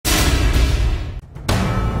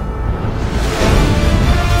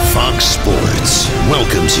Fox Sports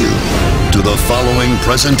welcomes you to the following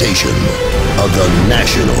presentation of the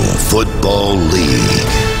National Football League.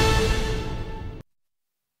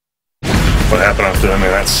 What happened up there, I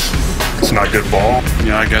mean, it's not good ball. You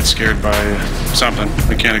know, I got scared by something.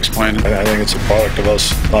 I can't explain it. I think it's a product of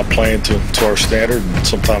us not playing to our standard, and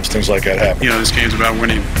sometimes things like that happen. You know, this game's about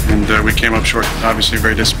winning, and we came up short. Obviously,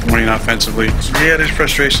 very disappointing offensively. Yeah, there's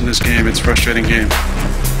frustration in this game. It's a frustrating game.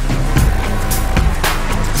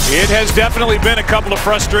 It has definitely been a couple of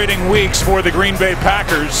frustrating weeks for the Green Bay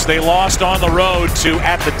Packers. They lost on the road to,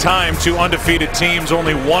 at the time, two undefeated teams.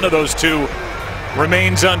 Only one of those two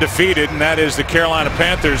remains undefeated, and that is the Carolina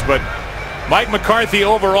Panthers. But Mike McCarthy,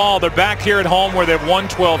 overall, they're back here at home where they've won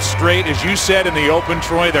 12 straight. As you said in the open,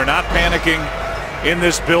 Troy, they're not panicking in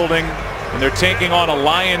this building, and they're taking on a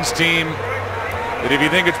Lions team that, if you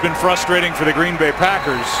think it's been frustrating for the Green Bay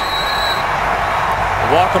Packers,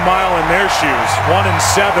 walk a mile in their shoes. 1-7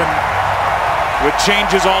 with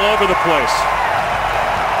changes all over the place.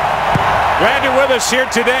 Glad you're with us here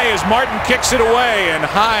today as Martin kicks it away, and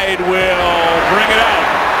Hyde will bring it out.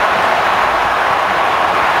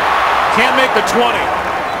 Can't make the 20.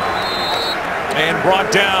 And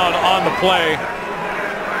brought down on the play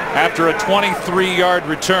after a 23-yard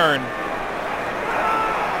return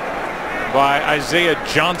by Isaiah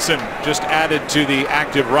Johnson, just added to the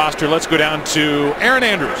active roster. Let's go down to Aaron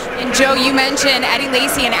Andrews. And Joe, you mentioned Eddie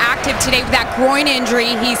Lacy inactive today with that groin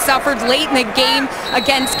injury he suffered late in the game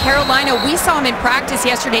against Carolina. We saw him in practice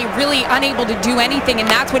yesterday, really unable to do anything, and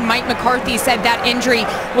that's when Mike McCarthy said that injury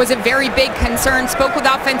was a very big concern. Spoke with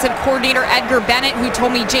offensive coordinator Edgar Bennett, who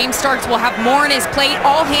told me James Starks will have more on his plate,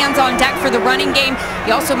 all hands on deck for the running game.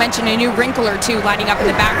 He also mentioned a new wrinkle or two lining up in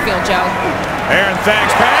the backfield, Joe. Aaron,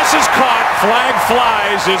 thanks. Pass is caught. Flag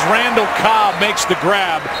flies as Randall Cobb makes the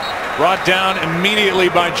grab. Brought down immediately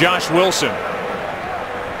by Josh Wilson.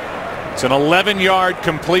 It's an 11-yard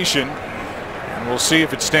completion, and we'll see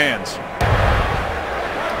if it stands.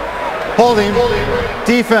 Holding.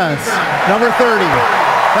 Defense. Number 30.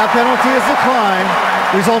 That penalty is declined.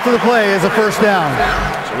 Result of the play is a first down.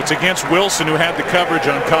 So it's against Wilson, who had the coverage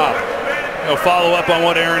on Cobb. Follow up on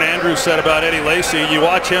what Aaron Andrews said about Eddie Lacy. You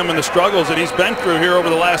watch him and the struggles that he's been through here over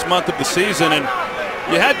the last month of the season, and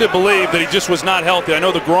you had to believe that he just was not healthy. I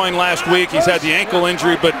know the groin last week, he's had the ankle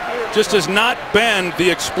injury, but just has not been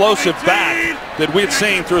the explosive back that we had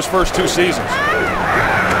seen through his first two seasons.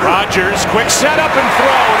 Rodgers, quick setup and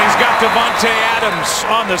throw, and he's got Devontae Adams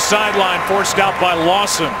on the sideline, forced out by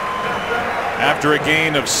Lawson after a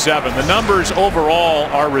gain of 7. The numbers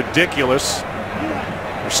overall are ridiculous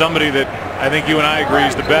for somebody that I think you and I agree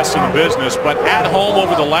is the best in the business, but at home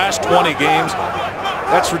over the last 20 games,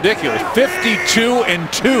 that's ridiculous. 52-2,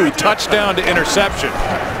 touchdown to interception.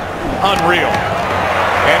 Unreal.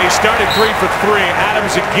 And he started 3 for 3.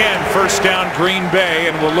 Adams again, first down Green Bay,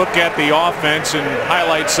 and we'll look at the offense and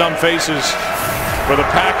highlight some faces for the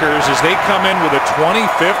Packers as they come in with a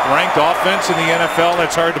 25th ranked offense in the NFL.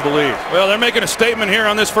 That's hard to believe. Well, they're making a statement here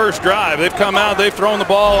on this first drive. They've come out, they've thrown the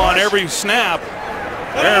ball on every snap.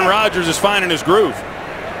 Aaron Rodgers is finding his groove.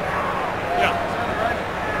 Yeah.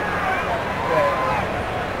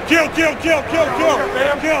 Kill.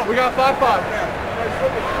 We got 5-5.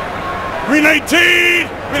 319.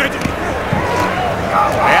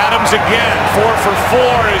 Adams again, 4 for 4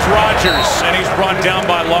 is Rodgers, and he's brought down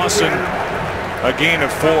by Lawson, a gain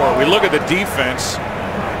of 4. We look at the defense.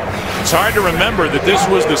 It's hard to remember that this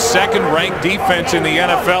was the second-ranked defense in the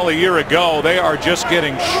NFL a year ago. They are just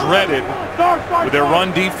getting shredded with their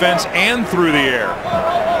run defense and through the air,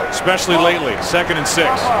 especially lately. 2nd and 6.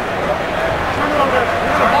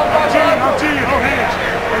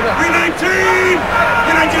 319.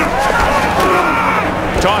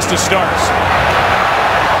 Toss to Starks.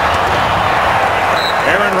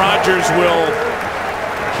 Aaron Rodgers will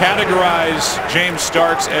categorize James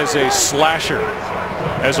Starks as a slasher,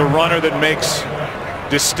 as a runner that makes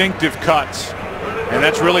distinctive cuts. And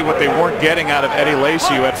that's really what they weren't getting out of Eddie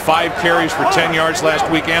Lacy, who had 5 carries for 10 yards last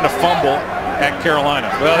week and a fumble at Carolina.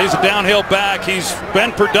 Well, he's a downhill back. He's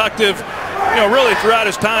been productive, you know, really throughout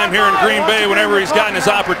his time here in Green Bay whenever he's gotten his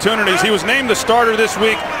opportunities. He was named the starter this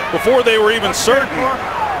week before they were even certain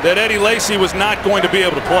that Eddie Lacy was not going to be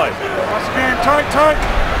able to play. Tight.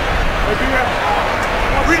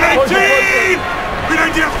 319.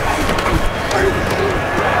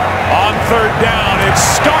 On 3rd down, it's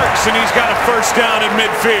Starks, and he's got a first down in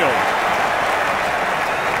midfield.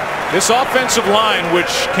 This offensive line, which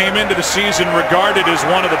came into the season regarded as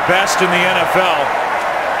one of the best in the NFL,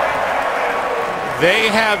 They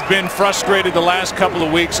have been frustrated the last couple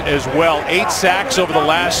of weeks as well. 8 sacks over the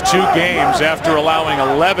last 2 games after allowing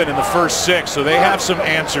 11 in the first 6. So they have some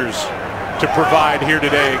answers to provide here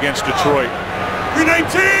today against Detroit.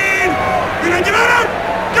 319! 319 out!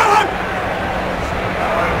 Go up!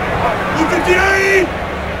 258!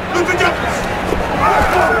 258!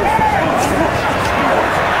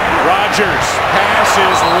 Rodgers, pass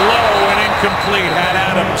is low and incomplete. Had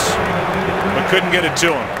Adams, but couldn't get it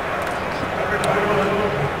to him.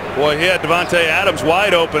 Boy, he had Davante Adams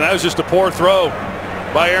wide open. That was just a poor throw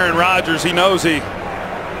by Aaron Rodgers. He knows he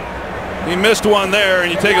missed one there.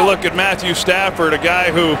 And you take a look at Matthew Stafford, a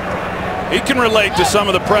guy who he can relate to some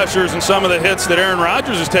of the pressures and some of the hits that Aaron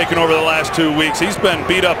Rodgers has taken over the last 2 weeks. He's been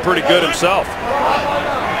beat up pretty good himself.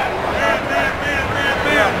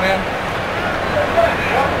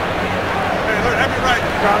 Heavy right.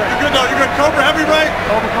 You're good though. You're good. Cobra, heavy right.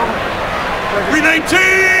 Cobra.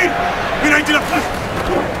 319! 319 up.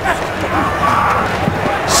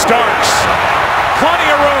 Starks. Plenty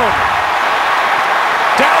of room.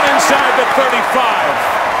 Down inside the 35.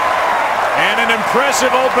 And an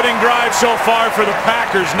impressive opening drive so far for the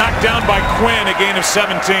Packers. Knocked down by Quinn, a gain of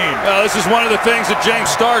 17. This is one of the things that James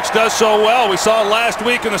Starks does so well. We saw last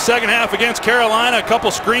week in the second half against Carolina, a couple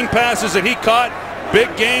screen passes that he caught. Big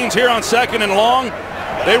gains here on 2nd and long.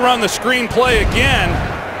 They run the screen play again,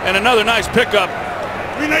 and another nice pickup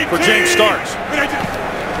for James Starks.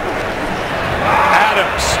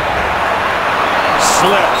 Adams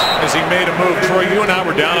slipped as he made a move. Troy, you and I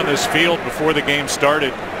were down on this field before the game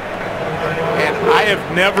started, and I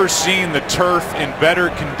have never seen the turf in better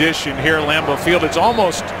condition here at Lambeau Field. It's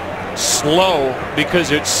almost slow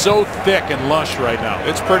because it's so thick and lush right now.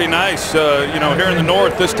 It's pretty nice. You know, here in the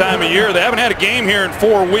north this time of year, they haven't had a game here in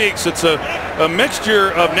 4 weeks. It's a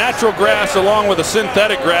mixture of natural grass along with a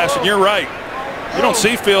synthetic grass, and you're right. You don't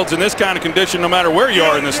see fields in this kind of condition no matter where you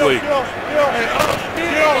are in this league.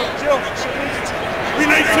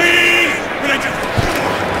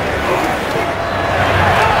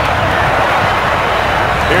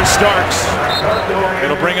 Here's Starks.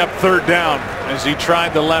 It'll bring up 3rd down as he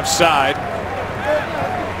tried the left side.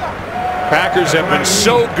 Packers have been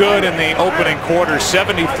so good in the opening quarter.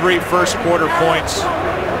 73 first quarter points.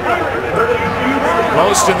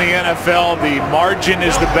 Most in the NFL. The margin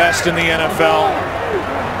is the best in the NFL.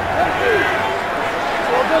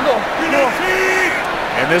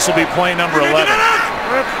 And this will be play number 11.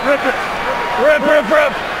 Rip it. Rip it.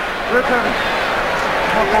 Rip it.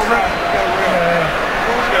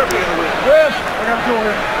 Liz, I got to do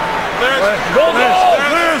it.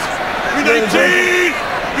 Liz. 319.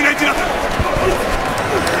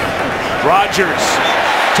 Rodgers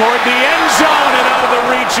toward the end zone and out of the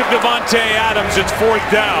reach of Davante Adams. It's 4th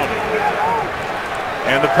down.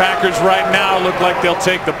 And the Packers right now look like they'll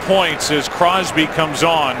take the points as Crosby comes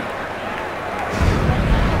on.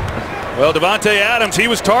 Well, Davante Adams, he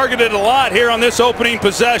was targeted a lot here on this opening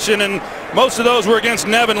possession, and most of those were against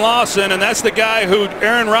Nevin Lawson, and that's the guy who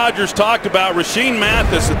Aaron Rodgers talked about. Rashean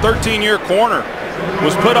Mathis, the 13-year corner,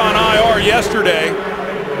 was put on IR yesterday,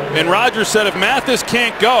 and Rodgers said if Mathis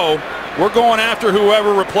can't go, we're going after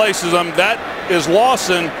whoever replaces him. That is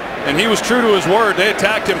Lawson, and he was true to his word. They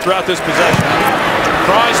attacked him throughout this possession.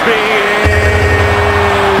 Crosby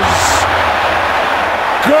is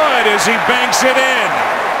good as he banks it in.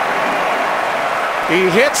 He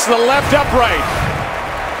hits the left upright.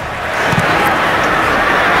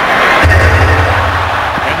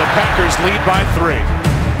 And the Packers lead by 3.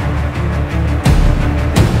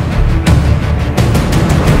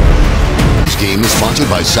 This game is sponsored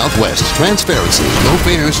by Southwest. Transparency. No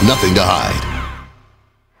fares, nothing to hide.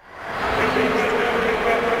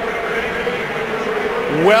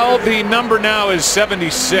 Well, the number now is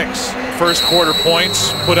 76 first quarter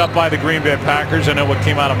points put up by the Green Bay Packers. I know what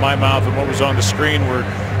came out of my mouth and what was on the screen were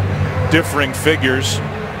differing figures.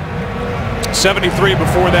 73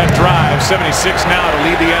 before that drive, 76 now to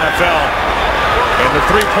lead the NFL. And the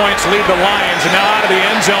 3 points lead the Lions. And now out of the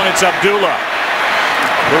end zone, it's Abdullah,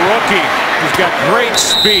 the rookie, who's got great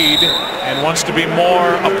speed and wants to be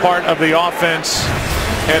more a part of the offense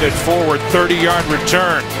headed forward. 30-yard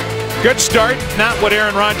return. Good start, not what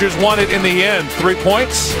Aaron Rodgers wanted in the end. 3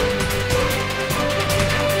 points.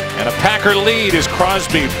 And a Packer lead as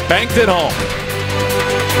Crosby banked it home.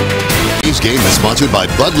 Today's game is sponsored by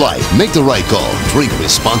Bud Light. Make the right call. Drink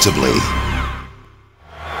responsibly.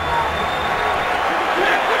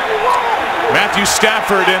 Matthew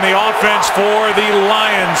Stafford in the offense for the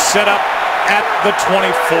Lions, set up at the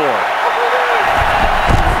 24.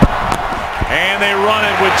 And they run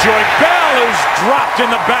it with Joy Bell, who's dropped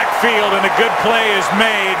in the backfield, and a good play is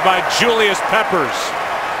made by Julius Peppers.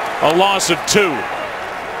 A loss of 2.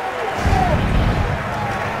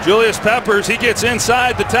 Julius Peppers, he gets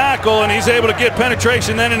inside the tackle, and he's able to get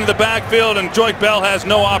penetration then into the backfield, and Joik Bell has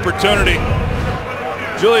no opportunity.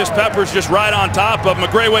 Julius Peppers just right on top of him.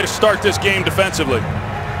 A great way to start this game defensively.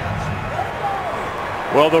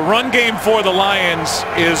 Well, the run game for the Lions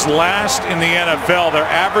is last in the NFL. They're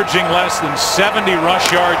averaging less than 70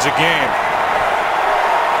 rush yards a game.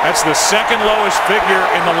 That's the second lowest figure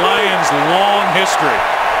in the Lions' long history.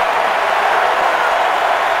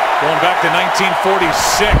 Going back to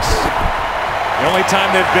 1946. The only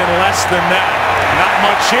time they've been less than that. Not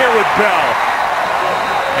much here with Bell.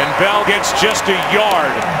 And Bell gets just a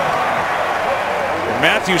yard.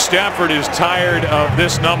 Matthew Stafford is tired of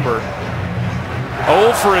this number.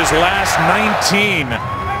 0 for his last 19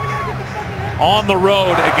 on the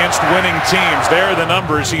road against winning teams. There are the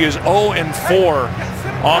numbers. He is 0-4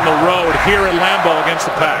 on the road here at Lambeau against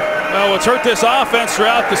the Pack. Well, what's hurt this offense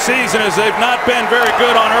throughout the season is they've not been very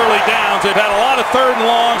good on early downs. They've had a lot of 3rd and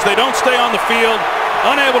longs. They don't stay on the field,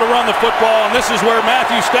 unable to run the football, and this is where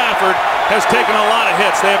Matthew Stafford has taken a lot of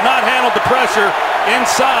hits. They have not handled the pressure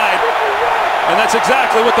inside, and that's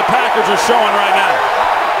exactly what the Packers are showing right now.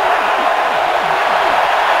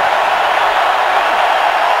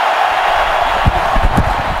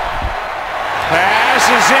 Pass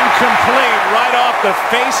is incomplete, right off the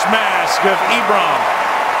face mask of Ebron.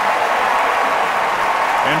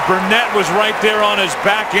 And Burnett was right there on his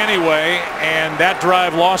back anyway, and that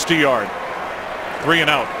drive lost a yard. 3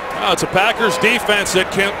 and out. Oh, it's a Packers defense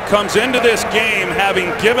that comes into this game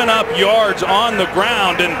having given up yards on the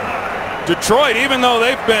ground. And Detroit, even though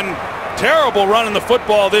they've been terrible running the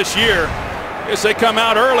football this year, I guess they come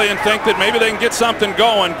out early and think that maybe they can get something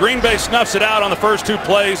going. Green Bay snuffs it out on the first 2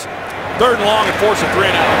 plays. 3rd and long and force a 3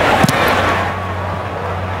 and out.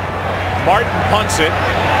 Martin punts it.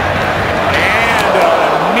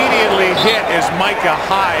 Immediately hit is Micah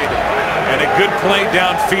Hyde, and a good play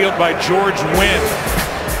downfield by George Wynn.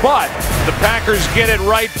 But the Packers get it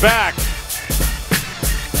right back.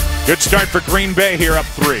 Good start for Green Bay here, up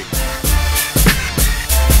 3.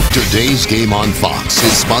 Today's game on Fox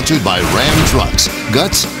is sponsored by Ram Trucks.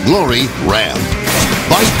 Guts, glory, Ram.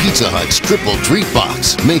 By Pizza Hut's Triple Treat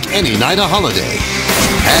Box. Make any night a holiday.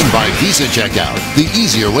 And by Visa Checkout, the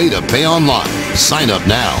easier way to pay online. Sign up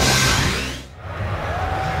now.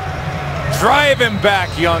 Drive him back,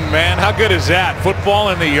 young man. How good is that? Football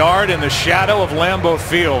in the yard in the shadow of Lambeau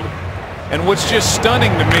Field. And what's just stunning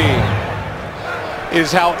to me is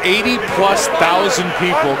how 80,000+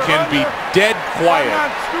 people can be dead quiet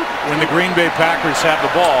when the Green Bay Packers have the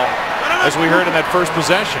ball, as we heard in that first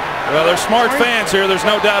possession. Well, they're smart fans here. There's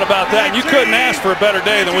no doubt about that. And you couldn't ask for a better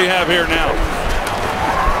day than we have here now.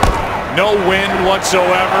 No wind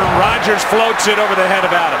whatsoever. Rodgers floats it over the head of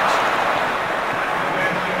Adams.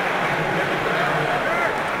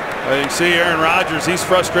 You can see Aaron Rodgers, he's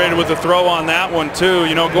frustrated with the throw on that one too.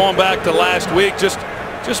 You know, going back to last week, just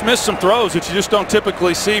missed some throws that you just don't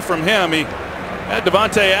typically see from him. He had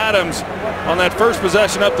Davante Adams on that first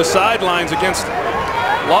possession up the sidelines against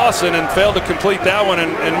Lawson and failed to complete that one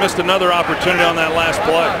and missed another opportunity on that last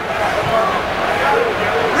play.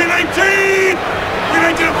 319!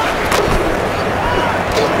 319!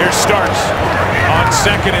 Here Starks on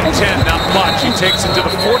 2nd and 10, not much. He takes it to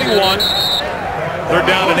the 41. 3rd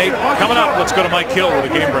down and 8. Coming up, let's go to Mike Hill with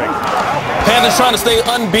a game break. Panthers trying to stay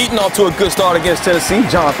unbeaten, off to a good start against Tennessee.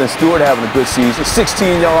 Jonathan Stewart having a good season.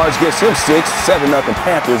 16 yards gets him 6. 7-0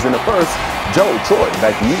 Panthers in the first. Joe, Troy,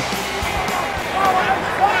 back to you.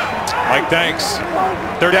 Mike, thanks.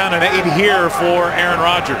 3rd down and 8 here for Aaron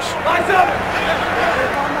Rodgers.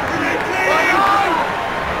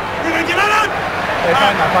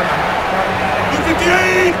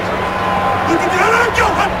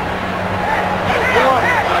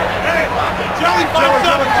 Jelly 5-7.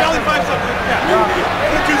 Jelly 5-7. Yeah.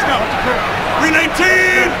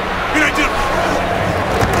 319. 319.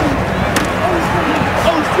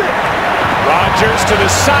 Oh, shit. Rodgers to the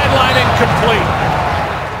sideline, incomplete.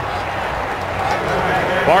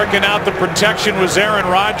 Barking out the protection was Aaron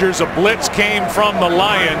Rodgers. A blitz came from the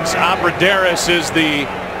Lions. Abradaris is the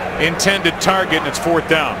intended target, and it's 4th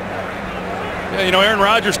down. Yeah, you know, Aaron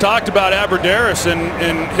Rodgers talked about Abradaris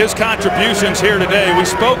and his contributions here today. We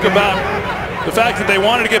spoke about the fact that they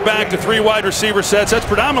wanted to get back to 3 wide receiver sets. That's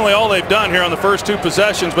predominantly all they've done here on the first 2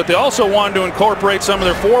 possessions, but they also wanted to incorporate some of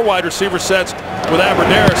their 4 wide receiver sets with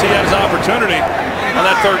Abradaris. He had his opportunity on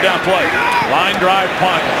that 3rd down play. Line drive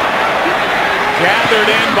punt. Gathered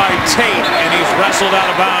in by Tate, and he's wrestled out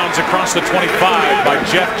of bounds across the 25 by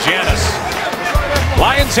Jeff Janis.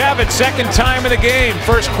 Lions have it, 2nd time in the game.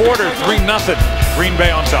 First quarter, 3-0. Green Bay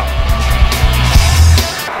on top.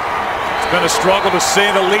 been a struggle to say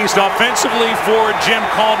the least offensively for Jim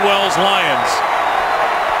Caldwell's Lions.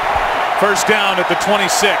 First down at the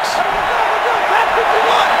 26.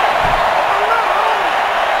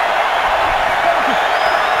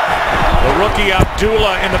 The rookie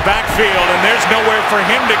Abdullah in the backfield, and there's nowhere for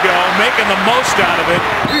him to go, making the most out of it.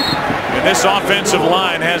 And this offensive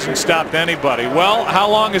line hasn't stopped anybody. Well, how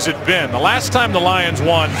long has it been? The last time the Lions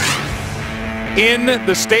won in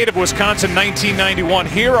the state of Wisconsin, 1991.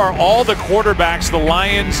 Here are all the quarterbacks the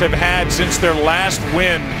Lions have had since their last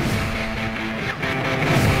win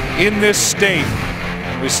in this state.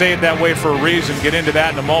 We say it that way for a reason. Get into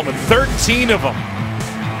that in a moment. 13 of them.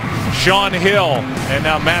 Sean Hill and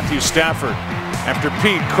now Matthew Stafford. After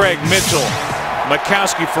Pete, Craig, Mitchell,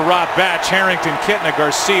 Makowski, Farrat, Batch, Harrington, Kitna,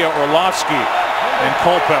 Garcia, Orlovsky, and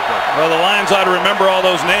Culpepper. Well, the Lions ought to remember all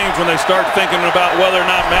those names when they start thinking about whether or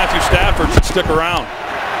not Matthew Stafford should stick around.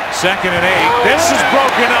 2nd and 8. This is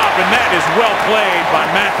broken up, and that is well played by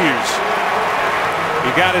Matthews.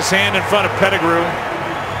 He got his hand in front of Pettigrew.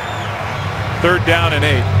 3rd down and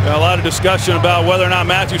 8. A lot of discussion about whether or not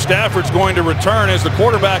Matthew Stafford's going to return as the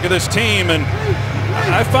quarterback of this team, and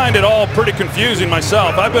I find it all pretty confusing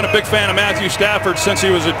myself. I've been a big fan of Matthew Stafford since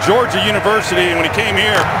he was at Georgia University, and when he came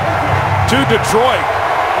here to Detroit,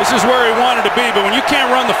 this is where he wanted to be. But when you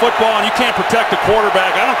can't run the football and you can't protect the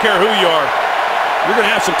quarterback, I don't care who you are, you're going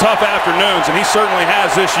to have some tough afternoons, and he certainly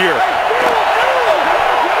has this year.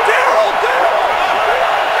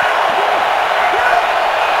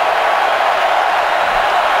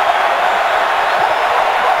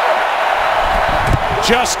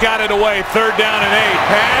 Just got it away. 3rd down and 8.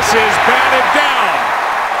 Pass is batted down.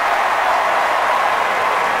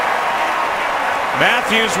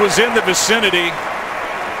 Matthews was in the vicinity.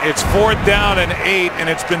 It's 4th down and 8, and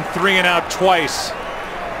it's been 3 and out twice.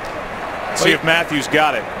 Let's see if Matthews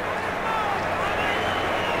got it.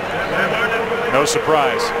 No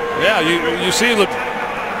surprise. Yeah, you see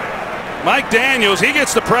Mike Daniels, he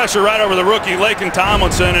gets the pressure right over the rookie, Laken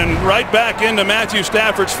Tomlinson, and right back into Matthew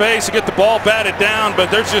Stafford's face to get the ball batted down,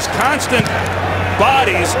 but there's just constant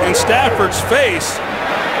bodies in Stafford's face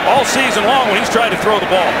all season long when he's trying to throw the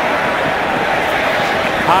ball.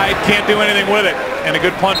 Hyde can't do anything with it, and a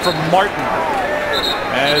good punt from Martin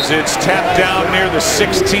as it's tapped down near the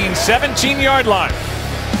 16, 17-yard line.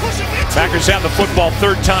 Packers have the football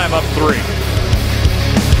 3rd time, up 3.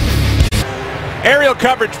 Aerial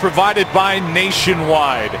coverage provided by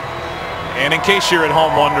Nationwide. And in case you're at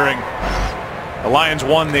home wondering, the Lions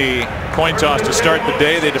won the coin toss to start the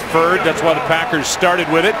day. They deferred. That's why the Packers started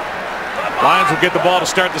with it. Lions will get the ball to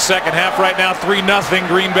start the second half right now. 3-0,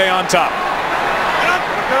 Green Bay on top.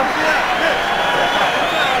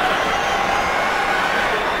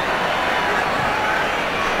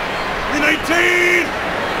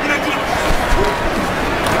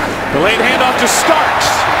 Delayed handoff to Starks.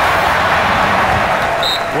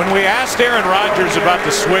 When we asked Aaron Rodgers about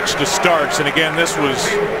the switch to Starks, and again, this was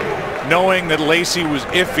knowing that Lacy was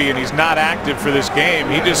iffy and he's not active for this game,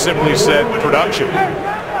 he just simply said production.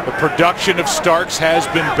 The production of Starks has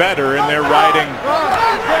been better, and they're riding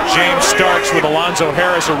James Starks with Alonzo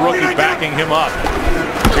Harris, a rookie, backing him up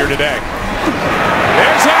here today.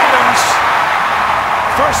 There's Adams.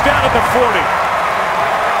 First down at the 40.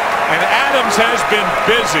 And Adams has been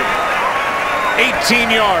busy. 18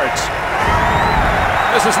 yards.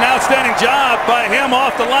 This is an outstanding job by him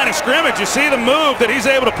off the line of scrimmage. You see the move that he's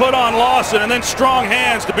able to put on Lawson, and then strong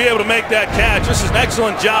hands to be able to make that catch. This is an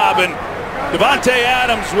excellent job, and Davante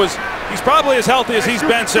Adams he's probably as healthy as he's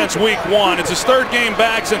been since week 1. It's his 3rd game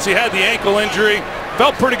back since he had the ankle injury.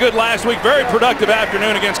 Felt pretty good last week. Very productive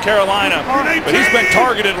afternoon against Carolina, but he's been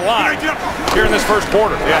targeted a lot here in this first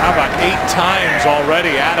quarter. Yeah, how about 8 times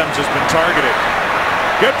already Adams has been targeted.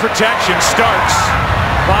 Good protection. Starks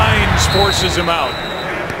finds, forces him out.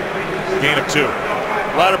 Gain of 2.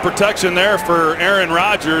 A lot of protection there for Aaron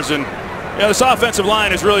Rodgers, and this offensive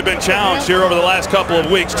line has really been challenged here over the last couple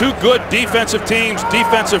of weeks. 2 good defensive teams,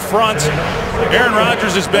 defensive fronts. Aaron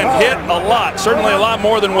Rodgers has been hit a lot, certainly a lot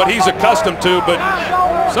more than what he's accustomed to, but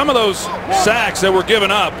some of those sacks that were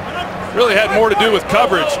given up really had more to do with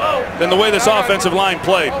coverage than the way this offensive line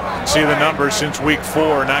played. See the numbers since week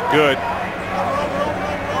 4, not good.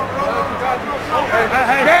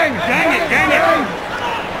 Gang it.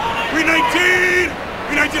 319.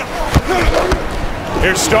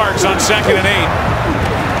 Here's Starks on 2nd and 8.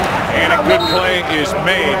 And a good play is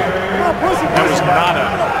made. That was Nada.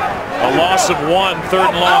 A loss of 1,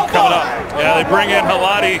 3rd and long coming up. Yeah, they bring in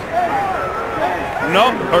Haloti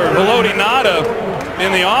Nada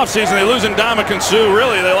in the offseason. They lose Ndamukong Suh.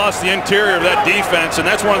 Really, they lost the interior of that defense, and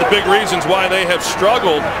that's one of the big reasons why they have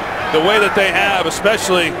struggled the way that they have,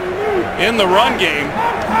 especially in the run game.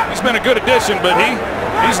 He's been a good addition, but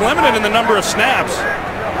he's limited in the number of snaps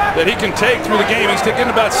that he can take through the game. He's taking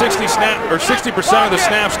about 60% of the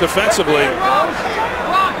snaps defensively.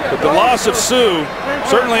 But the loss of Sue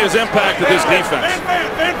certainly has impacted this defense.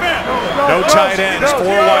 No tight ends, 4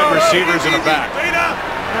 wide receivers in the back.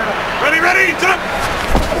 Ready, jump!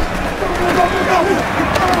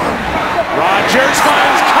 Rodgers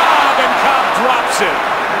finds Cobb, and Cobb drops it.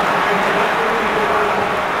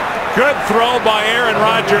 Good throw by Aaron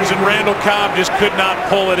Rodgers, and Randall Cobb just could not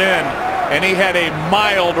pull it in. And he had a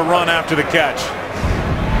mile to run after the catch.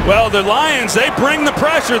 Well, the Lions, they bring the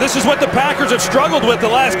pressure. This is what the Packers have struggled with the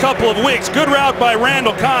last couple of weeks. Good route by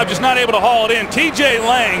Randall Cobb, just not able to haul it in. TJ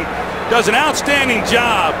Lang does an outstanding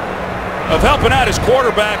job of helping out his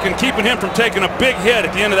quarterback and keeping him from taking a big hit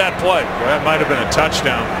at the end of that play. Well, that might have been a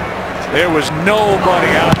touchdown. There was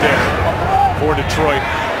nobody out there for Detroit.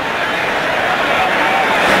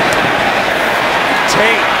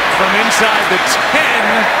 Tate from inside the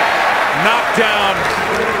 10. Knocked down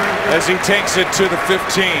as he takes it to the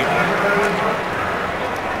 15.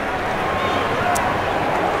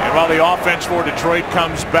 And while the offense for Detroit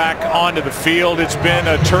comes back onto the field, it's been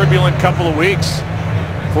a turbulent couple of weeks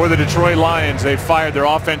for the Detroit Lions. They fired their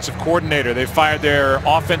offensive coordinator. They fired their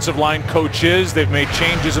offensive line coaches. They've made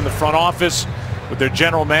changes in the front office with their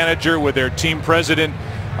general manager, with their team president.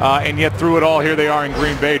 And yet through it all, here they are in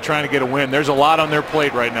Green Bay trying to get a win. There's a lot on their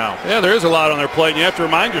plate right now. Yeah, there is a lot on their plate. And you have to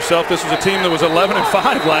remind yourself this was a team that was 11-5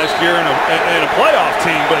 last year and a playoff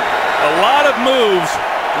team. But a lot of moves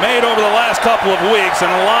made over the last couple of weeks and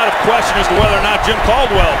a lot of question as to whether or not Jim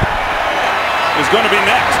Caldwell is going to be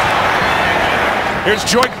next. Here's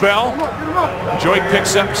Joyke Bell. Joyke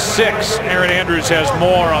picks up 6. Aaron Andrews has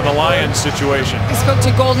more on the Lions situation. I spoke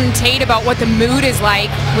to Golden Tate about what the mood is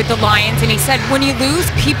like with the Lions, and he said when you lose,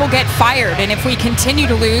 people get fired, and if we continue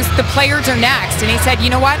to lose, the players are next. And he said,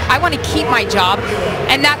 you know what, I want to keep my job,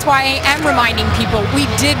 and that's why I am reminding people we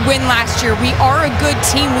did win last year. We are a good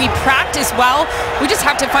team. We practice well. We just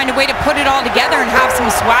have to find a way to put it all together and have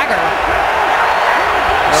some swagger.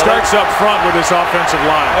 Starts up front with this offensive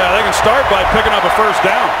line. Yeah, they can start by picking up a first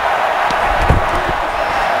down.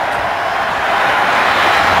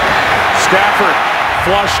 Stafford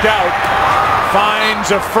flushed out,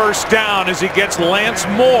 finds a first down as he gets Lance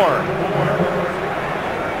Moore.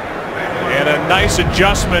 And a nice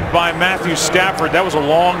adjustment by Matthew Stafford. That was a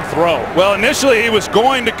long throw. Well, initially he was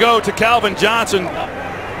going to go to Calvin Johnson.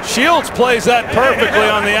 Shields plays that perfectly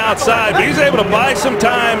on the outside, but he's able to buy some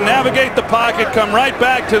time, navigate the pocket, come right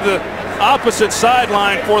back to the opposite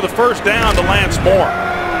sideline for the first down to Lance Moore.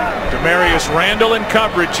 Demarius Randall in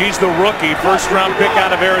coverage. He's the rookie, first-round pick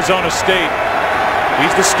out of Arizona State.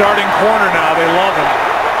 He's the starting corner now. They love him.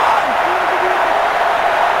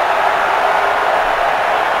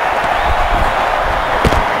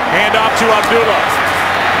 Hand off to Abdullah.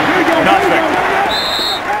 Nothing.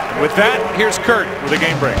 With that, here's Kurt with a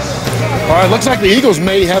game break. All right, looks like the Eagles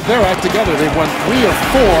may have their act together. They've won 3 of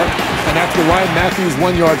 4, and after the Ryan Matthews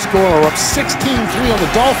 1-yard score, are up 16-3 on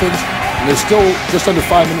the Dolphins, and there's still just under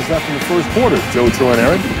 5 minutes left in the first quarter. Joe, Troy, and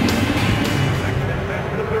Aaron.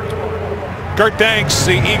 Kurt, thanks.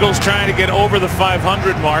 The Eagles trying to get over the 500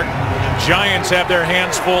 mark. The Giants have their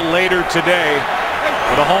hands full later today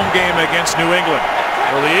with a home game against New England.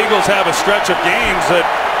 Well, the Eagles have a stretch of games that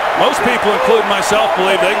most people, including myself,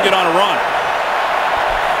 believe they can get on a run.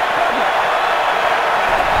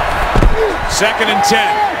 2nd and 10.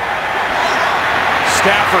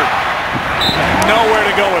 Stafford, nowhere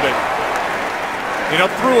to go with it. You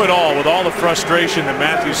know, through it all, with all the frustration that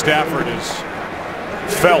Matthew Stafford has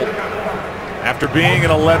felt after being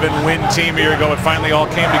an 11-win team a year ago, it finally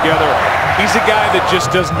all came together. He's a guy that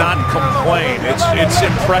just does not complain. It's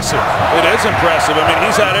impressive. It is impressive. I mean,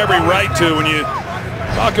 he's had every right to. When you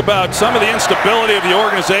talk about some of the instability of the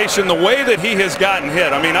organization, the way that he has gotten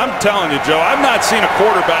hit. I mean, I'm telling you, Joe, I've not seen a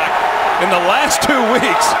quarterback in the last 2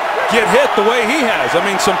 weeks get hit the way he has. I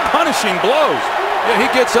mean, some punishing blows. Yeah, he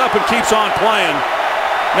gets up and keeps on playing.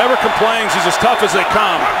 Never complains. He's as tough as they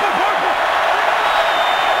come.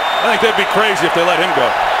 I think they'd be crazy if they let him go.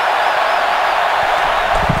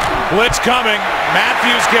 Blitz coming.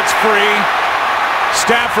 Matthews gets free.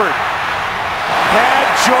 Stafford had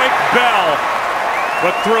Joyke Bell,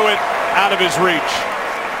 but threw it out of his reach.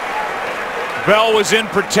 Bell was in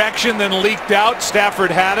protection, then leaked out.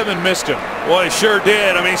 Stafford had him and missed him. Well, he sure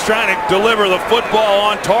did. I mean, he's trying to deliver the football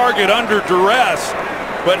on target under duress.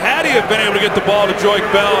 But had he have been able to get the ball to Joyke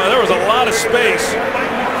Bell, there was a lot of space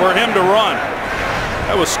for him to run.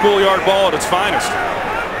 That was schoolyard ball at its finest.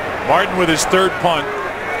 Martin with his 3rd punt.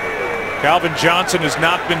 Calvin Johnson has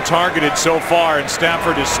not been targeted so far, and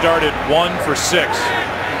Stafford has started 1 for 6.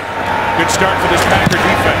 Good start for this Packer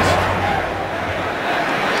defense.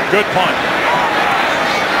 Good punt.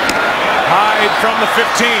 Hyde from the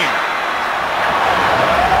 15.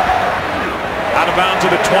 Out of bounds to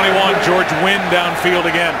the 21. George Wynn downfield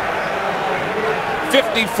again.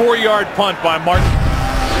 54-yard punt by Martin.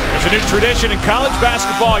 There's a new tradition in college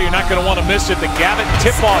basketball. You're not going to want to miss it. The Gavitt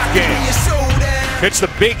tip-off game. It's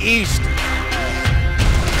the Big East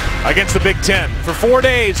against the Big Ten for 4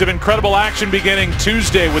 days of incredible action beginning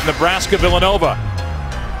Tuesday with Nebraska-Villanova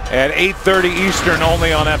at 8:30 Eastern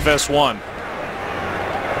only on FS1.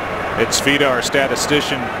 It's Fida, our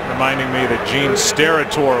statistician, reminding me that Gene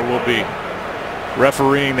Steratore will be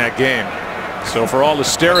refereeing that game. So for all the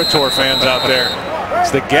Steratore fans out there,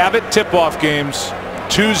 it's the Gavitt tip-off games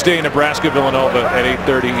Tuesday, Nebraska-Villanova at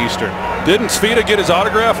 8:30 Eastern. Didn't Svita get his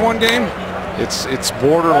autograph one game? It's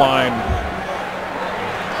borderline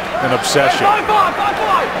an obsession.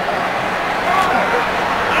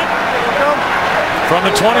 From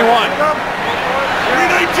the 21.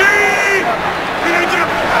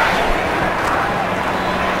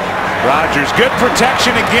 Rodgers, good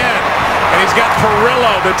protection again. And he's got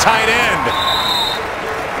Perillo, the tight end.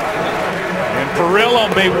 And Perillo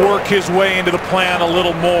may work his way into the plan a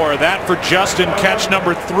little more. That for Justin, catch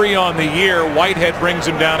number 3 on the year. Whitehead brings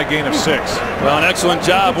him down a gain of 6. Well, an excellent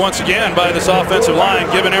job once again by this offensive line,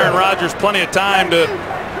 giving Aaron Rodgers plenty of time to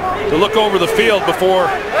look over the field before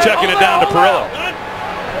checking it down to Perillo.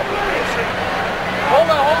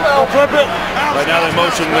 Right now they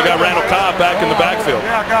motion, they got Randall Cobb back in the backfield.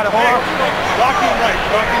 Yeah, I got it. Hold on. Blocking right.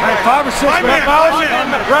 Hey, 5 or 6 man.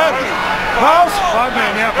 Mouse. 5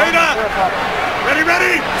 man, yeah. Ready,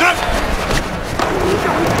 ready.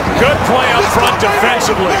 Good play up front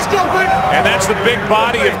defensively. And that's the big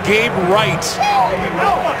body of Gabe Wright.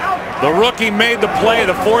 The rookie made the play,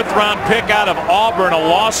 the 4th-round pick out of Auburn, a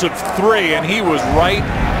loss of 3, and he was right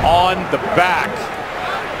on the back.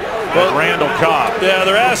 Well, Randall Cobb. Yeah,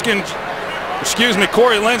 they're asking,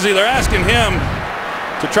 Corey Lindsey, they're asking him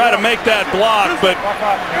to try to make that block, but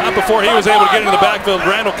not before he was able to get into the backfield.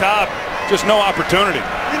 Randall Cobb, just no opportunity.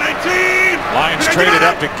 Lions traded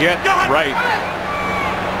up to get Wright.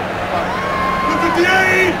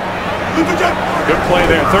 Good play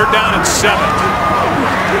there. 3rd down and 7.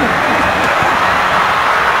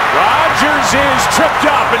 Rodgers is tripped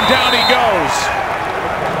up and down he goes.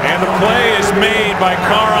 And the play is made by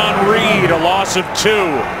Caron Reed, a loss of 2.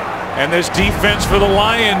 And this defense for the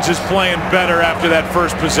Lions is playing better after that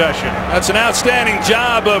first possession. That's an outstanding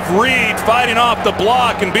job of Reed fighting off the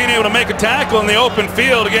block and being able to make a tackle in the open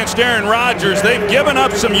field against Aaron Rodgers. They've given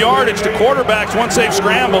up some yardage to quarterbacks once they've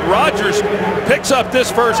scrambled. Rodgers picks up this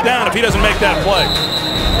 1st down if he doesn't make that play.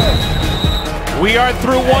 We are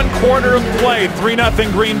through 1 quarter of play.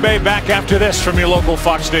 3-0 Green Bay. Back after this from your local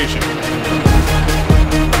Fox station.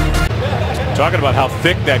 Talking about how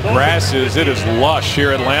thick that grass is, it is lush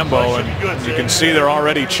here at Lambeau, and you can see they're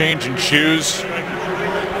already changing shoes.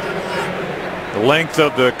 The length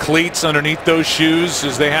of the cleats underneath those shoes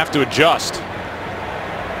as they have to adjust.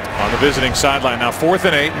 On the visiting sideline now, 4th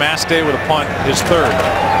and 8. Mastay with a punt, his 3rd.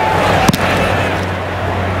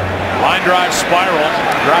 Line drive spiral,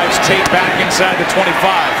 drives Tate back inside the 25.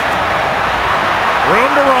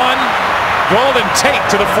 Room to run. Golden Tate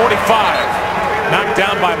to the 45. Knocked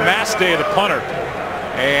down by Mastay, the punter.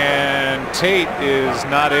 And Tate is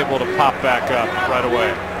not able to pop back up right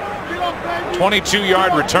away.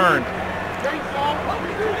 22-yard return.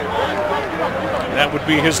 That would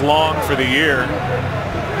be his long for the year.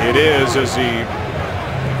 It is, as he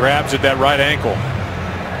grabs at that right ankle.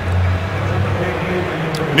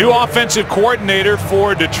 New offensive coordinator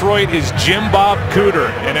for Detroit is Jim Bob Cooter.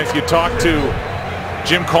 And if you talk to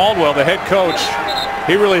Jim Caldwell, the head coach,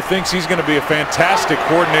 he really thinks he's going to be a fantastic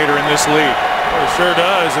coordinator in this league. Well, he sure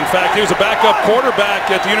does. In fact, he was a backup quarterback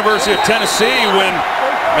at the University of Tennessee when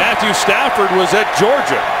Matthew Stafford was at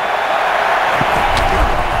Georgia.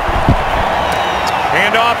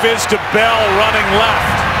 Handoff is to Bell, running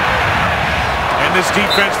left. And this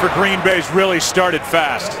defense for Green Bay's really started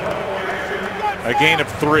fast. A gain of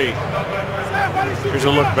 3. Here's a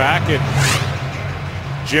look back at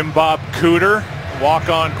Jim Bob Cooter,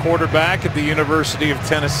 walk-on quarterback at the University of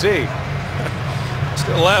Tennessee.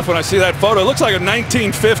 Still laugh when I see that photo. It looks like a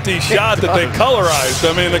 1950 shot that they colorized.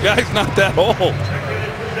 I mean, the guy's not that old.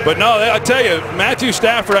 But no, I tell you, Matthew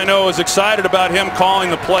Stafford, I know, is excited about him calling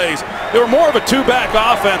the plays. They were more of a 2-back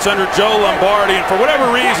offense under Joe Lombardi, and for whatever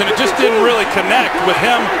reason, it just didn't really connect with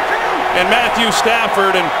him and Matthew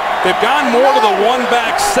Stafford, and they've gone more to the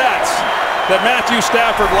 1-back sets. that Matthew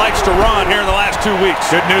Stafford likes to run here in the last 2 weeks.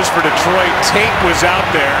 Good news for Detroit. Tate was out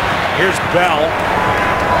there. Here's Bell.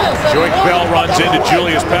 Joik Bell runs into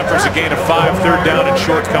Julius Peppers, a gain of 5, 3rd down and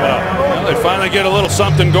short coming up. Well, they finally get a little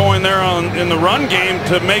something going there in the run game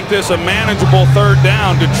to make this a manageable 3rd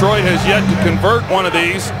down. Detroit has yet to convert one of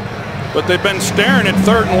these, but they've been staring at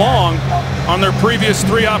 3rd and long on their previous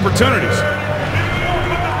 3 opportunities.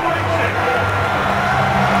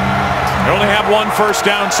 They only have 1 first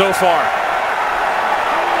down so far.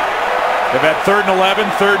 They've had 3rd and 11,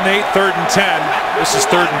 3rd and 8, 3rd and 10. This is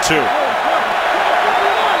 3rd and 2.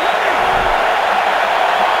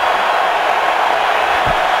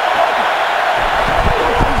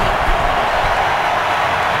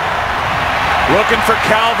 Looking for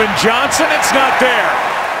Calvin Johnson. It's not there.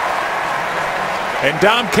 And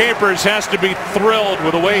Dom Capers has to be thrilled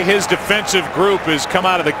with the way his defensive group has come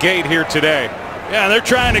out of the gate here today. Yeah, they're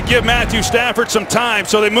trying to give Matthew Stafford some time,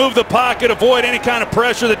 so they move the pocket, avoid any kind of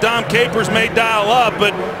pressure that Dom Capers may dial up.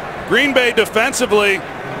 But Green Bay defensively,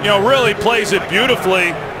 really plays it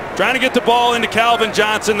beautifully, trying to get the ball into Calvin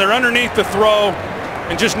Johnson. They're underneath the throw,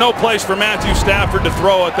 and just no place for Matthew Stafford to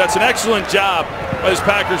throw it. That's an excellent job by this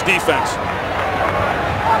Packers defense.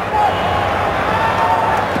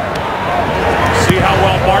 See how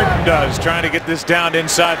well Martin does, trying to get this down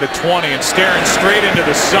inside the 20 and staring straight into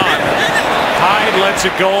the sun. Hyde lets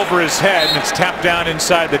it go over his head, and it's tapped down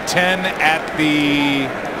inside the 10 at the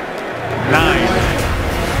 9.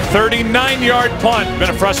 39-yard punt. Been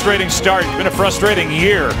a frustrating start. Been a frustrating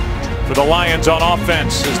year for the Lions on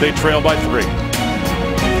offense as they trail by 3.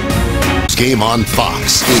 This game on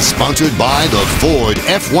Fox is sponsored by the Ford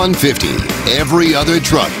F-150. Every other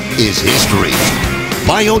truck is history.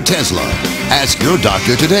 Bio Tesla. Ask your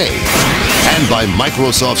doctor today. And by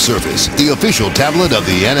Microsoft Surface, the official tablet of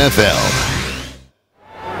the NFL.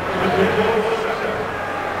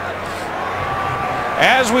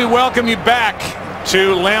 As we welcome you back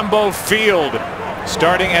to Lambeau Field,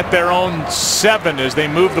 starting at their own 7 as they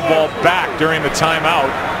move the ball back during the timeout.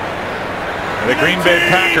 The Green Bay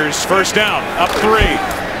Packers first down, up 3.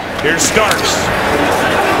 Here's Starks.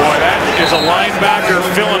 Boy, that is a linebacker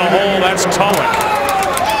filling a hole. That's Tulloch.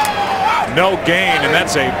 No gain, and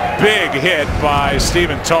that's a big hit by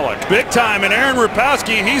Stephen Tulloch. Big time, and Aaron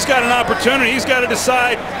Rapowski, he's got an opportunity. He's got to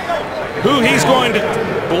decide who he's going to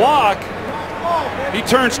block. He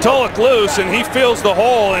turns Tulloch loose, and he fills the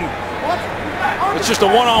hole, and it's just a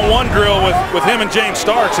one-on-one drill with him and James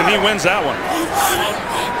Starks, and he wins that one.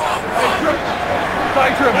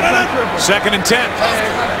 2nd and 10.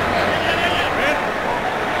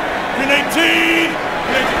 18.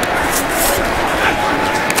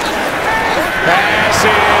 Pass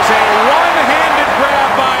is a one-handed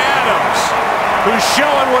grab by Adams, who's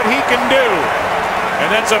showing what he can do. And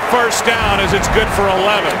that's a first down as it's good for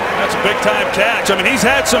 11. That's a big-time catch. I mean, he's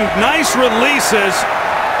had some nice releases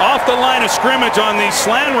off the line of scrimmage on these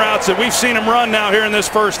slant routes that we've seen him run now here in this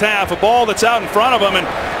first half. A ball that's out in front of him,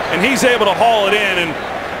 and he's able to haul it in. And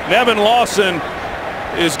Nevin Lawson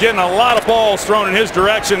is getting a lot of balls thrown in his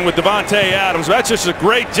direction with Davante Adams. That's just a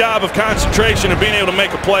great job of concentration and being able to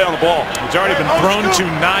make a play on the ball. He's already been thrown to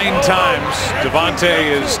 9 times. Davante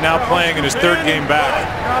is now playing in his 3rd game back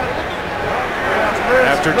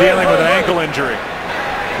after dealing with an ankle injury.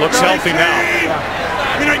 Looks healthy now.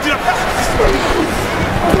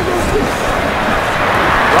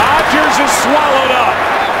 Rodgers is swallowed up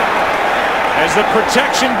as the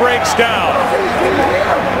protection breaks down.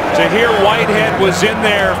 Tahir Whitehead was in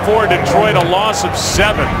there for Detroit, a loss of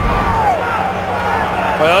 7.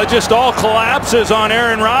 Well, it just all collapses on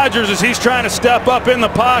Aaron Rodgers as he's trying to step up in the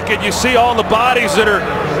pocket. You see all the bodies that are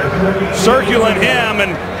circling him,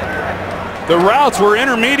 and the routes were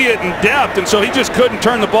intermediate in depth, and so he just couldn't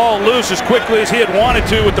turn the ball loose as quickly as he had wanted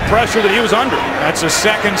to with the pressure that he was under. That's a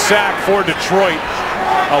 2nd sack for Detroit,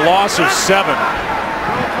 a loss of 7.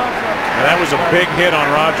 And that was a big hit on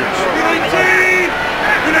Rodgers.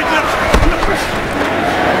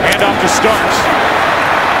 Hand off to Starks.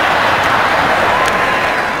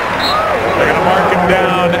 They're going to mark him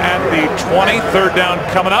down at the 20. 3rd down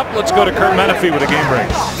coming up. Let's go to Kurt Menefee with a game break.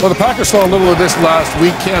 Well, the Packers saw a little of this last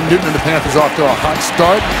week. Cam Newton and the Panthers off to a hot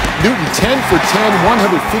start. Newton 10 for 10,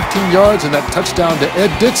 115 yards, and that touchdown to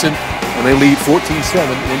Ed Dixon, and they lead 14-7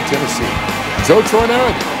 in Tennessee. Joe, Troy, and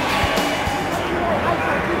Aaron.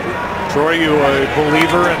 Troy, you a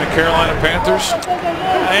believer in the Carolina Panthers?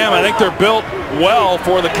 I am. I think they're built well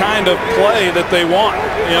for the kind of play that they want.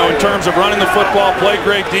 You know, in terms of running the football, play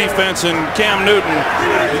great defense, and Cam Newton,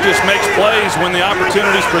 he just makes plays when the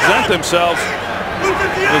opportunities present themselves.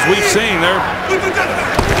 As we've seen, they're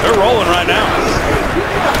rolling right now.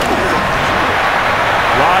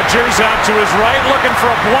 Rodgers out to his right looking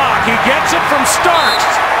for a block. He gets it from Starks,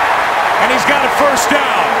 and he's got a first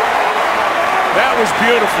down. That was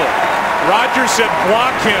beautiful. Rodgers said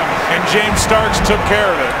block him, and James Starks took care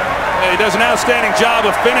of it. He does an outstanding job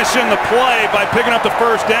of finishing the play by picking up the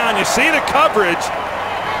first down. You see the coverage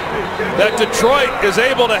that Detroit is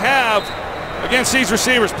able to have against these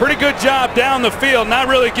receivers. Pretty good job down the field, not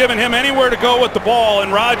really giving him anywhere to go with the ball.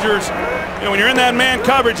 And Rodgers, when you're in that man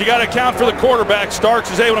coverage, you got to account for the quarterback.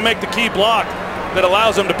 Starks is able to make the key block that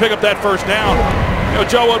allows him to pick up that first down.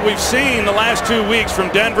 Joe, what we've seen the last 2 weeks from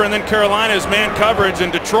Denver and then Carolina is man coverage,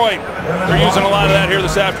 and Detroit, they're using a lot of that here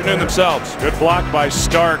this afternoon themselves. Good block by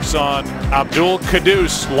Starks on Abdul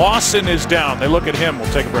Quddus. Lawson is down. They look at him.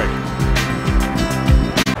 We'll take a break.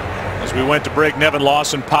 As we went to break, Nevin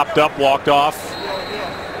Lawson popped up, walked off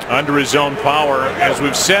under his own power. As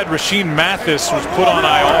we've said, Rasheed Mathis was put on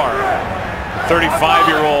IR.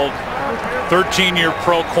 35-year-old, 13-year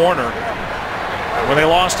pro corner. When they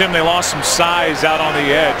lost him, they lost some size out on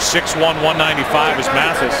the edge. 6'1", 195 is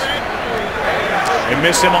Mathis. They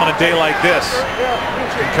miss him on a day like this.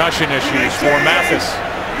 Concussion issues for Mathis.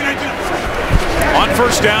 On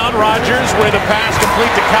first down, Rodgers with a pass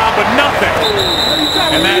complete to Cobb, but nothing.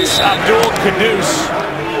 And that's Abdul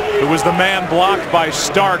Quddus, who was the man blocked by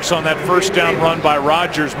Starks on that first down run by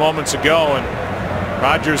Rodgers moments ago. And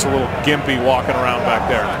Rodgers a little gimpy walking around back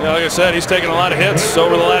there. Yeah, like I said, he's taken a lot of hits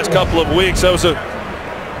over the last couple of weeks. That was as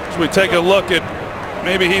we take a look at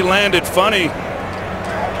maybe he landed funny.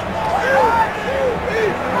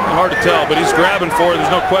 Hard to tell, but he's grabbing for it.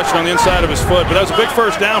 There's no question on the inside of his foot. But that was a big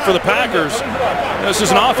first down for the Packers. This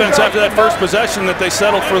is an offense after that first possession that they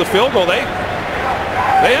settled for the field goal. They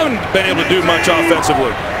haven't been able to do much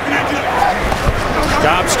offensively.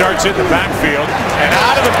 Cobb starts in the backfield, and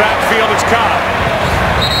out of the backfield is Cobb.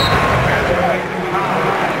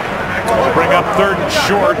 We'll bring up 3rd and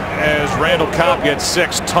short as Randall Cobb gets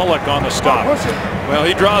 6. Tulloch on the stop. Well,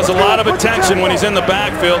 he draws a lot of attention when he's in the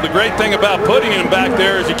backfield. The great thing about putting him back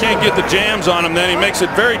there is you can't get the jams on him then. He makes it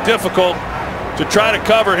very difficult to try to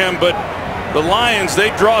cover him, but the Lions,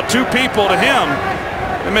 they draw 2 people to him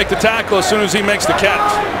and make the tackle as soon as he makes the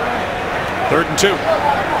catch. 3rd and 2.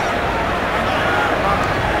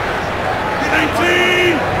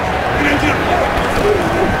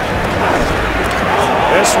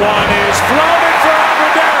 This one is floated for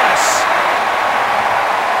Abradaris.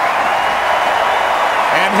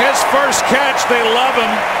 And his first catch, they love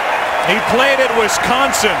him. He played at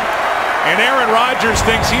Wisconsin. And Aaron Rodgers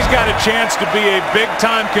thinks he's got a chance to be a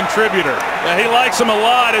big-time contributor. Yeah, he likes him a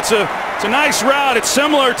lot. It's a nice route. It's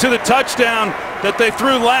similar to the touchdown that they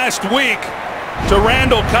threw last week to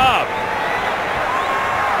Randall Cobb.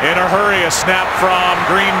 In a hurry, a snap from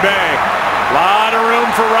Green Bay. A lot of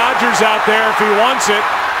room for Rodgers out there if he wants it.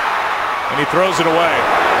 And he throws it away.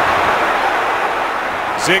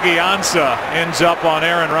 Ziggy Ansah ends up on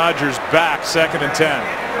Aaron Rodgers' back, 2nd and 10.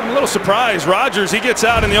 I'm a little surprised. Rodgers, he gets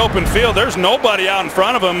out in the open field. There's nobody out in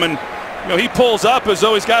front of him. And he pulls up as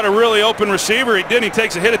though he's got a really open receiver. He did. He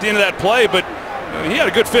takes a hit at the end of that play. But he had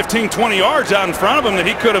a good 15, 20 yards out in front of him that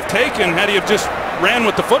he could have taken had he have just ran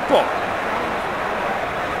with the football.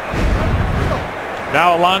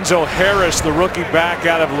 Now Alonzo Harris, the rookie back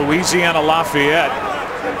out of Louisiana Lafayette.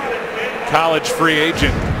 College free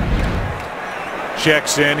agent.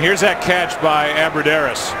 Checks in. Here's that catch by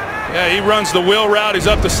Abradaris. Yeah, he runs the wheel route. He's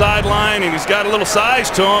up the sideline, and he's got a little size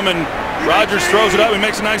to him, and Rodgers throws it up. He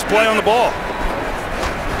makes a nice play on the ball.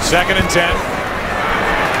 2nd and 10.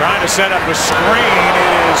 Trying to set up a screen.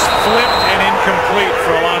 It is flipped and incomplete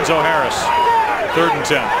for Alonzo Harris. 3rd and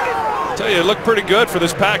 10. I tell you, it looked pretty good for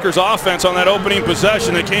this Packers offense on that opening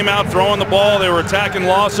possession. They came out throwing the ball. They were attacking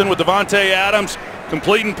Lawson with Davante Adams,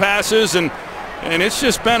 completing passes, and it's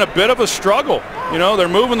just been a bit of a struggle. They're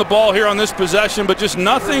moving the ball here on this possession, but just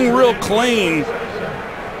nothing real clean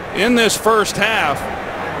in this first half.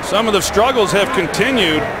 Some of the struggles have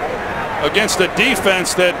continued against a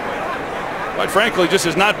defense that, quite frankly, just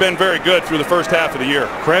has not been very good through the first half of the year.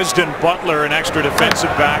 Cresden Butler, an extra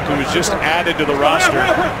defensive back who was just added to the roster,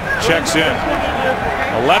 checks in.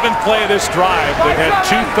 11th play of this drive. They've had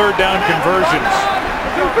 2 third-down conversions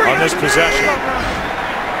on this possession.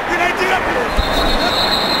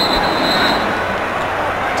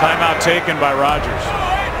 Timeout taken by Rodgers.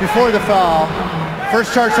 Before the foul,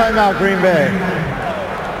 first charge timeout, Green Bay.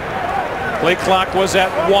 Play clock was at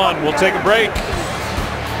 1. We'll take a break.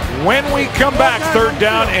 When we come back, 3rd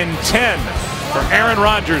down and 10 for Aaron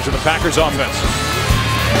Rodgers and the Packers offense.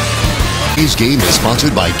 Today's game is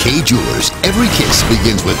sponsored by K Jewelers. Every kiss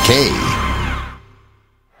begins with K.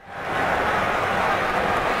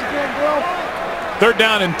 Third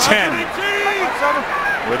down and 10.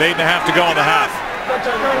 with 8.5 to go in the half.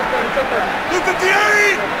 Blue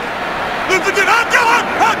 58! Blue 58!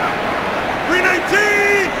 Hot!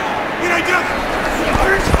 319! 319!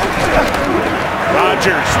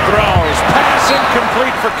 Rogers throws. Pass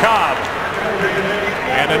incomplete for Cobb.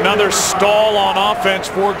 And another stall on offense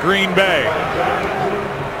for Green Bay.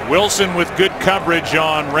 Wilson with good coverage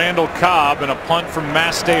on Randall Cobb and a punt from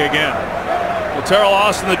Mastay again. Well, Terrell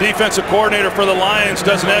Austin, the defensive coordinator for the Lions,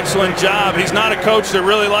 does an excellent job. He's not a coach that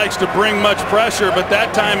really likes to bring much pressure, but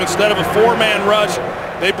that time instead of a 4-man rush,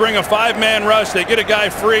 they bring a 5-man rush. They get a guy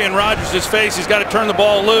free in Rodgers' face. He's got to turn the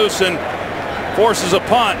ball loose and forces a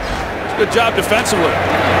punt. It's a good job defensively.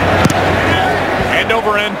 End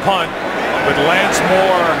over end punt with Lance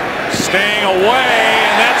Moore staying away,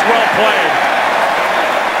 and that's well played.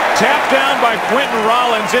 Tapped down by Quentin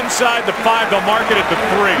Rollins inside the 5. They'll mark it at the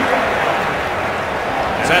 3.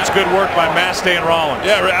 That's good work by Mastay and Rollins.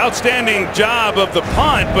 Yeah, outstanding job of the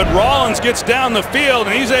punt, but Rollins gets down the field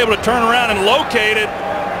and he's able to turn around and locate it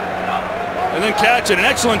and then catch it. An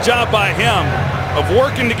excellent job by him of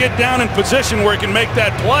working to get down in position where he can make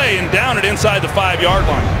that play and down it inside the 5-yard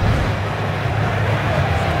line.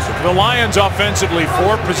 So for the Lions offensively,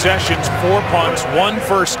 4 possessions, 4 punts, 1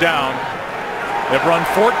 first down. They've run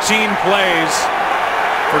 14 plays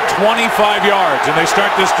for 25 yards, and they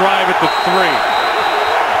start this drive at the 3.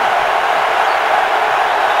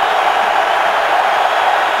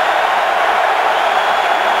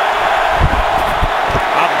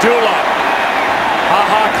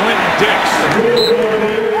 Clinton Dix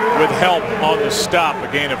with help on the stop,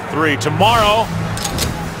 a gain of 3. Tomorrow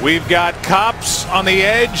we've got cops on the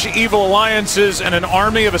edge, evil alliances, and an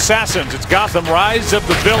army of assassins. It's Gotham: Rise of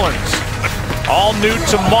the Villains. All new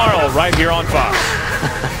tomorrow right here on Fox.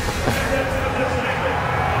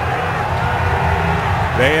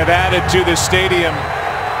 They have added to the stadium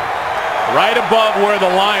right above where the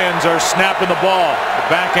Lions are snapping the ball. The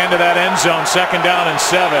back end of that end zone, 2nd down and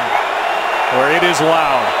 7, where it is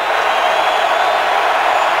loud.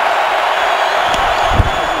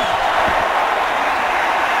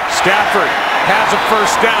 Stafford has a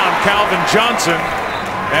first down. Calvin Johnson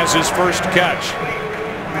has his first catch.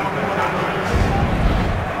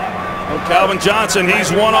 Well, Calvin Johnson,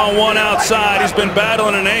 he's one-on-one outside. He's been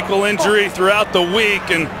battling an ankle injury throughout the week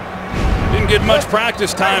and didn't get much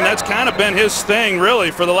practice time. That's kind of been his thing,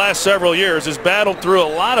 really, for the last several years. Has battled through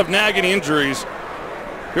a lot of nagging injuries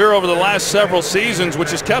here over the last several seasons,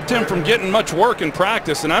 which has kept him from getting much work in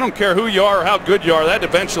practice. And I don't care who you are or how good you are, that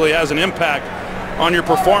eventually has an impact on your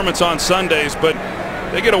performance on Sundays. But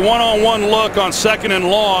they get a one-on-one look on 2nd and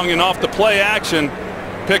long, and off the play action,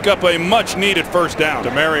 pick up a much-needed first down.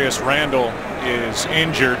 Demarius Randall is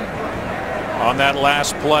injured on that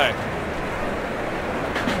last play.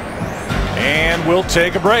 And we'll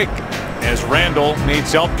take a break as Randall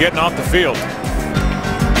needs help getting off the field.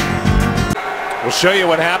 We'll show you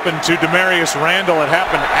what happened to Demarius Randall. It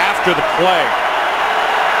happened after the play.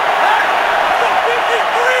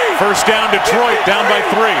 First down, Detroit, down by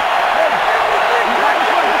 3.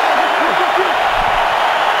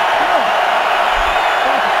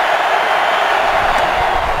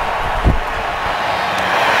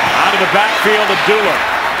 Out of the backfield, Abdullah.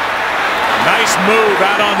 Nice move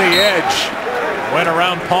out on the edge. Went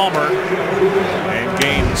around Palmer and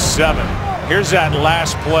gained 7. Here's that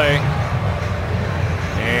last play.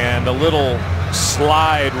 And a little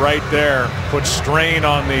slide right there. Put strain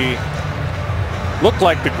on the, looked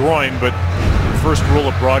like the groin, but the first rule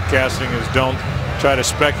of broadcasting is don't try to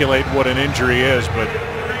speculate what an injury is, but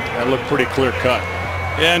that looked pretty clear cut.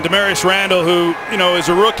 Yeah, and Demarius Randall, who, you know, is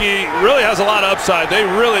a rookie, really has a lot of upside. They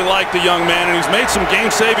really like the young man, and he's made some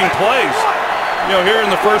game-saving plays. You know, here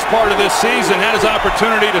in the first part of this season, had his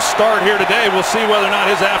opportunity to start here today. We'll see whether or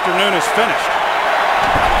not his afternoon is finished.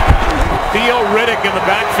 Theo Riddick in the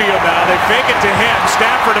backfield now. They fake it to him.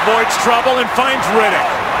 Stafford avoids trouble and finds Riddick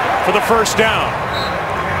for the first down.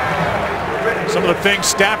 Some of the things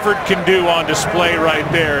Stafford can do on display right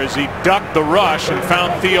there as he ducked the rush and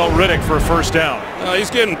found Theo Riddick for a first down. He's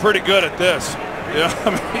getting pretty good at this. Yeah, I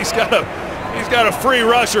mean, he's got a free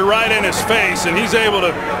rusher right in his face, and he's able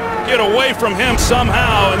to get away from him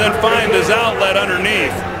somehow and then find his outlet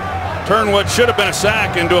underneath. Turn what should have been a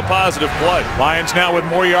sack into a positive play. Lions now with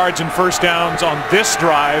more yards and first downs on this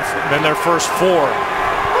drive than their first 4.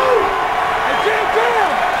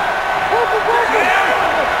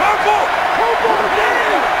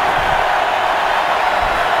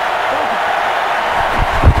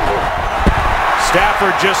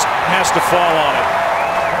 Stafford just has to fall on it.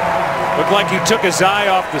 Looked like he took his eye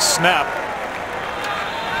off the snap.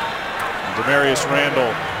 Demarius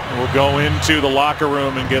Randall will go into the locker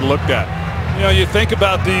room and get looked at. You know, you think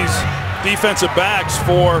about these defensive backs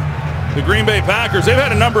for the Green Bay Packers. They've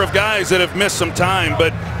had a number of guys that have missed some time,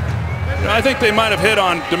 but you know, I think they might have hit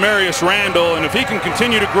on Demarius Randall, and if he can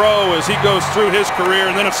continue to grow as he goes through his career,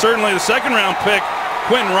 and then if certainly the second-round pick,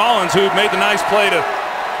 Quentin Rollins, who made the nice play to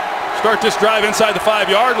start this drive inside the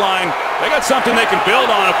 5-yard line, they got something they can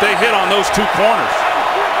build on if they hit on those two corners.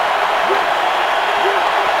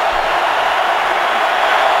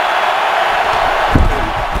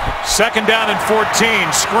 Second down and 14.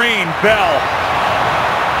 Screen, Bell.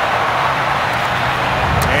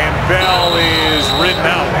 And Bell is ridden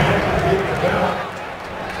out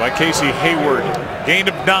by Casey Hayward. Gain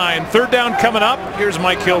of 9. Third down coming up. Here's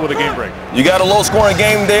Mike Hill with a game break. You got a low-scoring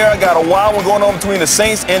game there. I got a wild one going on between the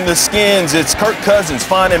Saints and the Skins. It's Kirk Cousins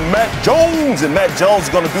finding Matt Jones, and Matt Jones is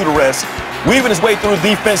going to do the rest. Weaving his way through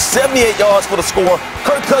the defense, 78 yards for the score.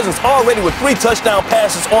 Kirk Cousins already with 3 touchdown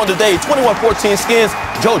passes on the day. 21-14 Skins.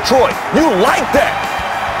 Joe Troy, you like that?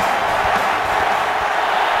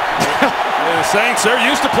 The Saints, they're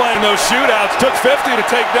used to playing those shootouts. Took 50 to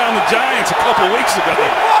take down the Giants a couple weeks ago.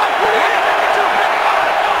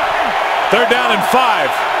 Third down and 5.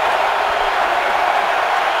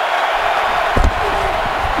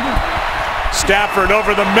 Stafford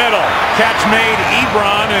over the middle. Catch made,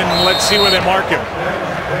 Ebron, and let's see where they mark him.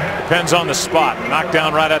 Depends on the spot. Knocked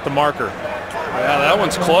down right at the marker. Yeah, that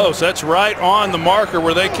one's close. That's right on the marker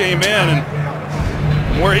where they came in, and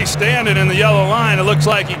where he's standing in the yellow line, it looks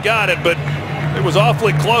like he got it, but it was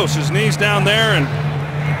awfully close. His knee's down there, and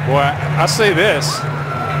boy, I'll say this.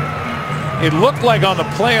 It looked like on the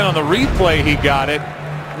play and on the replay he got it.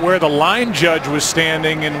 Where the line judge was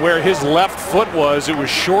standing and where his left foot was, it was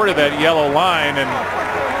short of that yellow line, and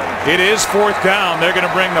it is 4th down. They're going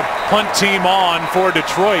to bring the punt team on for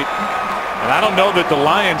Detroit, and I don't know that the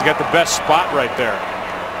Lions got the best spot right there.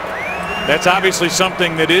 That's obviously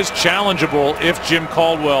something that is challengeable if Jim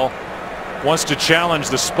Caldwell wants to challenge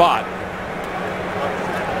the spot.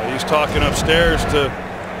 He's talking upstairs to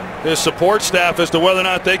his support staff as to whether or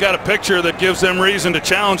not they got a picture that gives them reason to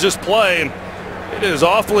challenge this play, and it is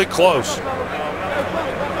awfully close.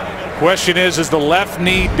 Question is the left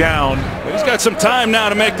knee down? He's got some time now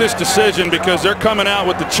to make this decision because they're coming out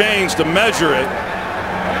with the chains to measure it.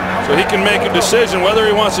 So he can make a decision whether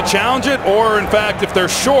he wants to challenge it or, in fact, if they're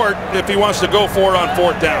short, if he wants to go for it on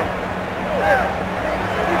 4th down.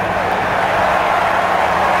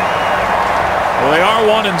 Well, they are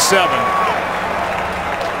 1-7.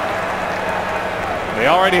 They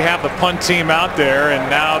already have the punt team out there, and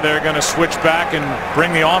now they're going to switch back and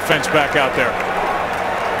bring the offense back out there.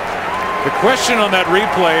 The question on that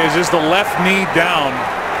replay is the left knee down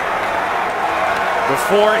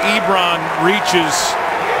before Ebron reaches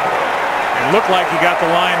and looked like he got the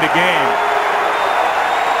line to gain.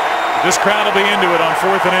 This crowd will be into it on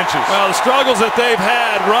 4th and inches. Well, the struggles that they've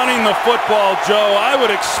had running the football, Joe, I would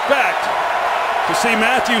expect to see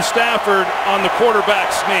Matthew Stafford on the quarterback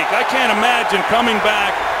sneak. I can't imagine coming back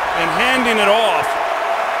and handing it off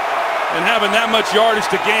and having that much yardage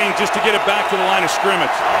to gain just to get it back to the line of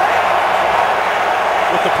scrimmage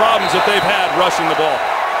with the problems that they've had rushing the ball.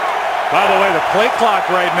 By the way, the play clock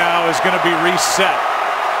right now is going to be reset.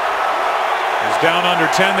 It's down under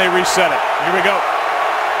 10, they reset it. Here we go.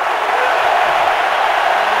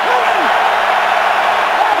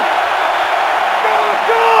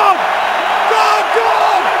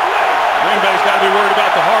 Green Bay's got to be worried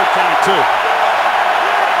about the hard count, too.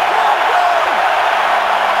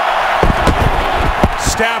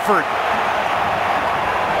 Stafford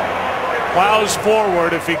plows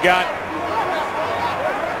forward. If he got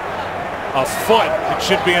a foot, it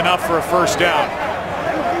should be enough for a 1st down.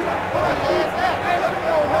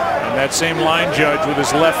 And that same line judge with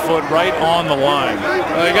his left foot right on the line.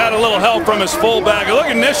 Well, he got a little help from his fullback. It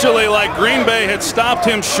looked initially like Green Bay had stopped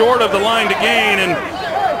him short of the line to gain, and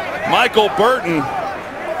Michael Burton,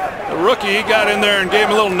 the rookie, he got in there and gave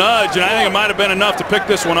him a little nudge, and I think it might have been enough to pick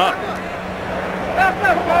this one up.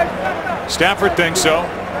 Stafford thinks so.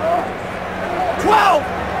 12!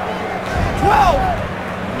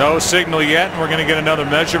 No signal yet, and we're going to get another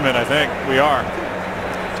measurement, I think. We are.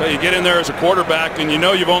 So you get in there as a quarterback, and you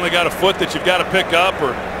know you've only got a foot that you've got to pick up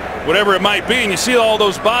or whatever it might be, and you see all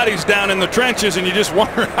those bodies down in the trenches, and you just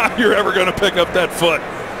wonder how you're ever going to pick up that foot.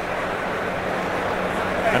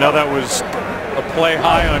 I know that was a play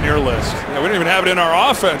high on your list. Yeah, we didn't even have it in our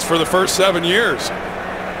offense for the first 7 years.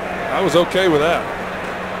 I was okay with that.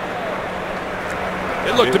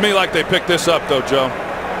 It looked to me like they picked this up, though, Joe.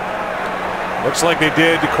 Looks like they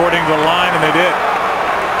did, according to the line, and they did.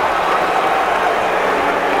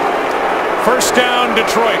 1st down,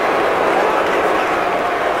 Detroit.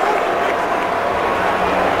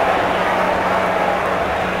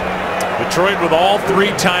 Detroit with all 3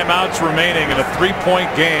 timeouts remaining in a 3-point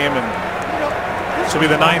game, and this will be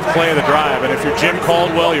the 9th play of the drive. And if you're Jim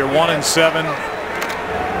Caldwell, you're 1-7.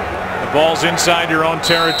 The ball's inside your own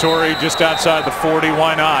territory, just outside the 40.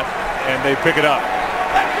 Why not? And they pick it up.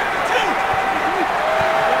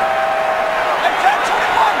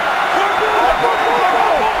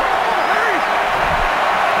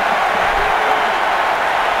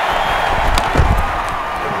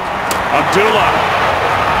 Abdullah.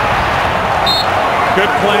 Good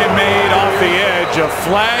play made off the edge. A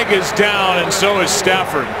flag is down, and so is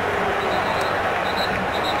Stafford.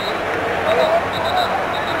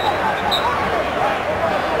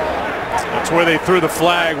 That's where they threw the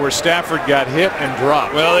flag, where Stafford got hit and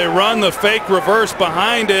dropped. Well, they run the fake reverse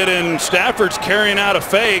behind it, and Stafford's carrying out a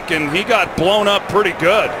fake, and he got blown up pretty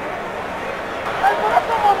good.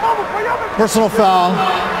 Personal foul,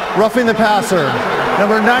 roughing the passer.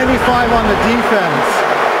 Number 95 on the defense.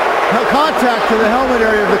 Contact to the helmet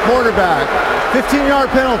area of the quarterback. 15-yard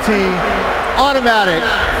penalty, automatic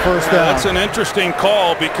first down. That's an interesting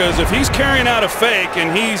call, because if he's carrying out a fake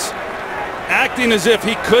and he's acting as if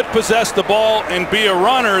he could possess the ball and be a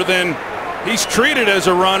runner, then he's treated as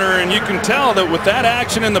a runner, and you can tell that with that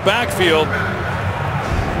action in the backfield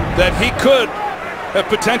that he could have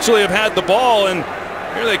potentially have had the ball, and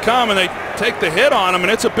here they come and they take the hit on him,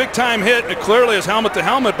 and it's a big-time hit. It clearly is helmet to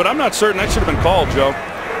helmet, but I'm not certain that should have been called, Joe.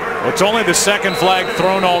 Well, it's only the 2nd flag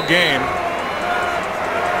thrown all game.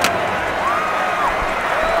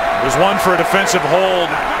 There's one for a defensive hold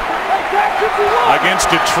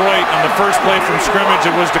against Detroit on the first play from scrimmage.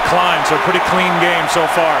 It was declined, so pretty clean game so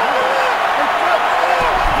far.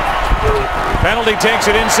 Penalty takes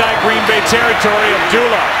it inside Green Bay territory.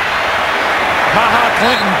 Abdullah.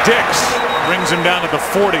 Clinton Dix brings him down to the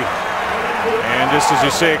 40. And just as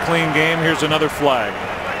you say, a clean game, here's another flag.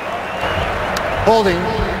 Holding,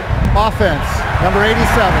 offense, number 87,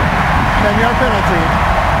 10-yard penalty,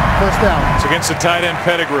 first down. It's against the tight end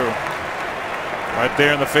Pettigrew. Right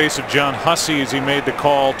there in the face of John Hussey as he made the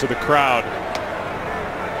call to the crowd.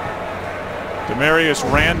 Demarius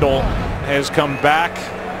Randall has come back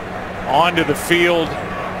onto the field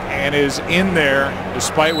and is in there,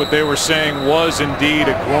 despite what they were saying was indeed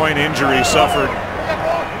a groin injury suffered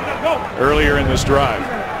earlier in this drive.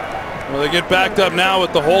 Well, they get backed up now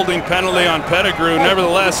with the holding penalty on Pettigrew.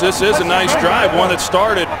 Nevertheless, this is a nice drive, one that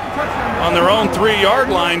started on their own 3-yard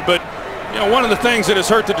line. But you know, one of the things that has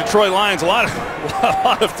hurt the Detroit Lions, a lot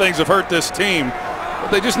of things have hurt this team,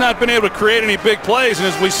 but they've just not been able to create any big plays. And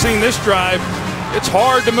as we've seen this drive, it's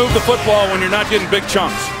hard to move the football when you're not getting big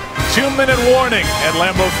chunks. 2-minute warning at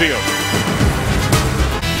Lambeau Field.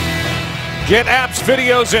 Get apps,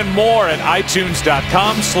 videos, and more at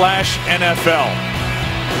itunes.com/NFL.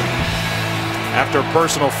 After a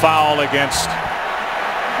personal foul against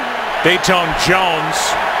Dayton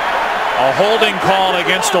Jones, a holding call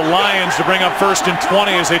against the Lions to bring up 1st and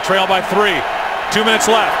 20 as they trail by 3. 2 minutes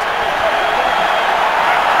left.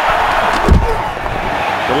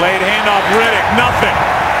 Delayed handoff, Riddick, nothing.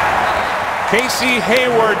 Casey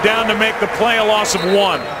Hayward down to make the play, a loss of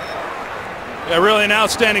 1. Yeah, really an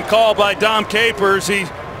outstanding call by Dom Capers. He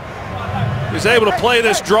was able to play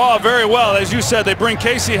this draw very well. As you said, they bring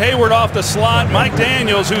Casey Hayward off the slot. Mike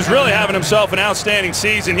Daniels, who's really having himself an outstanding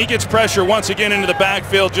season, he gets pressure once again into the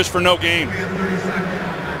backfield just for no gain.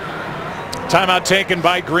 Timeout taken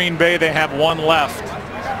by Green Bay. They have 1 left.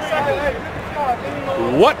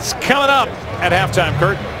 What's coming up at halftime,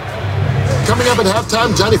 Kurt? Coming up at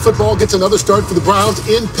halftime, Johnny Football gets another start for the Browns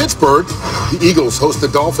in Pittsburgh. The Eagles host the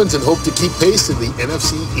Dolphins and hope to keep pace in the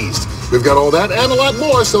NFC East. We've got all that and a lot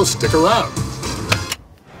more, so stick around.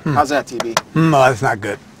 How's that, TB? No, that's not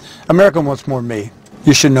good. America wants more of me.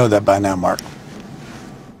 You should know that by now, Mark.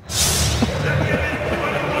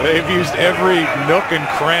 They've used every nook and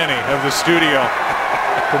cranny of the studio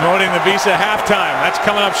promoting the Visa halftime. That's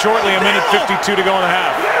coming up shortly, 1:52 to go in the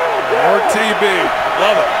half. More TB.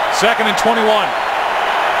 Love it. 2nd and 21.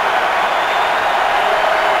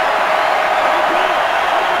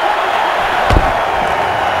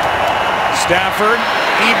 Stafford,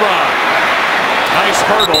 Ebron. Nice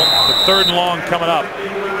hurdle. The 3rd and long coming up.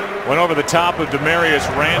 Went over the top of Demarius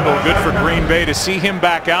Randall. Good for Green Bay to see him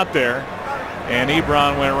back out there. And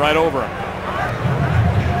Ebron went right over him.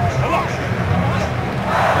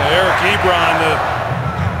 Eric Ebron, the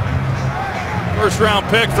first-round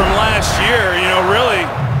pick from last year, you know, really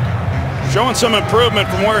showing some improvement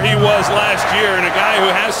from where he was last year, and a guy who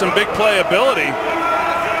has some big play ability.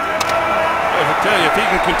 I tell you, if he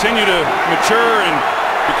can continue to mature and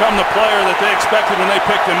become the player that they expected when they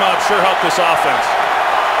picked him up, sure help this offense.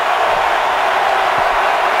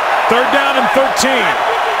 3rd down and 13.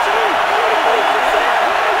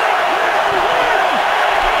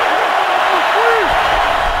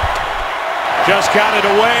 Just got it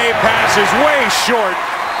away. Pass is way short.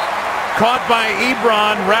 Caught by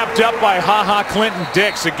Ebron, wrapped up by Ha-Ha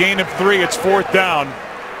Clinton-Dix. A gain of 3. It's 4th down.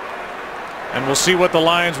 And we'll see what the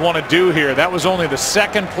Lions want to do here. That was only the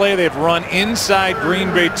second play they've run inside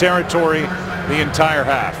Green Bay territory the entire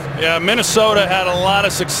half. Yeah, Minnesota had a lot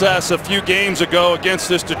of success a few games ago against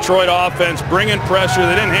this Detroit offense, bringing pressure.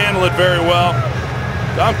 They didn't handle it very well.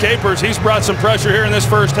 Tom Capers, he's brought some pressure here in this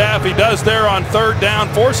first half. He does there on 3rd down,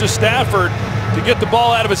 forces Stafford to get the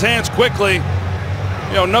ball out of his hands quickly.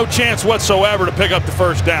 You know, no chance whatsoever to pick up the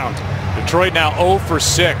first down. Detroit now 0 for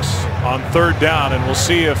 6 on 3rd down, and we'll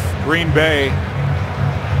see if Green Bay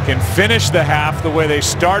can finish the half the way they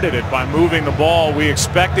started it, by moving the ball. We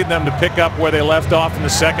expected them to pick up where they left off in the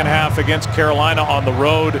second half against Carolina on the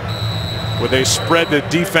road, where they spread the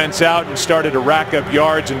defense out and started to rack up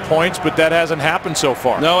yards and points, but that hasn't happened so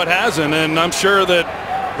far. No, it hasn't, and I'm sure that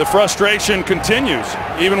the frustration continues,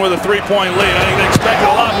 even with a 3-point lead. I think they expected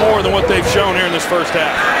a lot more than what they've shown here in this first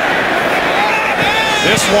half.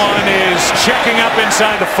 This one is checking up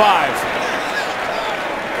inside the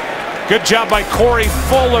 5. Good job by Corey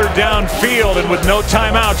Fuller downfield, and with no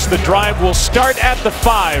timeouts, the drive will start at the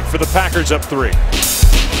 5 for the Packers, up 3.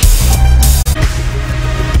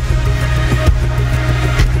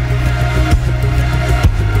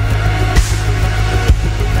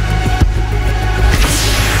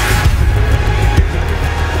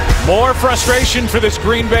 More frustration for this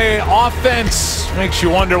Green Bay offense. Makes you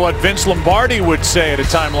wonder what Vince Lombardi would say at a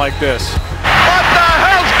time like this. What the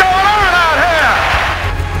hell's going on out here?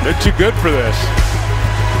 They're too good for this.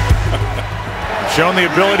 Shown the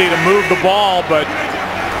ability to move the ball, but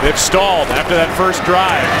they've stalled after that first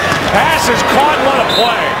drive. Pass is caught. What a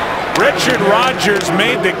play. Richard Rodgers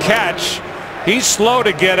made the catch. He's slow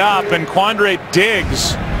to get up, and Quandre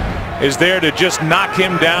Diggs is there to just knock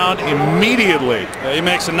him down immediately. Yeah, he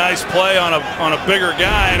makes a nice play on a bigger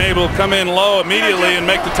guy and able to come in low immediately and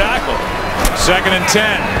make the tackle. 2nd and 10.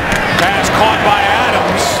 Pass caught by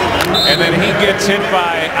Adams, and then he gets hit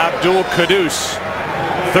by Abdul Quddus.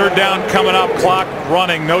 3rd down coming up, clock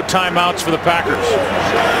running, no timeouts for the Packers.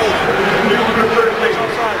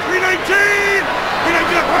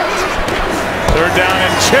 3rd down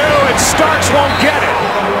and 2, and Starks won't get it.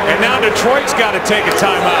 And now Detroit's got to take a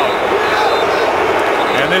timeout.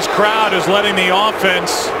 And this crowd is letting the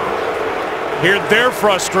offense hear their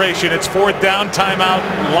frustration. It's 4th down, timeout,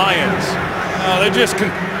 Lions.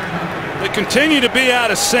 They continue to be out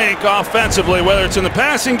of sync offensively, whether it's in the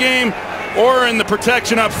passing game or in the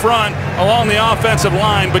protection up front along the offensive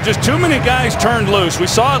line, but just too many guys turned loose. We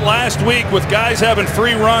saw it last week with guys having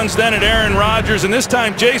free runs then at Aaron Rodgers, and this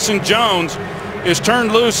time Jason Jones is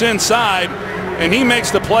turned loose inside, and he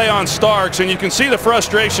makes the play on Starks, and you can see the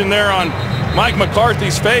frustration there on Mike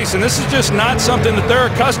McCarthy's face, and this is just not something that they're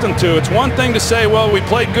accustomed to. It's one thing to say, well, we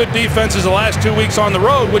played good defenses the last 2 weeks on the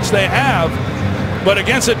road, which they have, but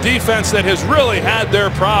against a defense that has really had their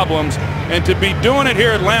problems, and to be doing it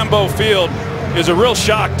here at Lambeau Field is a real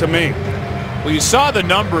shock to me. Well, you saw the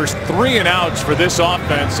numbers, 3 and outs for this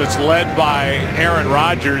offense that's led by Aaron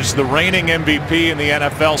Rodgers, the reigning MVP in the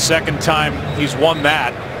NFL, 2nd time he's won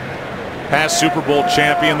that. Past Super Bowl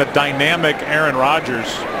champion, the dynamic Aaron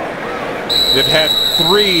Rodgers. They've had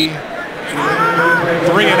 3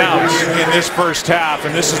 and outs in this first half,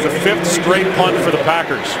 and this is the 5th straight punt for the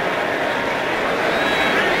Packers.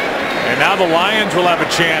 And now the Lions will have a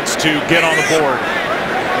chance to get on the board.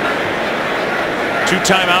 2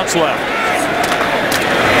 timeouts left.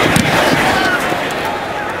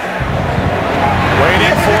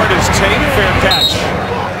 Waiting for it is Tate, fair catch.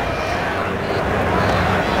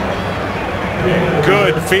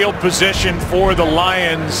 Good field position for the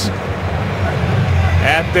Lions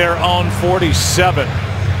at their own 47.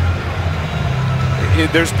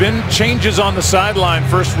 There's been changes on the sideline,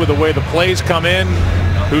 first with the way the plays come in,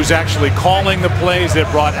 who's actually calling the plays. They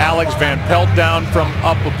brought Alex Van Pelt down from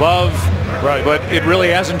up above. Right, but it really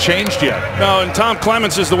hasn't changed yet. No, and Tom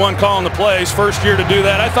Clements is the one calling the plays. First year to do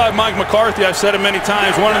that. I thought Mike McCarthy, I've said it many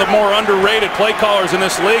times, one of the more underrated play callers in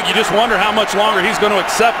this league. You just wonder how much longer he's going to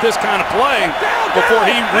accept this kind of play before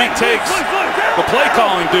he retakes the play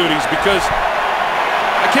calling duties, because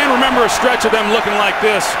I can't remember a stretch of them looking like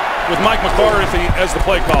this with Mike McCarthy as the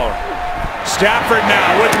play caller. Stafford now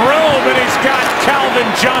with room, and he's got Calvin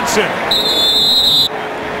Johnson.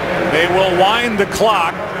 They will wind the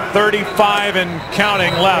clock. 35 and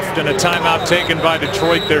counting left, and a timeout taken by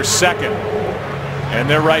Detroit, their 2nd. And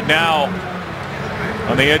they're right now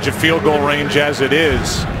on the edge of field goal range as it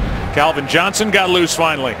is. Calvin Johnson got loose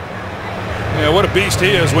finally. Yeah, what a beast he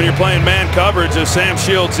is when you're playing man coverage, as Sam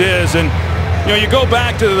Shields is. And You know, you go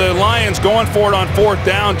back to the Lions going for it on 4th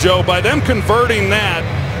down, Joe. By them converting that,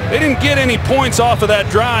 they didn't get any points off of that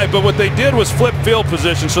drive, but what they did was flip field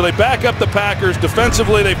position. So they back up the Packers.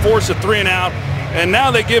 Defensively, they force a 3-and-out, and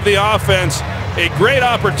now they give the offense a great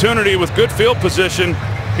opportunity with good field position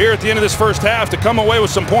here at the end of this first half to come away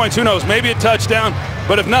with some points. Who knows, maybe a touchdown,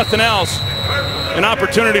 but if nothing else, an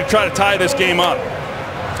opportunity to try to tie this game up.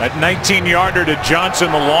 That 19-yarder to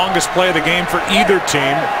Johnson, the longest play of the game for either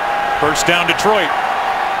team. First down, Detroit.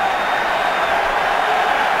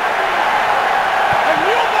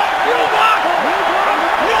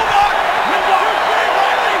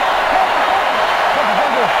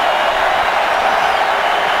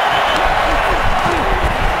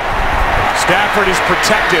 Stafford is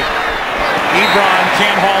protected. Ebron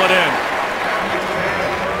can't haul it in.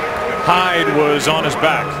 Hyde was on his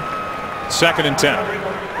back. 2nd and 10.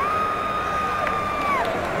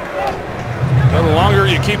 Well, the longer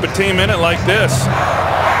you keep a team in it like this,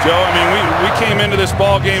 Joe, I mean, we came into this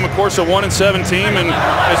ball game, of course, a 1-7 team, and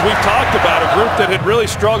as we've talked about, a group that had really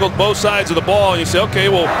struggled both sides of the ball. You say, okay,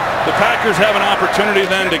 well, the Packers have an opportunity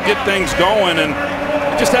then to get things going, and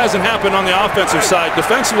it just hasn't happened on the offensive side.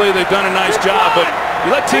 Defensively, they've done a nice job, but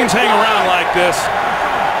you let teams hang around like this,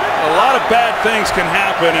 a lot of bad things can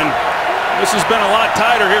happen, and this has been a lot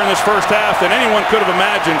tighter here in this first half than anyone could have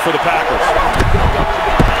imagined for the Packers.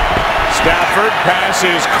 Stafford, pass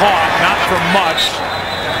is caught, not for much.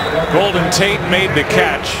 Golden Tate made the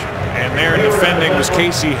catch, and there defending was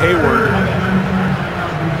Casey Hayward.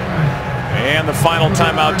 And the final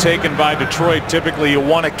timeout taken by Detroit. Typically you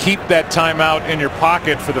want to keep that timeout in your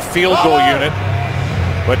pocket for the field goal unit,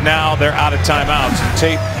 but now they're out of timeouts.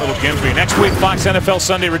 Tate, little Ginsby. Next week, Fox NFL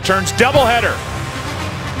Sunday returns doubleheader.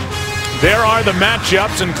 There are the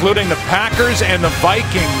matchups, including the Packers and the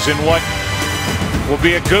Vikings in what will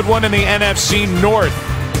be a good one in the NFC North.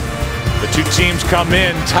 The two teams come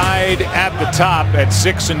in tied at the top at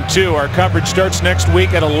 6-2. Our coverage starts next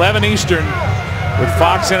week at 11 Eastern with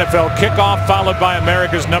Fox NFL kickoff, followed by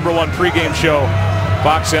America's #1 pregame show,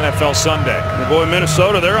 Fox NFL Sunday. Boy,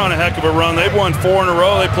 Minnesota, they're on a heck of a run. They've won 4 in a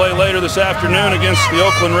row. They play later this afternoon against the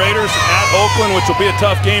Oakland Raiders at Oakland, which will be a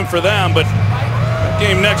tough game for them. But that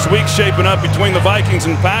game next week shaping up between the Vikings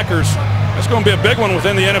and Packers. That's going to be a big one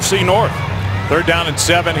within the NFC North. 3rd down and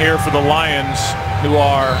 7 here for the Lions, who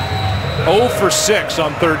are 0 for 6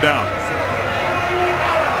 on 3rd down.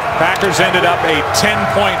 Packers ended up a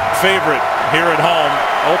 10-point favorite here at home,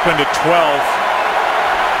 opened at 12.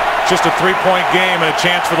 Just a 3-point game and a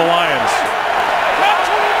chance for the Lions.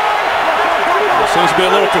 There seems to be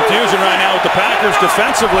a little confusion right now with the Packers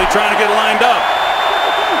defensively trying to get lined up.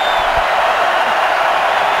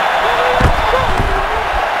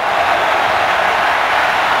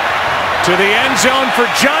 To the end zone for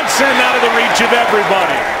Johnson, out of the reach of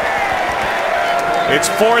everybody. It's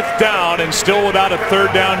 4th down, and still without a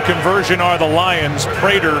 3rd down conversion are the Lions.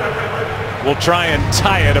 Prater will try and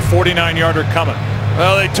tie it, a 49-yarder coming.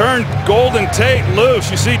 Well, they turned Golden Tate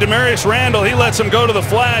loose. You see Demarius Randall, he lets him go to the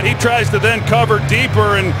flat. He tries to then cover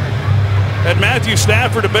deeper, and had Matthew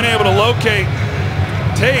Stafford have been able to locate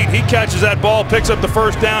Tate, he catches that ball, picks up the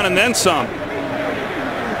 1st down, and then some.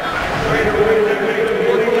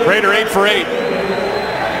 Prater 8 for 8.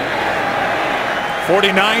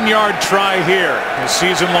 49-yard try here. His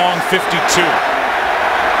season-long 52.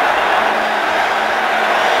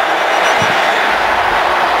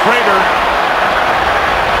 Prater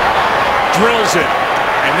drills it,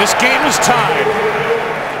 and this game is tied.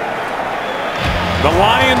 The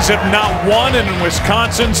Lions have not won in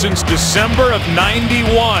Wisconsin since December of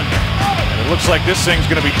 '91. It looks like this thing's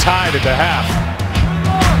going to be tied at the half.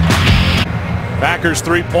 Packers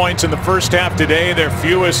 3 points in the first half today, their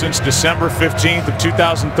fewest since December 15th of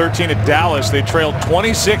 2013 at Dallas. They trailed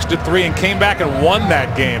 26-3 and came back and won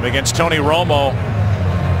that game against Tony Romo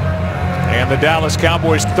and the Dallas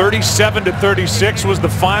Cowboys. 37-36 was the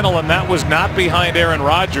final, and that was not behind Aaron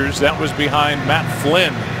Rodgers. That was behind Matt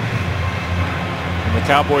Flynn. And the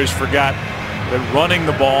Cowboys forgot that running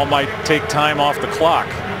the ball might take time off the clock.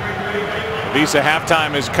 Visa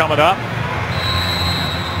halftime is coming up.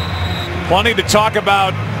 Plenty to talk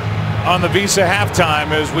about on the Visa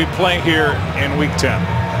halftime as we play here in Week 10.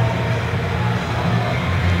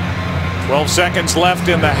 12 seconds left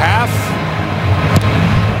in the half.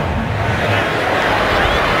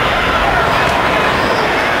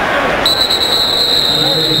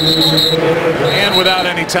 And without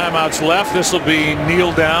any timeouts left, this will be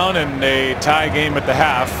kneel down and a tie game at the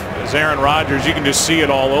half. As Aaron Rodgers, you can just see it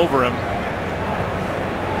all over him.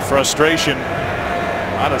 Frustration.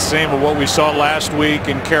 Not the same of what we saw last week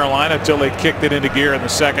in Carolina until they kicked it into gear in the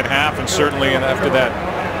second half, and certainly after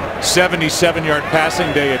that 77-yard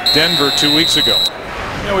passing day at Denver 2 weeks ago.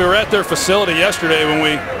 You know, we were at their facility yesterday when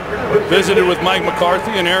we visited with Mike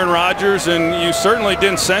McCarthy and Aaron Rodgers, and you certainly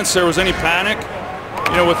didn't sense there was any panic,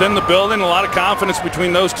 you know, within the building. A lot of confidence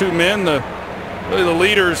between those two men, really the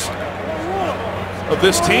leaders of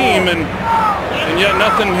this team, and yet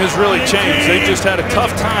nothing has really changed. They just had a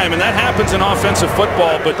tough time, and that happens in offensive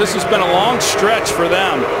football, but this has been a long stretch for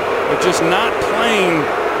them. They're just not playing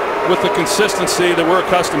with the consistency that we're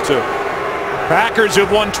accustomed to. Packers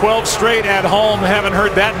have won 12 straight at home. Haven't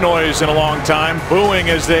heard that noise in a long time. Booing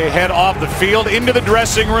as they head off the field into the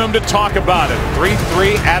dressing room to talk about it.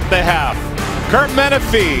 3-3 at the half. Kurt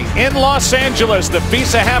Menefee in Los Angeles. The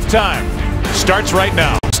Visa halftime starts right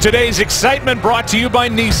now. Today's excitement brought to you by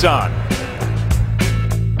Nissan.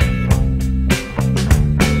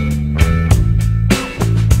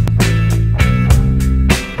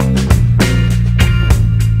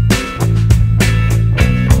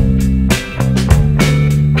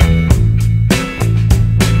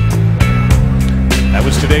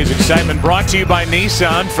 Today's excitement brought to you by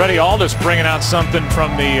Nissan. Freddie Aldis bringing out something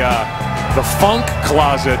from the funk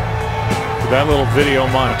closet for that little video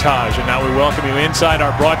montage. And now we welcome you inside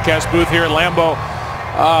our broadcast booth here at Lambeau.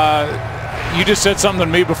 You just said something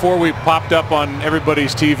to me before we popped up on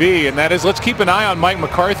everybody's TV, and that is, let's keep an eye on Mike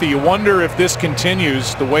McCarthy. You wonder if this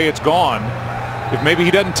continues the way it's gone, if maybe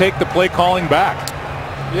he doesn't take the play calling back.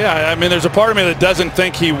 Yeah, I mean, there's a part of me that doesn't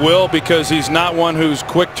think he will, because he's not one who's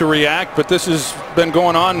quick to react, but this has been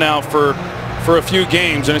going on now for a few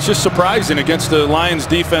games, and it's just surprising against the Lions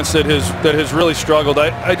defense that has really struggled.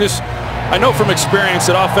 I know from experience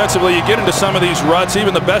that offensively you get into some of these ruts,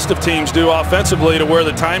 even the best of teams do offensively, to where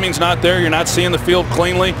the timing's not there, you're not seeing the field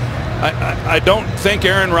cleanly. I don't think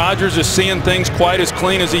Aaron Rodgers is seeing things quite as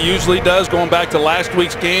clean as he usually does, going back to last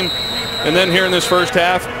week's game, and then here in this first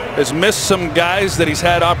half has missed some guys that he's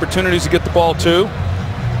had opportunities to get the ball to.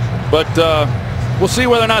 But we'll see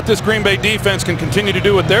whether or not this Green Bay defense can continue to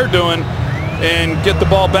do what they're doing and get the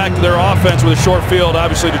ball back to their offense with a short field.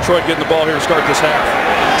 Obviously, Detroit getting the ball here to start this half.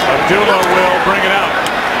 Abdullah will bring it out.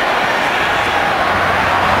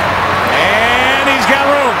 And he's got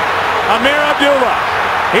room. Amir Abdullah.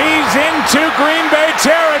 He's into Green Bay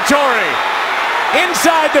territory.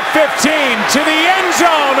 Inside the 15 to the end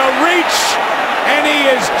zone. A reach. And he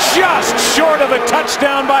is just short of a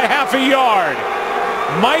touchdown by half a yard.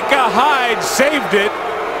 Micah Hyde saved it,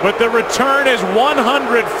 but the return is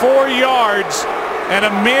 104 yards. And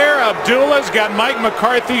Amir Abdullah's got Mike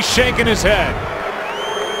McCarthy shaking his head.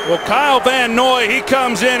 Well, Kyle Van Noy, he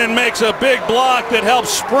comes in and makes a big block that helps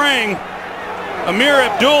spring Amir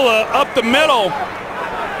Abdullah up the middle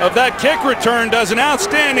of that kick return. Does an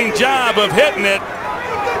outstanding job of hitting it.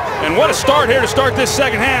 And what a start here to start this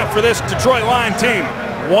second half for this Detroit Lion team.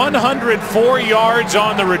 104 yards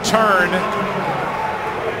on the return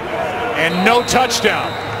and no touchdown.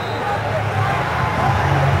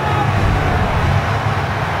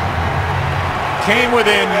 Came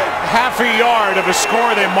within half a yard of a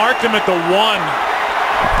score. They marked him at the 1.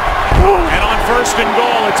 And on first and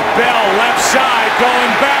goal, it's Bell left side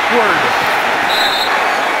going backward.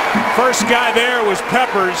 First guy there was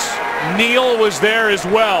Peppers. Neal was there as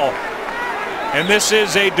well. And this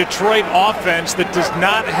is a Detroit offense that does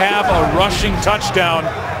not have a rushing touchdown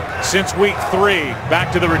since week 3. Back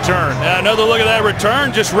to the return. Yeah, another look at that return,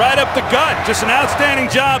 just right up the gut. Just an outstanding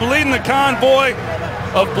job leading the convoy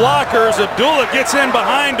of blockers. Abdullah gets in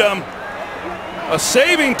behind him. A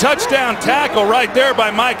saving touchdown tackle right there by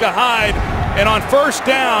Micah Hyde. And on first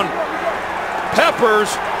down, Peppers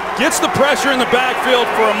gets the pressure in the backfield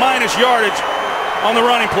for a minus yardage on the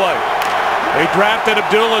running play. They drafted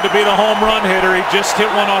Abdullah to be the home run hitter. He just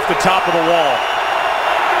hit one off the top of the wall.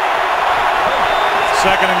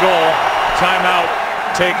 Second and goal. Timeout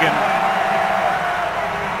taken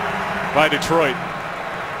by Detroit.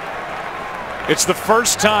 It's the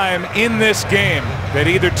first time in this game that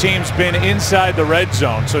either team's been inside the red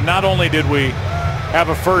zone. So not only did we have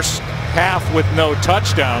a first half with no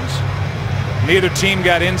touchdowns, neither team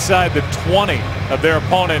got inside the 20 of their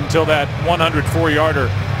opponent until that 104-yarder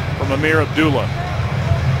from Amir Abdullah.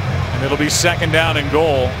 And it'll be second down and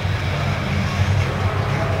goal.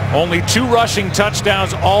 Only 2 rushing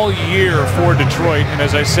touchdowns all year for Detroit, and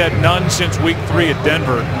as I said, none since week 3 at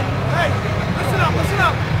Denver. Hey, listen up, listen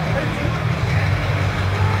up.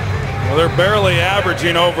 Well, they're barely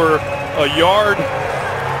averaging over a yard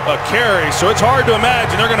a carry, so it's hard to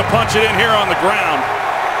imagine they're going to punch it in here on the ground.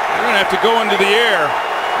 They're going to have to go into the air.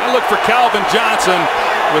 I look for Calvin Johnson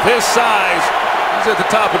with his size. He's at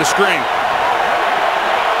the top of the screen.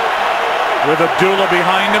 With Abdullah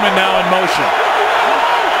behind him and now in motion.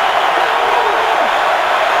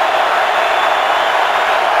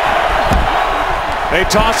 They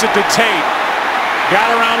toss it to Tate.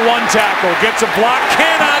 Got around one tackle. Gets a block.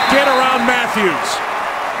 Cannot get around Matthews.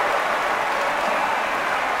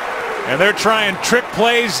 And they're trying trick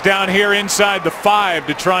plays down here inside the 5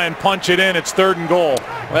 to try and punch it in. It's 3rd and goal.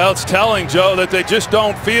 Well, it's telling, Joe, that they just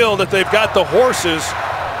don't feel that they've got the horses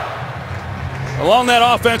along that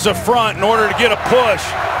offensive front in order to get a push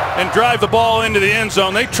and drive the ball into the end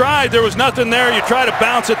zone. They tried. There was nothing there. You try to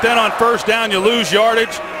bounce it, then on 1st down you lose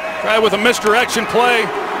yardage. Try with a misdirection play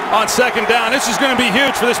on 2nd down. This is going to be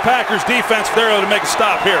huge for this Packers defense if they're able to make a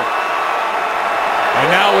stop here. And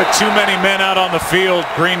now with too many men out on the field,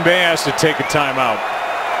 Green Bay has to take a timeout.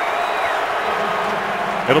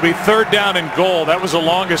 It'll be 3rd down and goal. That was the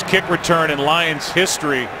longest kick return in Lions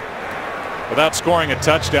history without scoring a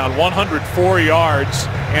touchdown. 104 yards.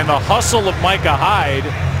 And the hustle of Micah Hyde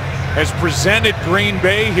has presented Green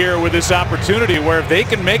Bay here with this opportunity where if they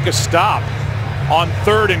can make a stop on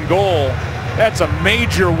 3rd and goal, that's a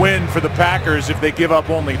major win for the Packers if they give up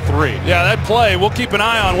only 3. Yeah, that play, we'll keep an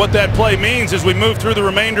eye on what that play means as we move through the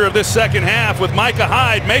remainder of this 2nd half with Micah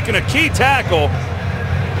Hyde making a key tackle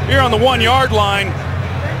here on the 1-yard line.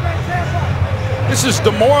 This is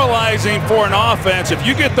demoralizing for an offense. If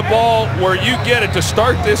you get the ball where you get it to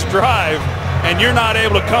start this drive and you're not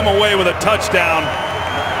able to come away with a touchdown,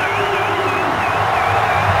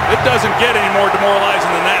 it doesn't get any more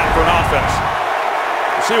demoralizing than that for an offense.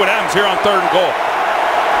 See what happens here on 3rd and goal.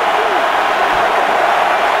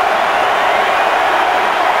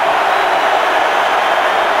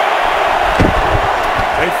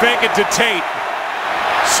 They fake it to Tate.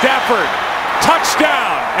 Stafford,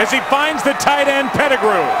 touchdown as he finds the tight end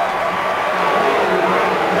Pettigrew.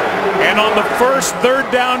 And on the first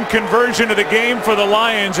 3rd down conversion of the game for the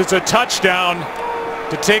Lions, it's a touchdown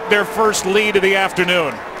to take their first lead of the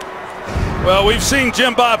afternoon. Well, we've seen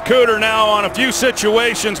Jim Bob Cooter now on a few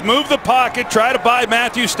situations move the pocket, try to buy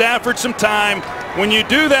Matthew Stafford some time. When you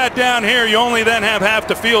do that down here, you only then have half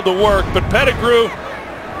the field to work. But Pettigrew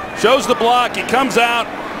shows the block. He comes out.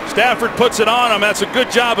 Stafford puts it on him. That's a good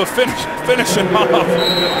job of finishing off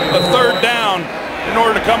a 3rd down in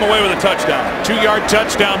order to come away with a touchdown. 2-yard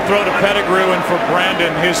touchdown throw to Pettigrew, and for Brandon,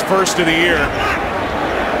 his first of the year.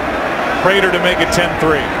 Prater to make it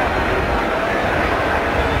 10-3.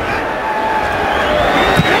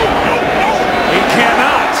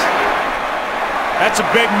 That's a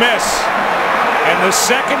big miss. And the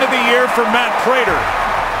 2nd of the year for Matt Prater.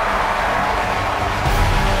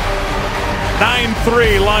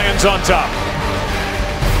 9-3, Lions on top.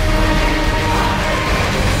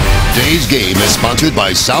 Today's game is sponsored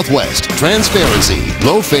by Southwest. Transparency,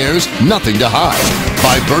 low fares, nothing to hide.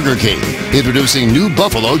 By Burger King, introducing new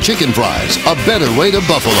Buffalo chicken fries, a better way to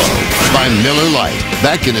Buffalo. By Miller Lite,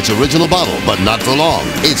 back in its original bottle, but not for long.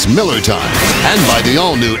 It's Miller time. And by the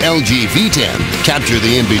all-new LG V10, capture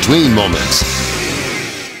the in-between moments.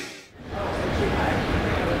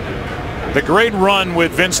 The great run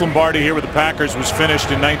with Vince Lombardi here with the Packers was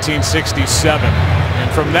finished in 1967. And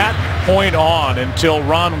from that point on until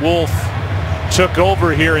Ron Wolf took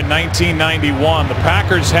over here in 1991, the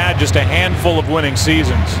Packers had just a handful of winning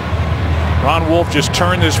seasons. Ron Wolf just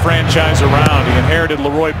turned this franchise around. He inherited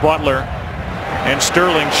Leroy Butler and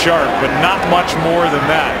Sterling Sharp, but not much more than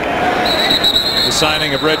that. The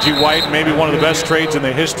signing of Reggie White, maybe one of the best trades in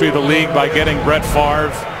the history of the league by getting Brett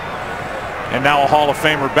Favre, and now a Hall of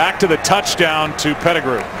Famer. Back to the touchdown to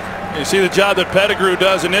Pettigrew. You see the job that Pettigrew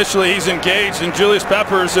does initially. He's engaged in Julius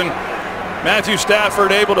Peppers, and Matthew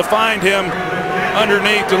Stafford able to find him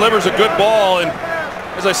underneath, delivers a good ball. And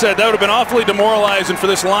as I said, that would have been awfully demoralizing for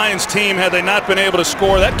this Lions team had they not been able to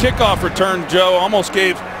score. That kickoff return, Joe, almost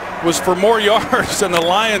was for more yards than the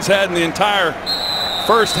Lions had in the entire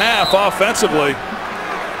first half offensively.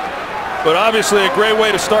 But obviously a great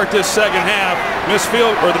way to start this 2nd half. Missed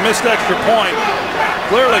field, or the missed extra point,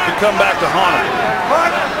 clearly could come back to haunt him.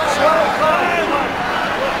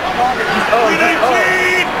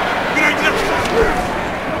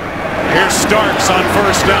 Here's Starks on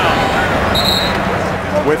 1st down.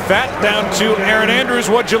 With that, down to Aaron Andrews.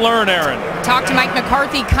 What'd you learn, Aaron? Talked to Mike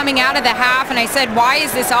McCarthy coming out of the half, and I said, why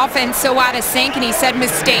is this offense so out of sync? And he said,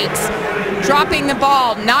 mistakes. Dropping the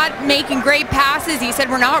ball, not making great passes. He said,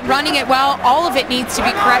 we're not running it well. All of it needs to be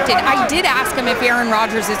corrected. I did ask him if Aaron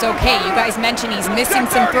Rodgers is okay. You guys mentioned he's missing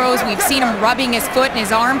some throws. We've seen him rubbing his foot and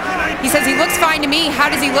his arm. He says he looks fine to me. How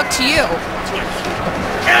does he look to you?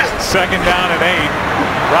 2nd down and 8.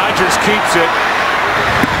 Rodgers keeps it.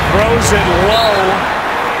 Throws it low.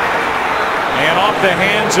 And off the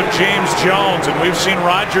hands of James Jones. And we've seen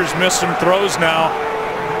Rodgers miss some throws now.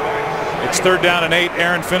 It's 3rd down and 8.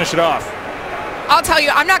 Aaron, finish it off. I'll tell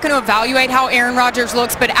you, I'm not going to evaluate how Aaron Rodgers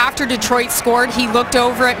looks, but after Detroit scored, he looked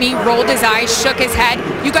over at me, rolled his eyes, shook his head.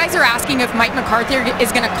 You guys are asking if Mike McCarthy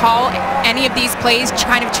is going to call any of these plays,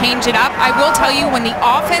 kind of change it up. I will tell you, when the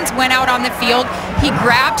offense went out on the field, he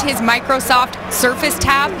grabbed his Microsoft Surface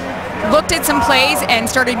tab, looked at some plays,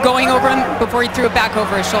 and started going over them before he threw it back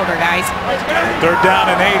over his shoulder, guys. They're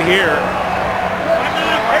down and 8 here.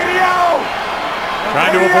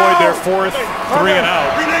 Trying to avoid their fourth 3 and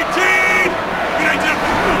out.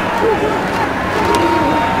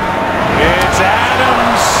 It's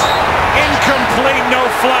Adams. Incomplete, no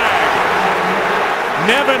flag.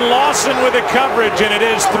 Nevin Lawson with the coverage, and it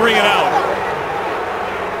is 3 and out.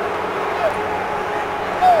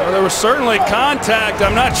 Well, there was certainly contact.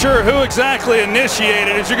 I'm not sure who exactly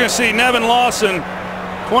initiated. As you're going to see, Nevin Lawson,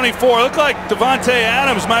 24. Looked like Davante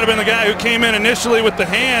Adams might have been the guy who came in initially with the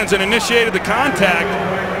hands and initiated the contact.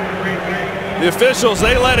 The officials,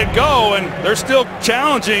 they let it go, and they're still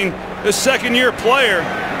challenging this second-year player,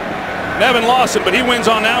 Nevin Lawson, but he wins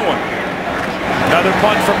on that one. Another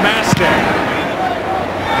punt from Mastang.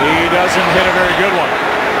 He doesn't hit a very good one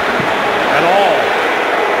at all.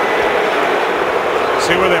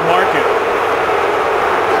 See where they mark it.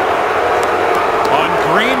 On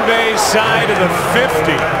Green Bay's side of the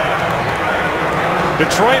 50.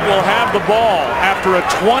 Detroit will have the ball after a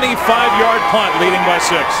 25-yard punt, leading by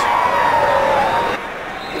 6.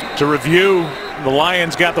 To review, the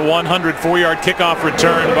Lions got the 104-yard kickoff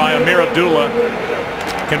return by Amir Abdullah.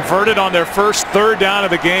 Converted on their first 3rd down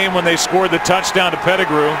of the game when they scored the touchdown to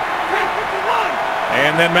Pettigrew.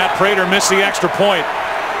 And then Matt Prater missed the extra point.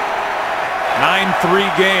 9-3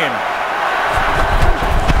 game.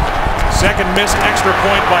 Second missed extra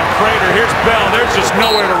point by Prater. Here's Bell. There's just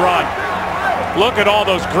nowhere to run. Look at all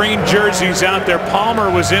those green jerseys out there.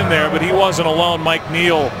 Palmer was in there, but he wasn't alone. Mike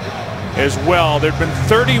Neal as well. There have been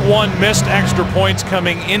 31 missed extra points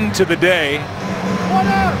coming into the day.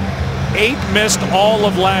 8 missed all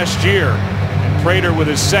of last year. And Prater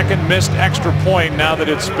with his second missed extra point now that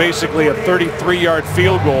it's basically a 33-yard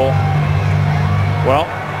field goal. Well,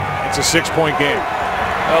 it's a 6-point game.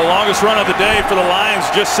 The longest run of the day for the Lions,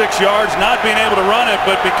 just 6 yards, not being able to run it,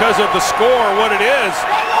 but because of the score, what it is,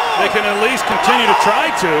 they can at least continue to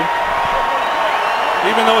try to,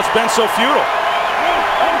 even though it's been so futile.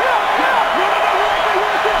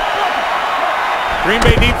 Green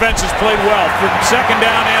Bay defense has played well. For 2nd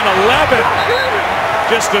down and 11.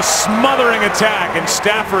 Just a smothering attack, and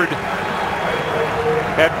Stafford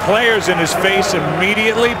had players in his face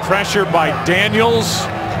immediately. Pressure by Daniels.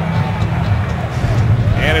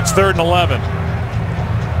 And it's 3rd and 11.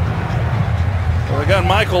 Well, they got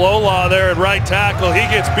Michael Olah there at right tackle. He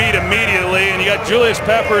gets beat immediately, and you got Julius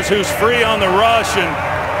Peppers who's free on the rush, and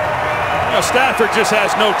Stafford just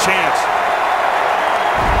has no chance.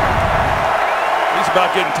 He's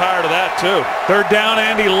about getting tired of that too. 3rd down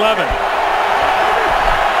and 11.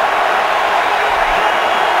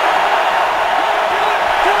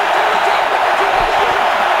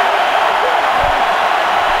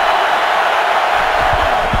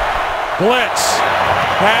 Blitz.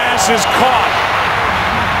 Pass is caught.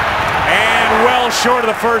 And well short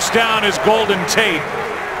of the first down is Golden Tate.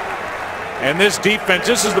 And this defense,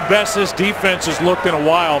 this is the best this defense has looked in a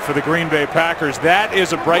while for the Green Bay Packers. That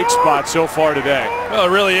is a bright spot so far today. Well, it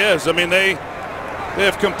really is. I mean, they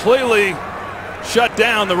have completely shut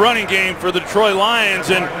down the running game for the Detroit Lions,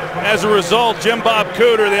 and as a result, Jim Bob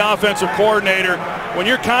Cooter, the offensive coordinator, when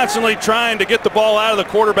you're constantly trying to get the ball out of the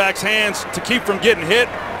quarterback's hands to keep from getting hit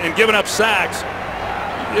and giving up sacks,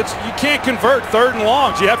 you can't convert 3rd and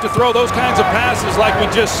longs. You have to throw those kinds of passes like we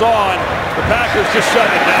just saw, and the Packers just shut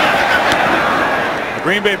it down. The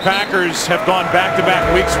Green Bay Packers have gone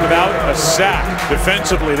back-to-back weeks without a sack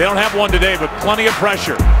defensively. They don't have one today, but plenty of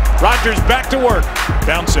pressure. Rodgers back to work,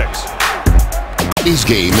 down 6. Today's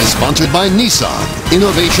game is sponsored by Nissan.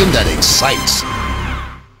 Innovation that excites.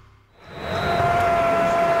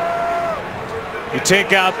 You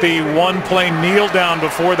take out the one-play kneel down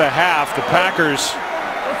before the half. The Packers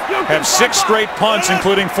have 6 straight punts,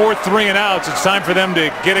 including 4 3 and outs. It's time for them to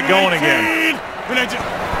get it going again.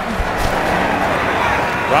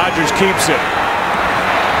 Rodgers keeps it.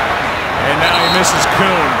 And now he misses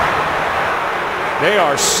Kuhn. They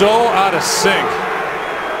are so out of sync.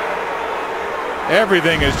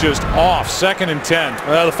 Everything is just off. 2nd and 10.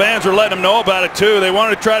 Well, the fans are letting them know about it too. They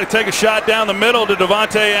wanted to try to take a shot down the middle to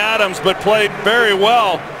Davante Adams, but played very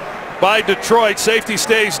well by Detroit. Safety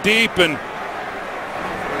stays deep and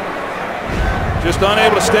just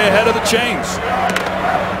unable to stay ahead of the chains.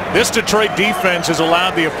 This Detroit defense has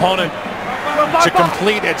allowed the opponent to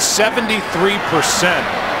complete at 73%.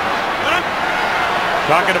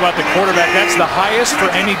 Talking about the quarterback, that's the highest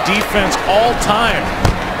for any defense all time.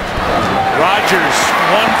 Rodgers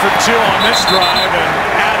 1 for 2 on this drive, and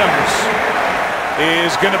Adams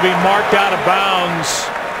is going to be marked out of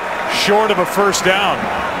bounds short of a first down.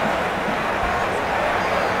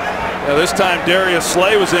 Now this time Darius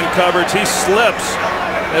Slay was in coverage. He slips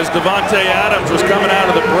as Davante Adams was coming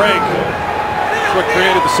out of the break. That's what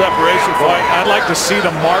created the separation fight. I'd like to see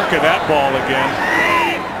the mark of that ball again.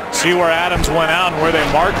 See where Adams went out and where they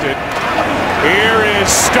marked it. Here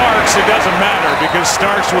is Starks. It doesn't matter because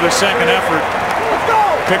Starks with a second effort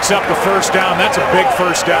picks up the first down. That's a big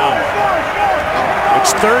first down.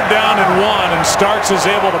 It's 3rd down and 1, and Starks is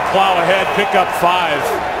able to plow ahead, pick up 5.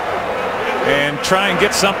 And try and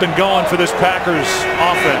get something going for this Packers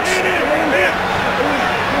offense.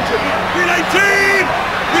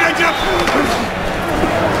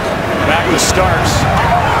 Back to Starks.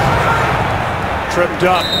 Tripped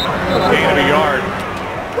up, gain of a yard.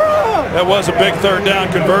 That was a big 3rd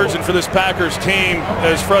down conversion for this Packers team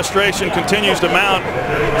as frustration continues to mount.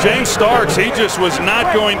 James Starks, he just was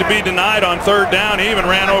not going to be denied on 3rd down. He even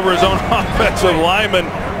ran over his own offensive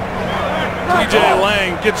lineman. TJ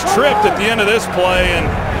Lang gets tripped at the end of this play, and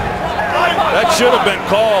that should have been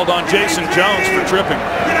called on Jason Jones for tripping.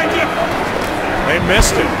 They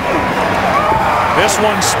missed it. This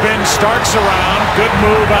one spins Starks around. Good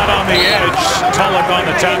move out on the edge. Tulloch on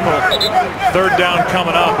the tackle. 3rd down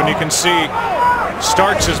coming up, and you can see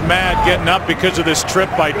Starks is mad getting up because of this trip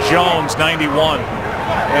by Jones, 91.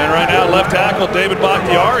 And right now, left tackle David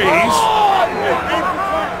Bakhtiari,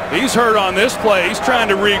 he's hurt on this play. He's trying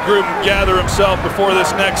to regroup and gather himself before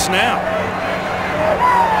this next snap.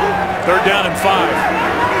 3rd down and 5.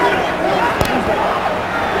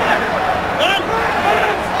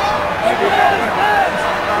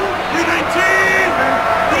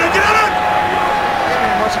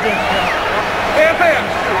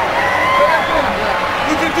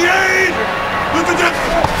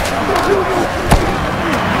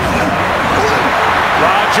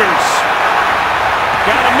 Rodgers.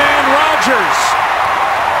 Got a man, Rodgers.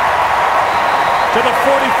 To the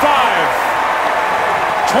 45.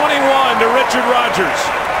 21 to Richard Rodgers.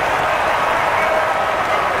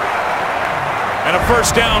 And a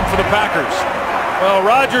first down for the Packers. Well,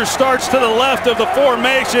 Rodgers starts to the left of the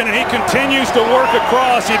formation, and he continues to work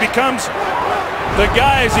across. He becomes the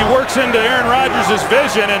guy as he works into Aaron Rodgers'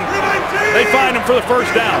 vision, and they find him for the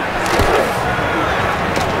first down.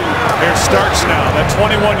 Here's Starks now. That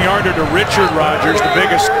 21-yarder to Richard Rodgers, the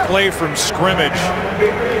biggest play from scrimmage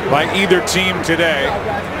by either team today.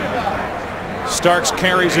 Starks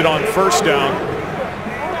carries it on first down.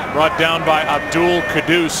 Brought down by Abdul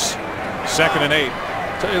Quddus. 2nd and 8.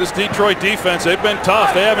 Tell you, this Detroit defense, they've been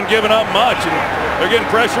tough. They haven't given up much, and they're getting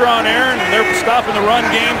pressure on Aaron, and they're stopping the run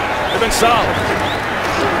game. They've been solid.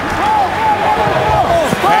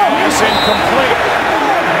 Pass incomplete.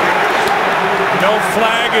 No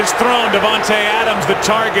flag is thrown. Davante Adams, the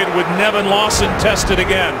target, with Nevin Lawson tested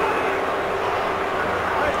again.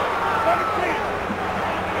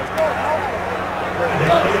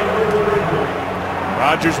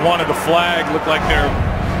 Rodgers wanted the flag. Looked like there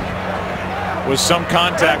was some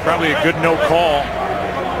contact, probably a good no call.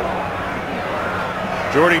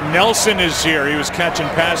 Jordy Nelson is here. He was catching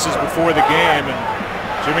passes before the game, and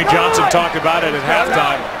Jimmy Johnson talked about it at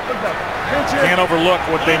halftime. Can't overlook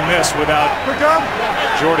what they missed without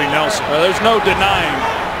Jordy Nelson. There's no denying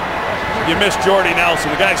you miss Jordy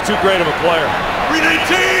Nelson. The guy's too great of a player.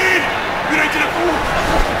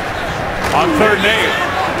 On 3rd and 8.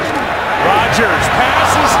 Rodgers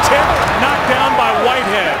passes tipped, knocked down by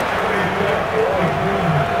Whitehead.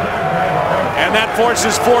 And that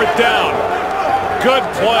forces 4th down. Good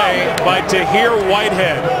play by Tahir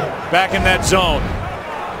Whitehead back in that zone.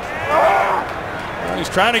 He's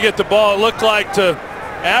trying to get the ball, it looked like, to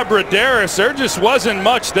Abradaris. There just wasn't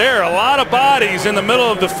much there. A lot of bodies in the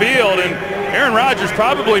middle of the field, and Aaron Rodgers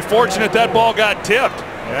probably fortunate that ball got tipped.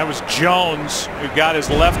 That was Jones who got his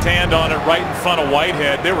left hand on it right in front of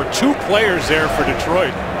Whitehead. There were 2 players there for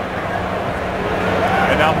Detroit.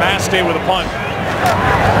 And now Maste with a punt.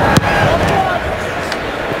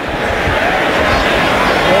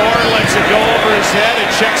 Moore lets it go over his head and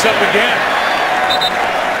checks up again.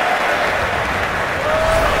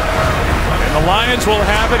 And the Lions will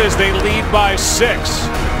have it as they lead by 6.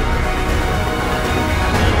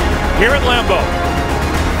 Here at Lambeau.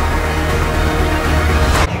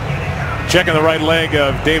 Checking the right leg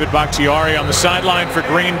of David Bakhtiari on the sideline for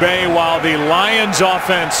Green Bay while the Lions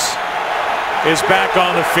offense is back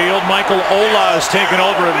on the field. Michael Ola is taken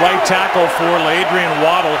over at right tackle for Adrian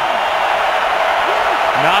Waddle.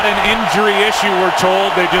 Not an injury issue, we're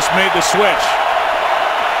told. They just made the switch.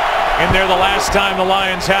 in there the last time the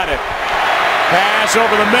Lions had it. Pass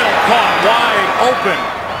over the middle, caught wide open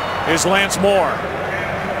is Lance Moore.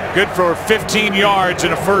 Good for 15 yards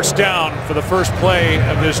and a first down for the first play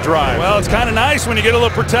of this drive. Well, it's kind of nice when you get a little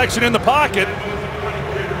protection in the pocket.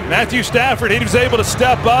 Matthew Stafford, he was able to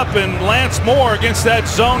step up, and Lance Moore against that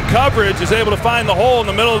zone coverage is able to find the hole in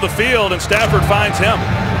the middle of the field, and Stafford finds him.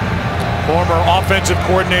 Former offensive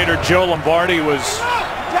coordinator Joe Lombardi was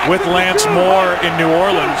with Lance Moore in New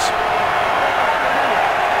Orleans.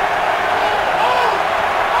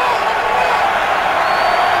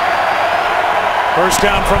 First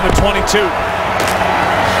down from the 22.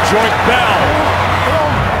 Joyke Bell.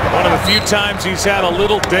 One of the few times he's had a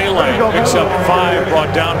little daylight. Picks up 5,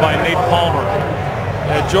 brought down by Nate Palmer.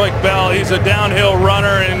 Joyke Bell, he's a downhill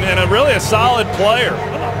runner and really a solid player.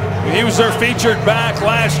 He was their featured back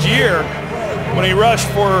last year when he rushed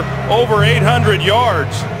for over 800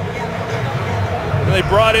 yards. And they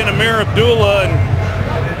brought in Amir Abdullah,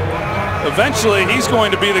 and eventually he's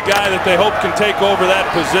going to be the guy that they hope can take over that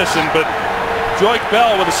position. But Joyke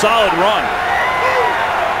Bell with a solid run.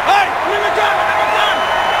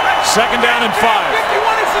 Second down and 5.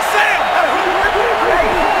 51 is the sale.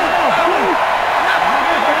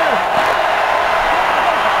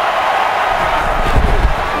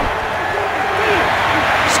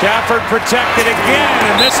 Stafford protected again,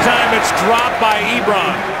 and this time it's dropped by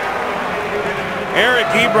Ebron. Eric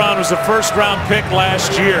Ebron was a first-round pick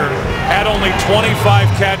last year, had only 25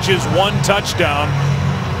 catches, 1 touchdown,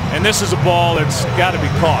 and this is a ball that's got to be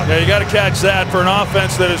caught. Yeah, you got to catch that for an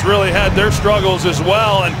offense that has really had their struggles as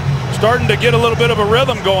well, and starting to get a little bit of a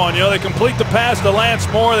rhythm going. You know, they complete the pass to Lance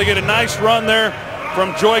Moore. They get a nice run there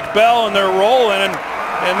from Joyke Bell, and they're rolling,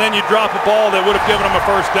 and then you drop a ball that would have given them a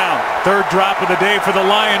first down. Third drop of the day for the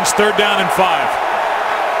Lions, third down and 5.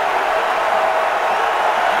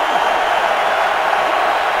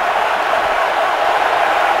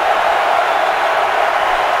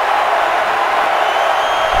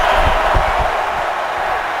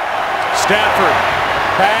 Stafford.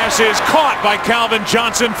 Pass is caught by Calvin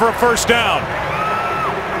Johnson for a first down.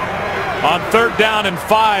 On third down and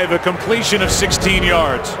 5, a completion of 16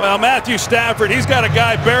 yards. Well, Matthew Stafford, he's got a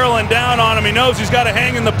guy barreling down on him. He knows he's got to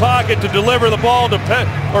hang in the pocket to deliver the ball to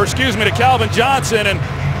Calvin Johnson,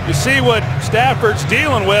 and you see what Stafford's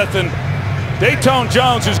dealing with. And Dayton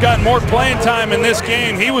Jones, who's gotten more playing time in this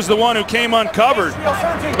game, he was the one who came uncovered.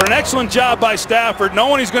 For an excellent job by Stafford,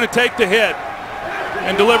 knowing he's going to take the hit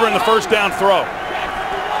and delivering the first down throw.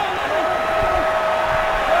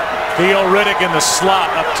 Theo Riddick in the slot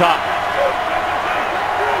up top.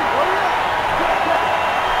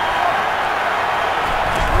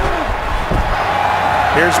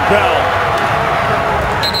 Here's Bell.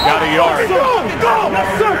 Got a yard.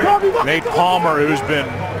 Nate Palmer, who's been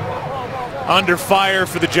under fire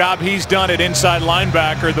for the job he's done at inside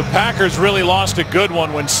linebacker. The Packers really lost a good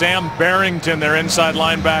one when Sam Barrington, their inside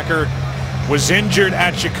linebacker, was injured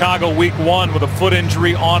at Chicago week 1 with a foot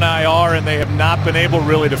injury on IR, and they have not been able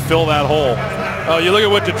really to fill that hole. You look at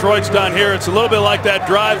what Detroit's done here. It's a little bit like that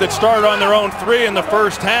drive that started on their own 3 in the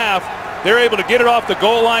first half. They're able to get it off the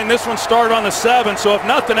goal line. This one started on the 7, so if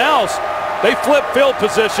nothing else, they flip field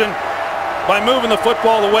position by moving the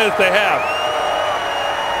football the way that they have.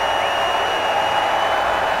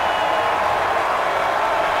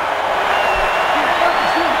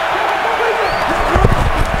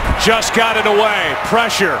 Just got it away.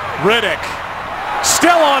 Pressure. Riddick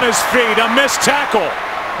still on his feet. A missed tackle.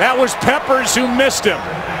 That was Peppers who missed him.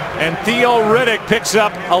 And Theo Riddick picks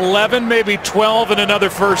up 11, maybe 12, and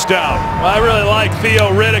another first down. Well, I really like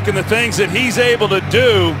Theo Riddick and the things that he's able to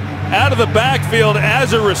do out of the backfield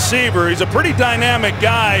as a receiver. He's a pretty dynamic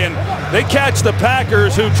guy, and they catch the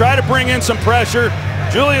Packers, who try to bring in some pressure.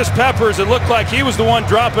 Julius Peppers, it looked like he was the one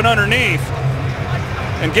dropping underneath,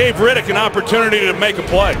 and gave Riddick an opportunity to make a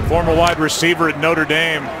play. Former wide receiver at Notre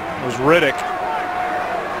Dame was Riddick.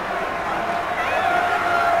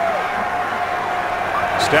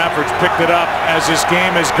 Stafford's picked it up as this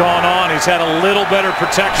game has gone on. He's had a little better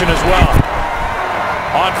protection as well.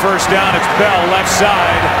 On first down, it's Bell, left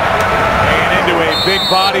side, and into a big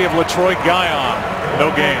body of LaTroy Guion.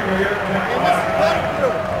 No gain.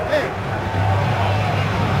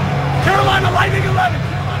 Carolina Lightning 11.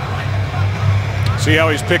 See how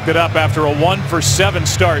he's picked it up after a 1-for-7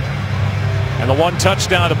 start. And the 1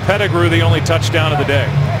 touchdown to Pettigrew, the only touchdown of the day.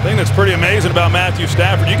 The thing that's pretty amazing about Matthew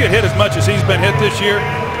Stafford, you get hit as much as he's been hit this year,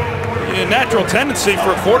 a natural tendency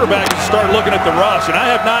for a quarterback is to start looking at the rush, and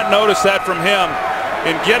I have not noticed that from him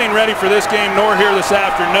in getting ready for this game nor here this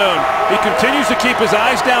afternoon. He continues to keep his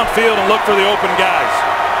eyes downfield and look for the open guys.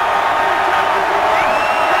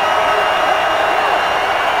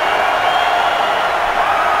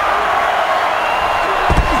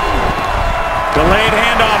 Delayed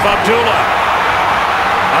handoff, Abdullah.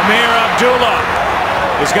 Amir Abdullah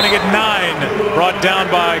is going to get 9, brought down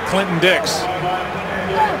by Clinton Dix.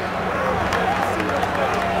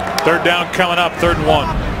 Third down coming up, 3rd and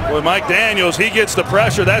 1. With Mike Daniels, he gets the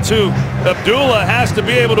pressure. That's who Abdullah has to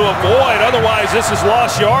be able to avoid. Otherwise, this is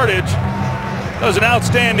lost yardage. Does an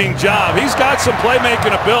outstanding job. He's got some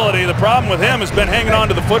playmaking ability. The problem with him has been hanging on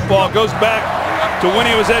to the football. It goes back to when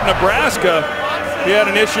he was at Nebraska. He had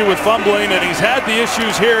an issue with fumbling, and he's had the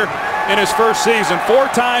issues here in his first season. 4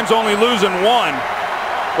 times, only losing 1.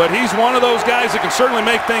 But he's one of those guys that can certainly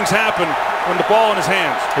make things happen when the ball in his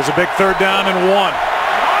hands. Here's a big 3rd down and 1.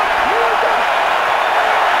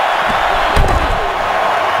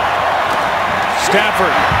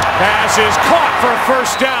 Stafford pass is caught for a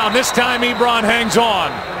 1st down. This time Ebron hangs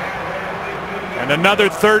on. And another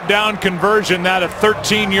 3rd down conversion, that a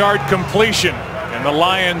 13-yard completion. And the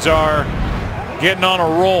Lions are getting on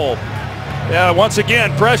a roll. Yeah, once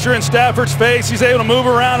again, pressure in Stafford's face. He's able to move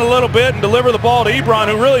around a little bit and deliver the ball to Ebron,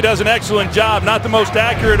 who really does an excellent job. Not the most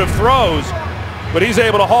accurate of throws, but he's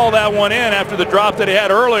able to haul that one in after the drop that he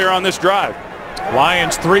had earlier on this drive.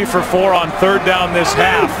 Lions 3 for 4 on 3rd down this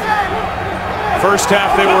half. First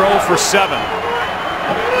half they were 0 for 7.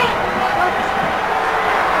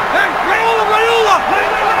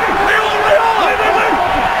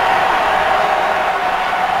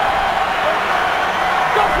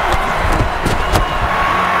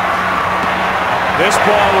 This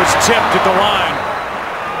ball was tipped at the line.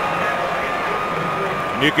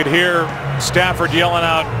 And you could hear Stafford yelling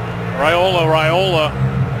out, Raiola, Raiola.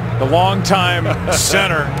 The longtime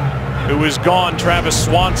center who is gone, Travis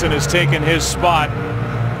Swanson, has taken his spot.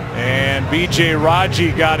 And B.J.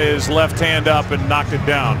 Raji got his left hand up and knocked it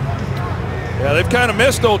down. Yeah, they've kind of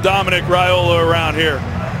missed old Dominic Raiola around here.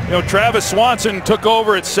 You know, Travis Swanson took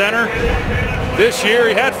over at center this year.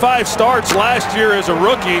 He had 5 starts last year as a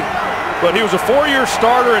rookie, but he was a 4-year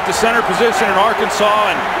starter at the center position in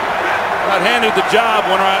Arkansas and got handed the job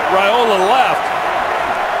when Raiola left.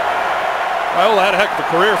 Raiola had a heck of a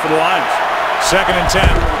career for the Lions. 2nd and 10.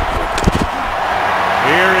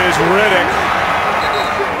 Here is Riddick.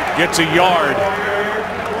 Gets a yard.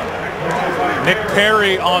 Nick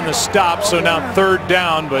Perry on the stop, so now 3rd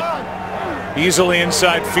down, but easily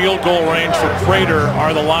inside field goal range for Prater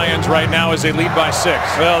are the Lions right now as they lead by 6.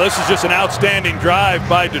 Well, this is just an outstanding drive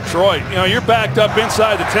by Detroit. You know, you're backed up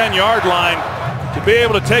inside the 10-yard line. To be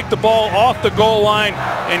able to take the ball off the goal line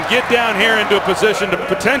and get down here into a position to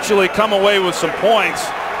potentially come away with some points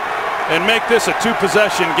and make this a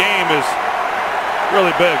 2-possession game is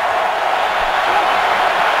really big.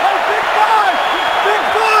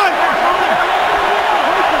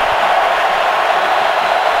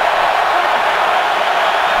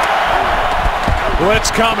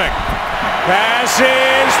 Blitz coming. Pass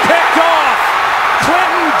is picked off.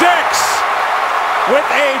 Clinton Dix with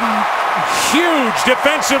a huge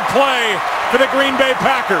defensive play for the Green Bay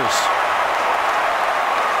Packers.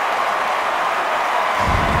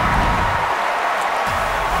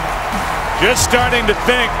 Just starting to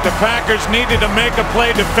think the Packers needed to make a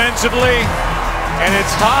play defensively, and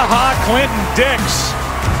it's Clinton Dix.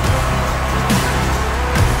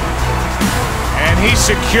 And he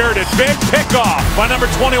secured it. Big pickoff by number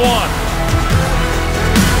 21.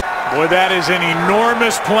 Boy, that is an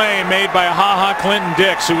enormous play made by Clinton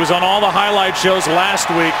Dix, who was on all the highlight shows last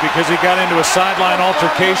week because he got into a sideline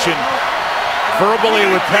altercation verbally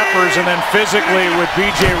with Peppers and then physically with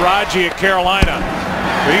B.J. Raji at Carolina.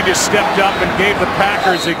 But he just stepped up and gave the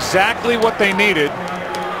Packers exactly what they needed.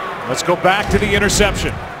 Let's go back to the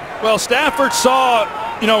interception. Well, Stafford saw,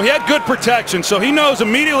 you know, he had good protection, so he knows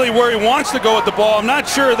immediately where he wants to go with the ball. I'm not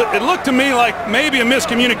sure that it looked to me like maybe a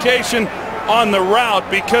miscommunication on the route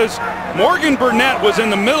because Morgan Burnett was in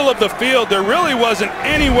the middle of the field. There really wasn't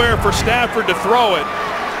anywhere for Stafford to throw it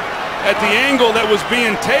at the angle that was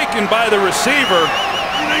being taken by the receiver.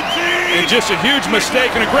 And just a huge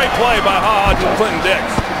mistake and a great play by to Clinton Dix.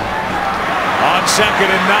 On 2nd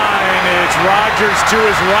and 9, it's Rodgers to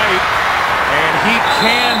his right, and he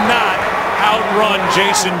cannot outrun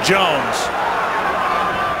Jason Jones.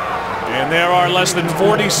 And there are less than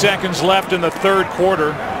 40 seconds left in the 3rd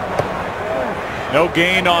quarter. No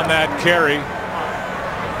gain on that carry.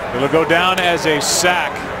 It'll go down as a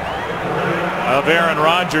sack of Aaron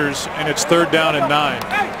Rodgers, and it's 3rd down and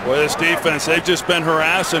 9. Boy, this defense, they've just been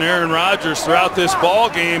harassing Aaron Rodgers throughout this ball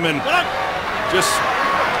game and just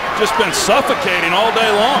been suffocating all day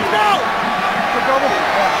long.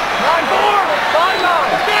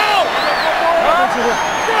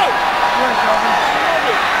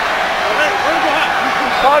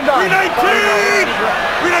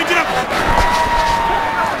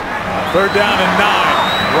 Third down and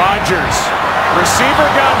 9. Rodgers. Receiver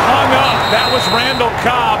got hung up. That was Randall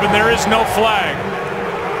Cobb, and there is no flag.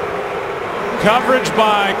 Coverage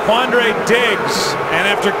by Quandre Diggs, and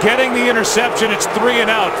after getting the interception, it's 3 and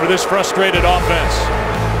out for this frustrated offense.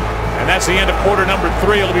 And that's the end of quarter number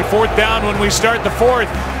 3. It'll be 4th down when we start the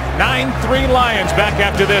 4th. 9-3 Lions. Back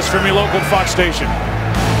after this from your local Fox station.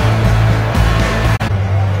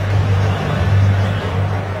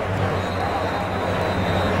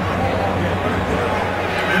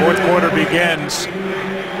 Fourth quarter begins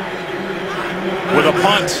with a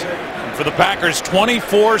punt. For the Packers,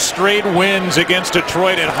 24 straight wins against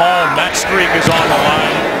Detroit at home. That streak is on the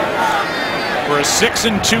line for a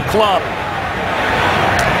 6-2 club.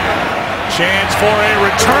 Chance for a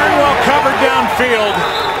return, well covered downfield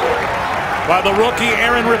by the rookie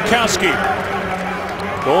Aaron Ripkowski.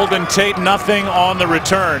 Golden Tate, nothing on the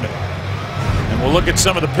return. And we'll look at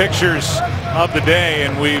some of the pictures of the day,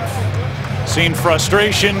 and we've seen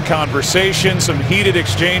frustration, conversation, some heated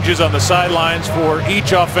exchanges on the sidelines for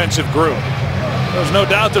each offensive group. There's no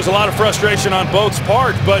doubt there's a lot of frustration on both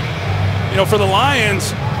parts, but for the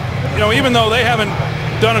Lions, even though they haven't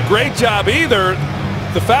done a great job either,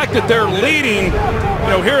 the fact that they're leading,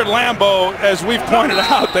 here at Lambeau, as we've pointed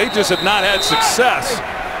out, they just have not had success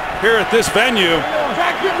here at this venue.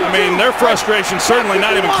 I mean, their frustration certainly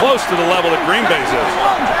not even close to the level that Green Bay's is.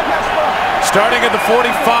 Starting at the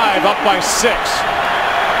 45, up by 6.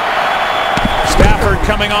 Stafford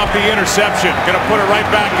coming off the interception. Going to put it right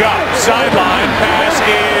back up. Sideline pass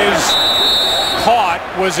is caught.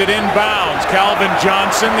 Was it inbounds? Calvin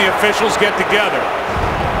Johnson, the officials get together.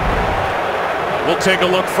 We'll take a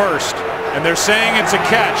look first. And they're saying it's a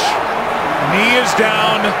catch. Knee is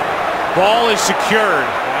down. Ball is secured.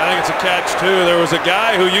 I think it's a catch, too. There was a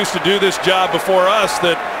guy who used to do this job before us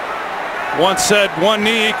that once said 1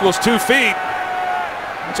 knee equals 2 feet.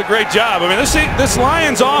 It's a great job. I mean, this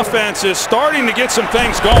Lions offense is starting to get some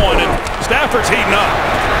things going, and Stafford's heating up.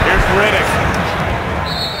 Here's Riddick.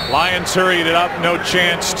 Lions hurried it up. No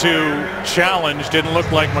chance to challenge. Didn't look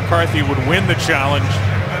like McCarthy would win the challenge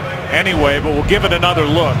anyway, but we'll give it another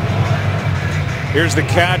look. Here's the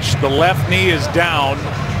catch. The left knee is down.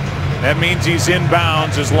 That means he's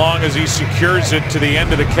inbounds as long as he secures it to the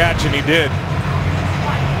end of the catch, and he did.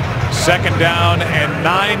 Second down and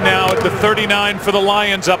 9 now at the 39 for the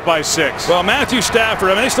Lions, up by 6. Well, Matthew Stafford,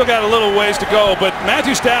 I mean, they still got a little ways to go, but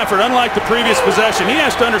Matthew Stafford, unlike the previous possession, he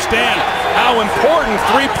has to understand how important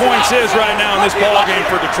 3 points is right now in this ball game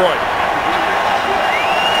for Detroit.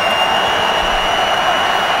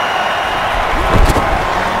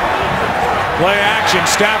 Play action.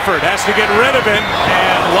 Stafford has to get rid of it,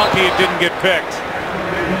 and lucky it didn't get picked.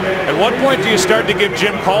 At what point do you start to give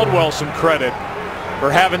Jim Caldwell some credit for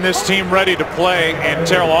having this team ready to play, and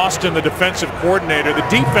Terrell Austin, the defensive coordinator? The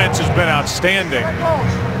defense has been outstanding,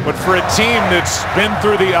 but for a team that's been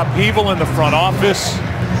through the upheaval in the front office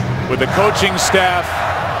with the coaching staff,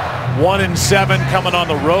 1-7 coming on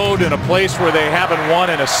the road in a place where they haven't won,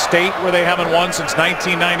 in a state where they haven't won since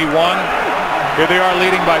 1991. Here they are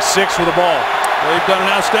leading by 6 with the ball. They've done an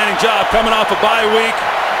outstanding job coming off a bye week,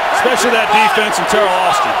 especially that defense and Terrell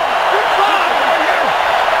Austin.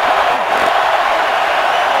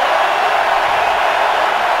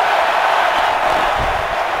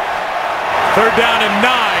 Third down and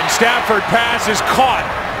 9. Stafford pass is caught,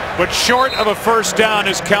 but short of a first down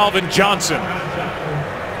is Calvin Johnson.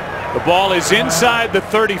 The ball is inside the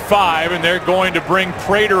 35, and they're going to bring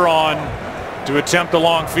Prater on to attempt a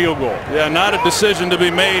long field goal. Yeah, not a decision to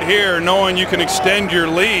be made here, knowing you can extend your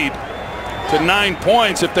lead to 9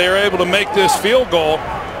 points if they are able to make this field goal.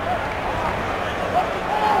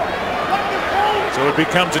 So it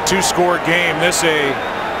becomes a 2-score game. This a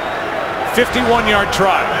 51-yard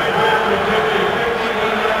try.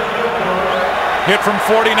 Hit from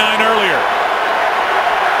 49 earlier.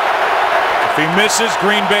 If he misses,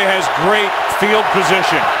 Green Bay has great field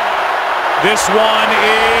position. This one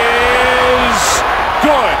is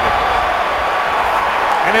good.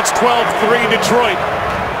 And it's 12-3 Detroit.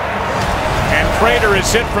 And Prater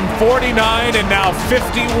is hit from 49 and now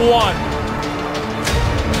 51.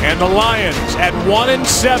 And the Lions at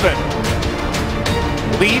 1-7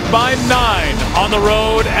 lead by 9 on the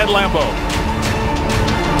road at Lambeau.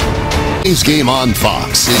 Today's game on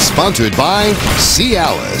Fox is sponsored by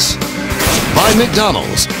Cialis, by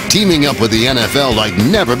McDonald's, teaming up with the NFL like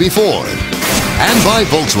never before, and by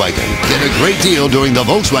Volkswagen. Get a great deal during the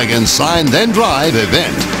Volkswagen Sign Then Drive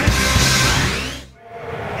event.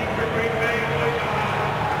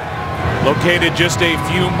 Located just a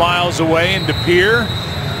few miles away in De Pere,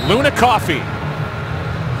 Luna Coffee.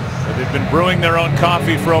 They've been brewing their own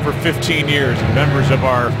coffee for over 15 years, and members of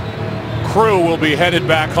our crew will be headed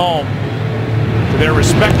back home to their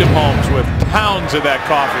respective homes with pounds of that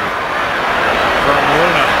coffee from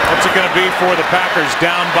Luna. What's it going to be for the Packers?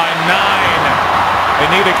 Down by 9. They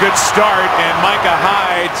need a good start, and Micah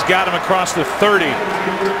Hyde's got him across the 30.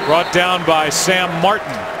 Brought down by Sam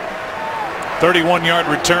Martin. 31-yard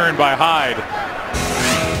return by Hyde.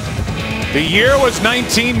 The year was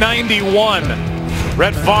 1991.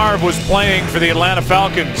 Brett Favre was playing for the Atlanta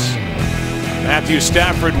Falcons. Matthew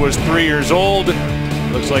Stafford was 3 years old.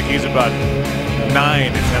 Looks like he's about 9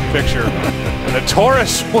 in that picture. And the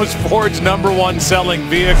Taurus was Ford's #1 selling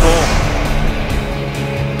vehicle.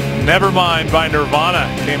 Nevermind by Nirvana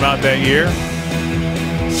came out that year.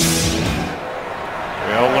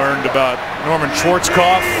 We all learned about Norman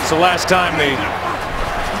Schwarzkopf. It's the last time the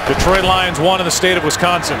Detroit Lions won in the state of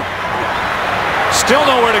Wisconsin. Still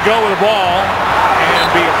nowhere to go with the ball.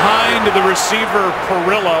 And behind the receiver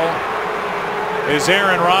Perillo is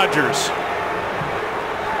Aaron Rodgers.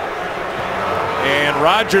 And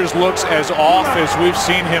Rodgers looks as off as we've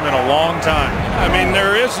seen him in a long time. I mean,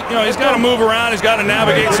 there is, he's got to move around, he's got to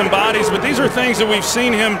navigate some bodies, but these are things that we've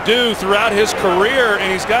seen him do throughout his career,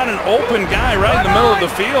 and he's got an open guy right in the middle of the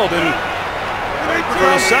field. And for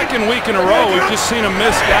the second week in a row, we've just seen him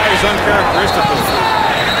miss guys uncharacteristically.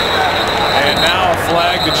 And now a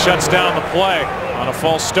flag that shuts down the play on a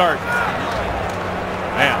false start.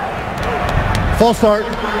 Man. False start.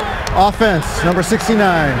 Offense, number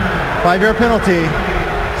 69. 5-yard penalty.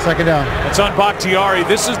 Second down. It's on Bakhtiari.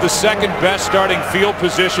 This is the second best starting field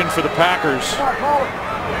position for the Packers.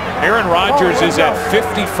 Aaron Rodgers is at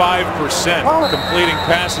 55% completing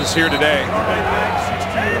passes here today.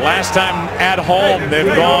 Last time at home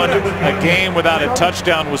they've gone a game without a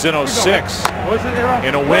touchdown was in 06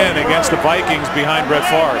 in a win against the Vikings behind Brett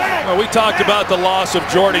Favre. Well, we talked about the loss of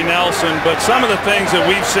Jordy Nelson, but some of the things that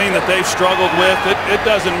we've seen that they've struggled with, it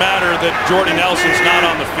doesn't matter that Jordy Nelson's not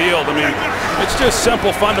on the field. I mean, it's just simple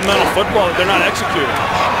fundamental football that they're not executing.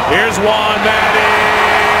 Here's one that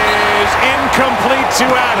is incomplete to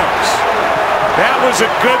Adams. That was a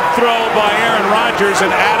good throw by Aaron Rodgers, and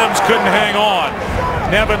Adams couldn't hang on.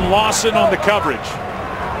 Nevin Lawson on the coverage.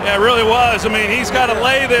 Yeah, it really was. I mean, he's got to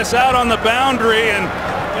lay this out on the boundary, and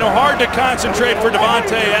hard to concentrate for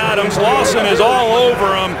Davante Adams. Lawson is all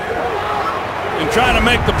over him and trying to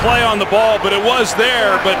make the play on the ball, but it was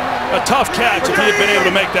there, but a tough catch if he had been able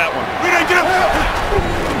to make that one.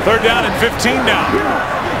 Third down and 15 now.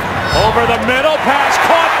 Over the middle, pass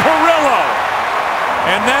caught Perillo.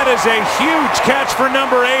 And that is a huge catch for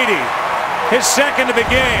number 80. His second of the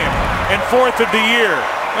game and fourth of the year.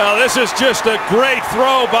 Well, this is just a great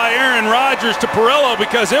throw by Aaron Rodgers to Perillo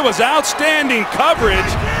because it was outstanding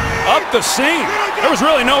coverage up the seam. There was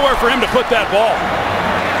really nowhere for him to put that ball.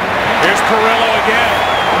 Here's Perillo again.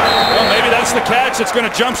 Well, maybe that's the catch that's going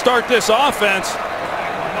to jumpstart this offense.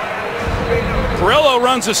 Perillo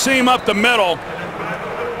runs the seam up the middle.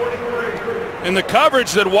 And the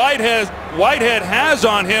coverage that Whitehead has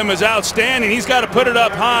on him is outstanding. He's got to put it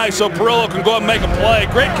up high so Perillo can go up and make a play.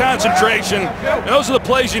 Great concentration. And those are the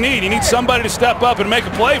plays you need. You need somebody to step up and make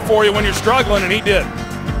a play for you when you're struggling, and he did.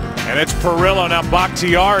 And it's Perillo. Now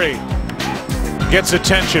Bakhtiari gets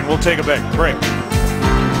attention. We'll take a break.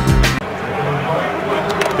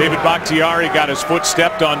 David Bakhtiari got his foot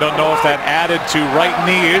stepped on. Don't know if that added to right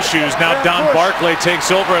knee issues. Now Don Barclay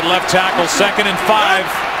takes over at left tackle. 2nd and 5.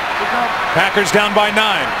 Packers down by 9.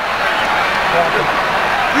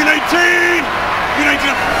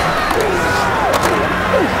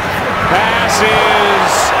 Pass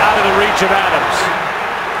is out of the reach of Adams.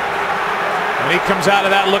 And he comes out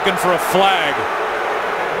of that looking for a flag.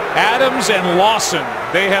 Adams and Lawson,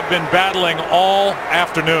 they have been battling all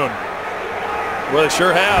afternoon. Well, they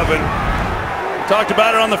sure have. And we talked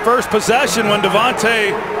about it on the first possession when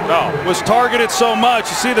Davante was targeted so much.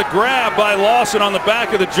 You see the grab by Lawson on the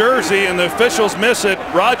back of the jersey, and the officials miss it.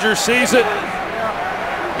 Rodgers sees it.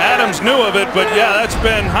 Adams knew of it, but yeah, that's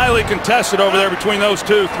been highly contested over there between those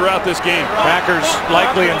two throughout this game. Packers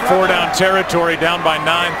likely in 4-down territory, down by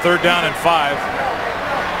 9, 3rd down and 5.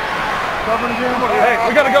 Hey,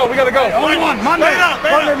 we gotta go. Only one. Monday.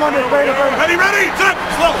 Ready. Set.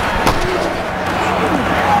 Slow.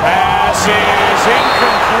 Pass is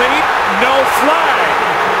incomplete. No flag.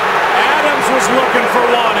 Adams was looking for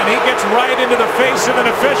one, and he gets right into the face of an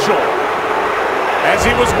official as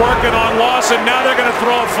he was working on Lawson. Now they're going to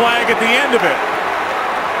throw a flag at the end of it.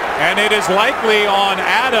 And it is likely on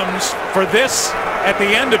Adams for this at the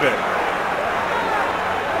end of it.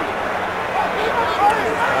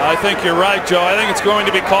 I think you're right, Joe. I think it's going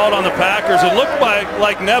to be called on the Packers. It looked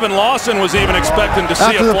like Nevin Lawson was even expecting to see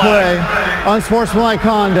After a flag. After the play, unsportsmanlike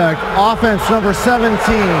conduct, offense number 17,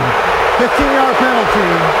 15-yard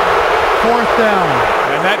penalty, 4th down.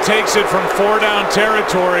 And that takes it from 4-down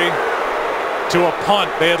territory to a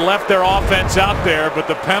punt. They had left their offense out there, but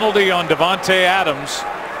the penalty on Davante Adams,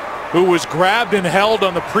 who was grabbed and held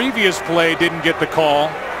on the previous play, didn't get the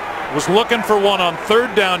call. Was looking for one on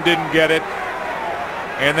 3rd down, didn't get it.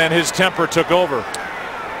 And then his temper took over.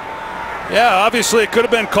 Yeah, obviously it could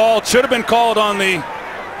have been called, should have been called on the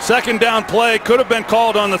 2nd down play, could have been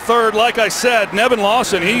called on the 3rd. Like I said, Nevin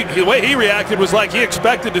Lawson, the way he reacted was like he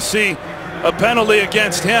expected to see a penalty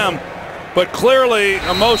against him. But clearly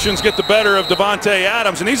emotions get the better of Davante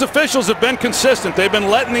Adams, and these officials have been consistent. They've been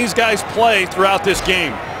letting these guys play throughout this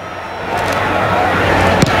game.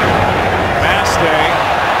 Mastay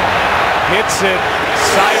hits it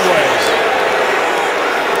sideways.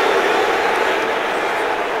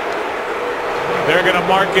 They're going to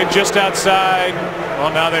mark it just outside.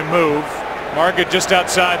 Well, now they move. Mark it just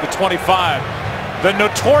outside the 25. The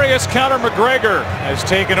notorious Conor McGregor has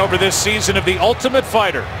taken over this season of The Ultimate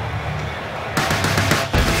Fighter.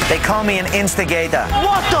 They call me an instigator.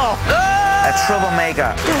 What the? A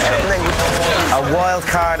troublemaker. A wild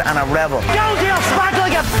card and a rebel.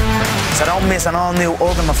 So don't miss an all-new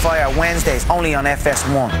Ultimate Fire Wednesdays only on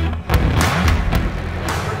FS1.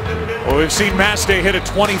 Well, we've seen Mastay hit a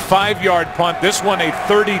 25-yard punt. This one a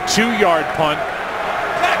 32-yard punt.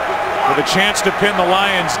 With a chance to pin the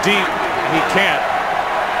Lions deep. He can't.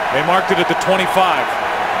 They marked it at the 25.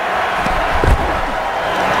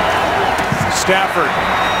 Stafford.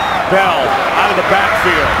 Bell out of the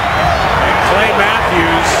backfield, and Clay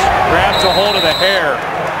Matthews grabs a hold of the hair,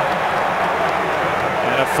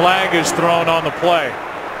 and a flag is thrown on the play.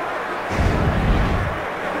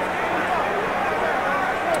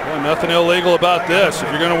 Well, nothing illegal about this. If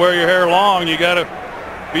you're going to wear your hair long, you got to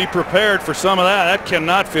be prepared for some of that. That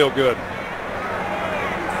cannot feel good.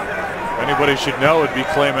 If anybody should know, it'd be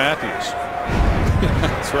Clay Matthews.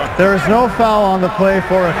 That's right. There is no foul on the play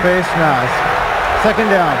for a face mask. 2nd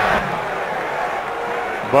down.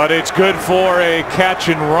 But it's good for a catch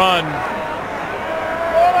and run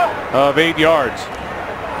of 8 yards.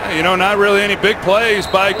 You know, not really any big plays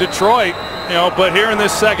by Detroit, you know, but here in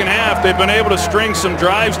this 2nd half, they've been able to string some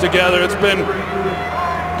drives together. It's been,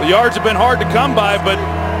 the yards have been hard to come by, but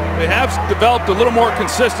they have developed a little more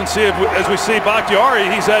consistency as we see Bakhtiari.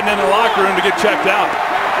 He's heading into the locker room to get checked out.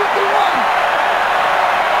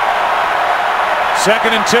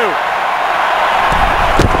 2nd and 2.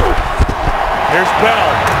 Here's Bell.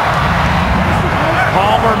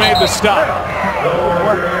 Palmer made the stop.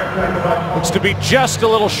 Looks to be just a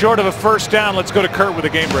little short of a 1st down. Let's go to Kurt with a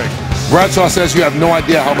game break. Bradshaw says you have no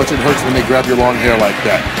idea how much it hurts when they grab your long hair like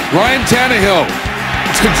that. Ryan Tannehill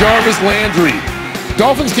to Jarvis Landry.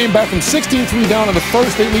 Dolphins came back from 16-3 down in the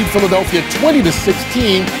 1st. They lead Philadelphia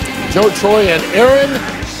 20-16. Joe Troy and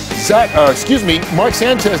Mark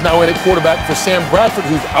Sanchez now in at quarterback for Sam Bradford,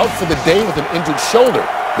 who's out for the day with an injured shoulder,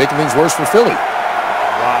 making things worse for Philly.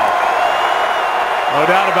 Wow. No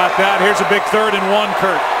doubt about that. Here's a big 3rd and 1,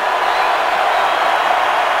 Kurt.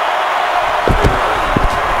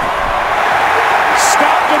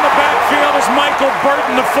 Stopped in the backfield is Michael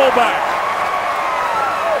Burton, the fullback.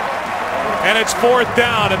 And it's 4th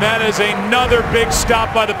down, and that is another big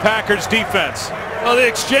stop by the Packers defense. Well, the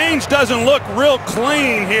exchange doesn't look real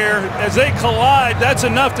clean here. As they collide, that's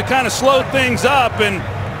enough to kind of slow things up. And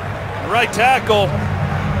the right tackle,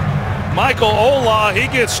 Michael Ola, he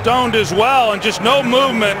gets stoned as well, and just no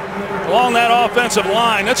movement along that offensive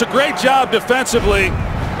line. That's a great job defensively.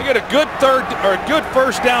 They get a good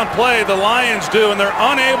 1st down play, the Lions do, and they're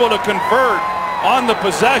unable to convert on the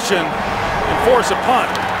possession and force a punt.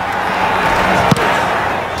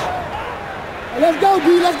 Let's go,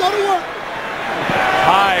 D. Let's go to work.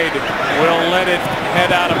 Hyde will let it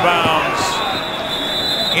head out of bounds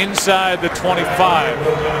inside the 25.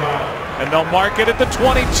 And they'll mark it at the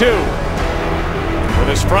 22. With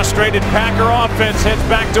this frustrated Packer offense heads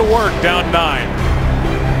back to work, down 9.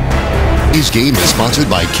 Today's game is sponsored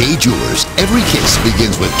by K Jewelers. Every kiss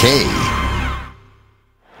begins with K.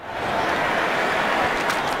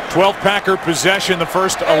 12 Packer possession, the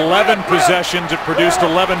first 11 possessions. It produced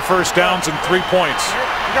 11 1st downs and 3 points.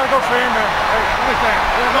 You gotta go for him, man. Hey, understand.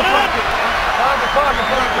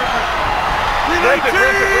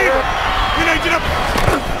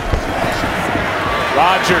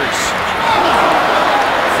 Rodgers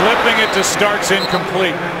flipping it to Starks,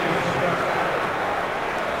 incomplete.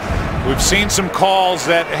 We've seen some calls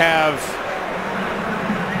that have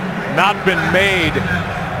not been made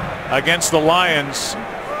against the Lions.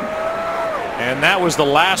 And that was the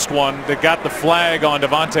last one that got the flag on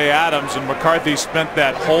Davante Adams, and McCarthy spent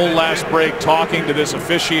that whole last break talking to this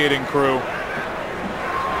officiating crew.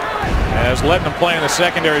 as letting them play in the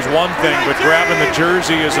secondary is one thing, but grabbing the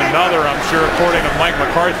jersey is another, I'm sure, according to Mike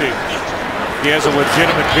McCarthy. He has a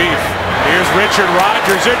legitimate beef. Here's Richard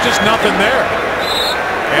Rodgers. There's just nothing there.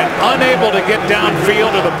 And unable to get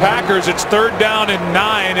downfield to the Packers. It's 3rd down and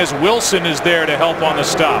 9 as Wilson is there to help on the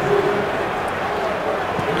stop.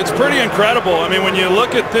 It's pretty incredible. I mean, when you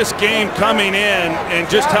look at this game coming in and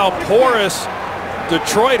just how porous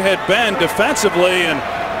Detroit had been defensively, and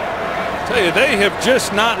I tell you, they have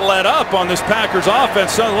just not let up on this Packers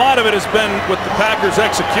offense. So a lot of it has been with the Packers'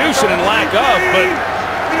 execution and lack of, but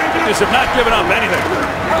they just have not given up anything.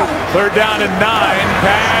 3rd down and 9.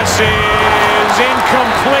 Pass is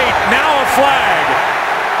incomplete. Now a flag.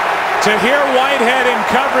 To hear Whitehead in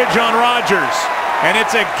coverage on Rodgers, and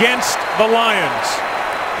it's against the Lions.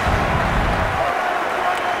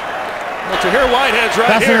 Well, to hear Whitehead's right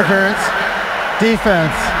Pass here. Interference.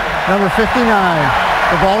 Defense. Number 59.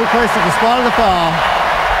 The ball we placed at the spot of the foul.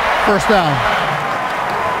 1st down.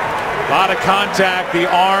 A lot of contact. The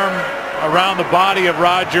arm around the body of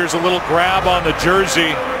Rodgers. A little grab on the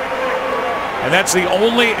jersey. And that's the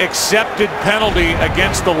only accepted penalty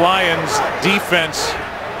against the Lions defense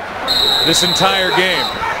this entire game.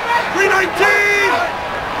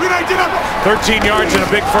 13 yards and a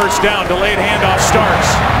big 1st down. Delayed handoff starts.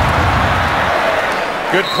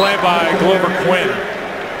 Good play by Glover Quinn.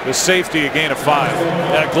 The safety, a gain of 5.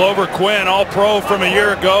 Yeah, Glover Quinn, all pro from a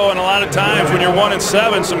year ago, and a lot of times when you're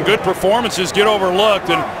 1-7, some good performances get overlooked.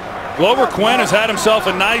 And Glover Quinn has had himself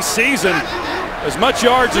a nice season. As much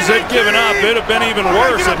yards as they've given up, it'd have been even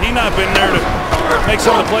worse had he not been there to make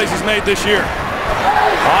some of the plays he's made this year.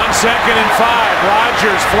 On 2nd and 5,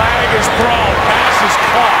 Rodgers, flag is thrown, pass is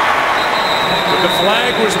caught. But the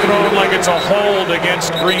flag was thrown like it's a hold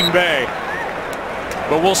against Green Bay.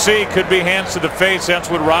 But we'll see, could be hands to the face. That's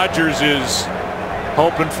what Rodgers is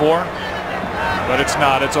hoping for. But it's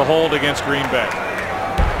not, it's a hold against Green Bay.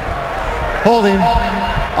 Holding.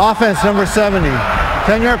 Offense number 70.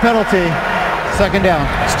 10-yard penalty. 2nd down.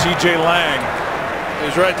 It's TJ Lang.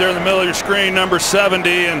 He's right there in the middle of your screen, number 70,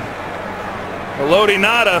 and Elodie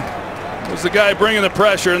Nada was the guy bringing the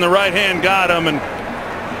pressure, and the right hand got him. And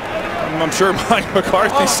I'm sure Mike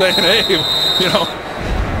McCarthy's saying, hey, you know,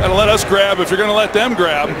 gotta let us grab if you're gonna let them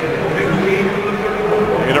grab.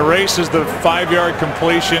 It erases the 5-yard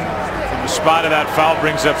completion from the spot of that foul,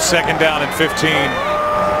 brings up 2nd down and 15.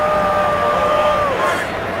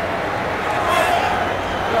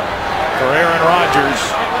 For Aaron Rodgers.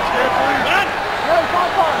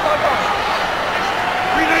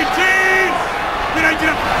 319.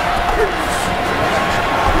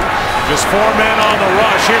 Just 4 men on the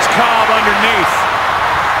rush. Here's Cobb underneath.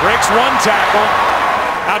 Breaks 1 tackle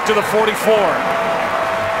out to the 44.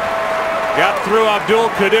 Got through Abdul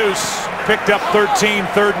Quddus. Picked up 13,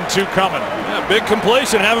 3rd and 2 coming. Yeah, big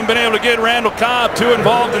completion. Haven't been able to get Randall Cobb too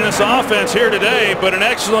involved in this offense here today, but an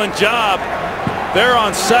excellent job. They're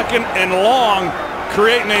on 2nd and long,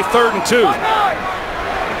 creating a 3rd and 2.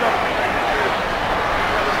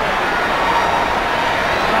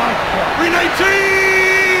 319.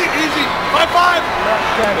 Easy. 5-5.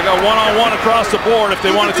 They got one-on-one across the board if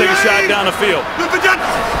they want to take a shot down the field.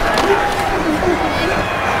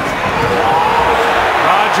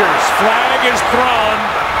 Rodgers, flag is thrown.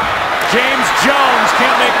 James Jones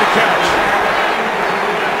can't make the catch.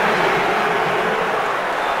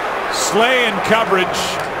 Slay in coverage.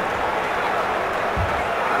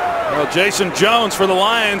 Well, Jason Jones for the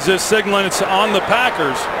Lions is signaling it's on the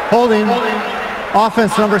Packers. Holding.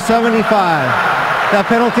 Offense number 75. That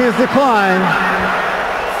penalty is declined.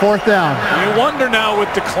 4th down. You wonder now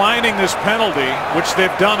with declining this penalty, which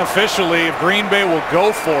they've done officially, if Green Bay will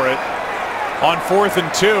go for it on 4th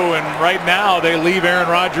and 2, and right now they leave Aaron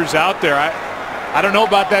Rodgers out there. I don't know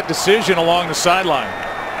about that decision along the sideline.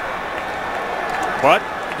 But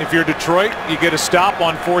if you're Detroit, you get a stop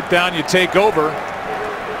on 4th down, you take over.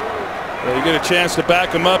 Well, you get a chance to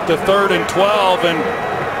back them up to 3rd and 12, and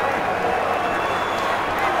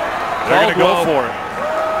they're going to go for it.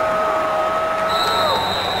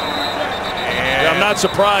 Yeah, I'm not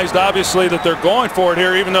surprised, obviously, that they're going for it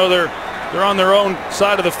here, even though they're on their own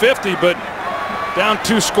side of the 50. But down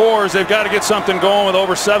 2 scores, they've got to get something going with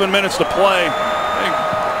over 7 minutes to play. I think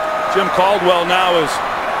Jim Caldwell now is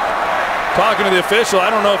talking to the official. I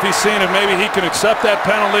don't know if he's seeing if maybe he can accept that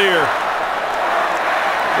penalty, or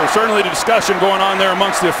there's certainly a discussion going on there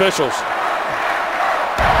amongst the officials.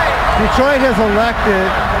 Detroit has elected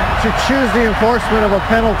to choose the enforcement of a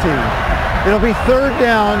penalty. It'll be 3rd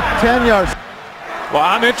down, 10 yards. Well,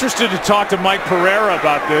 I'm interested to talk to Mike Pereira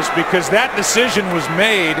about this, because that decision was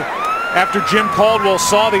made after Jim Caldwell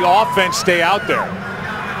saw the offense stay out there.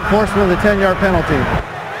 Enforcement of the 10-yard penalty.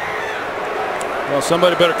 Well,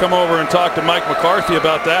 somebody better come over and talk to Mike McCarthy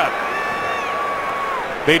about that.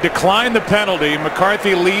 They decline the penalty.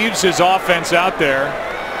 McCarthy leaves his offense out there.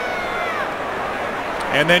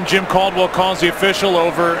 And then Jim Caldwell calls the official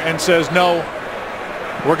over and says, no,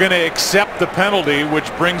 we're going to accept the penalty,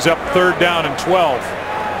 which brings up 3rd down and 12.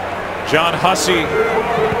 John Hussey,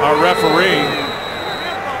 our referee.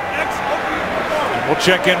 We'll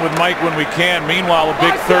check in with Mike when we can. Meanwhile, a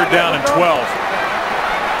big 3rd down and 12.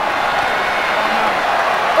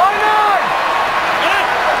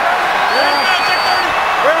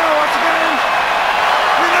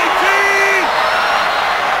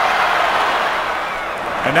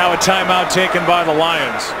 And now a timeout taken by the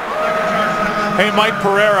Lions. Hey, Mike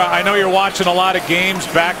Pereira, I know you're watching a lot of games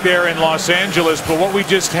back there in Los Angeles, but what we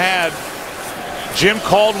just had, Jim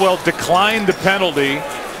Caldwell declined the penalty.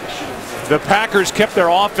 The Packers kept their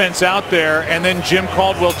offense out there, and then Jim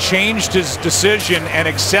Caldwell changed his decision and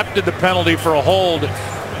accepted the penalty for a hold.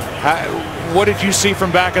 What did you see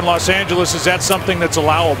from back in Los Angeles? Is that something that's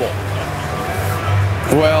allowable?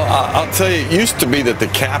 Well, I'll tell you, it used to be that the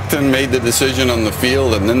captain made the decision on the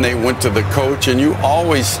field, and then they went to the coach, and you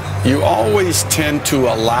always tend to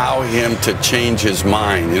allow him to change his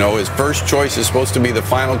mind. You know, his first choice is supposed to be the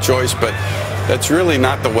final choice, but that's really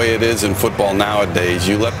not the way it is in football nowadays.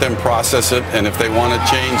 You let them process it, and if they want to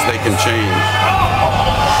change, they can change.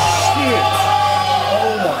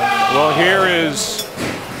 Well, here is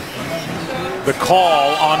the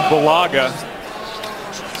call on Bulaga.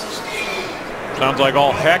 Sounds like all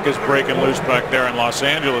heck is breaking loose back there in Los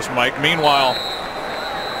Angeles, Mike. Meanwhile,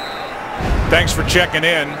 thanks for checking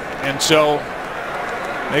in. And so,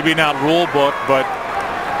 maybe not rule book, but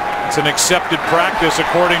it's an accepted practice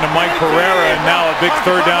according to Mike Pereira, and now a big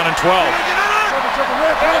 3rd down and 12. Hey,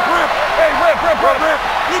 rip.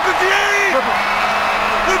 Look at the 8.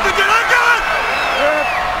 Look at the I got it.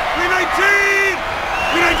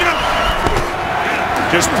 319.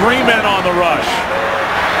 Just 3 men on the rush.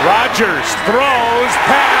 Rodgers throws,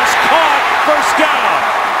 pass, caught, 1st down.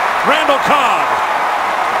 Randall Cobb.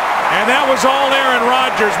 And that was all Aaron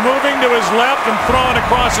Rodgers, moving to his left and throwing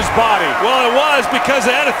across his body. Well, it was because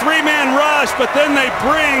they had a 3-man rush, but then they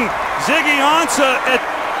bring Ziggy Ansah.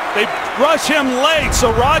 They rush him late, so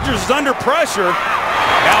Rodgers is under pressure.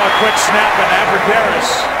 Now a quick snap, and Abradaris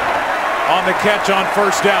on the catch on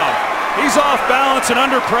 1st down. He's off balance and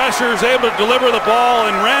under pressure, is able to deliver the ball,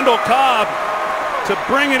 and Randall Cobb to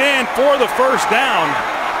bring it in for the 1st down.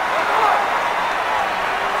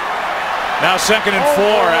 Now 2nd and 4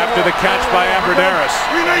 after the catch by Abradaris.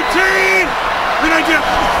 319.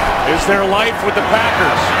 Is there life with the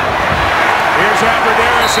Packers? Here's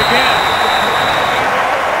Abradaris again.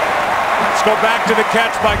 Let's go back to the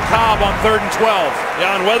catch by Cobb on 3rd and 12.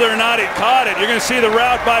 Yeah, and whether or not he caught it, you're going to see the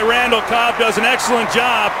route by Randall Cobb does an excellent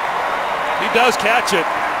job. He does catch it.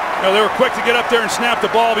 You know, they were quick to get up there and snap the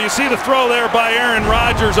ball, but you see the throw there by Aaron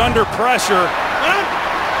Rodgers under pressure.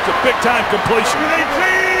 It's a big-time completion.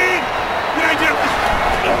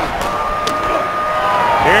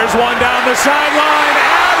 Here's one down the sideline.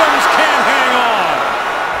 Adams can't hang on.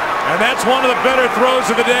 And that's one of the better throws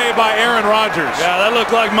of the day by Aaron Rodgers. Yeah, that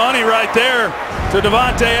looked like money right there to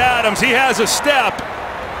Davante Adams. He has a step.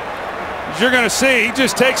 As you're going to see, he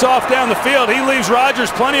just takes off down the field. He leaves Rodgers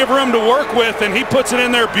plenty of room to work with, and he puts it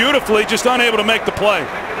in there beautifully, just unable to make the play.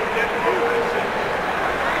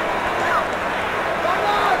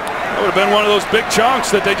 That would have been one of those big chunks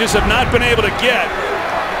that they just have not been able to get.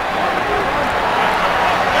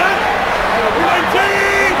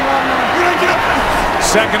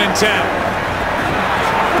 Second and 10.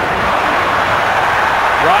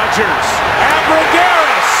 Rodgers.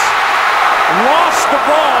 Abradaris lost the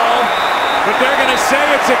ball, but they're going to say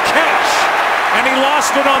it's a catch. And he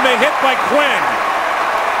lost it on the hit by Quinn.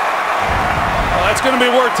 Well, that's going to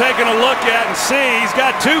be worth taking a look at and see. He's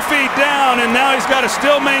got 2 feet down, and now he's got to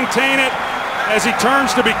still maintain it as he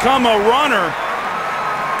turns to become a runner.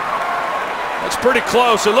 That's pretty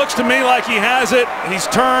close. It looks to me like he has it. He's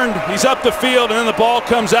turned, he's up the field, and then the ball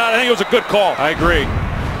comes out. I think it was a good call. I agree.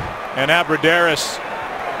 And Abradaris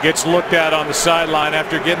gets looked at on the sideline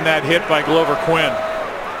after getting that hit by Glover Quinn.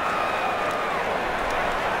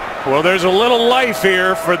 Well, there's a little life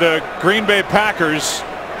here for the Green Bay Packers,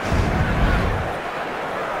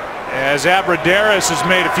 as Abradaris has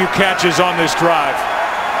made a few catches on this drive.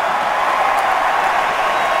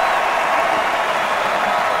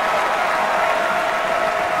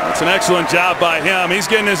 That's an excellent job by him. He's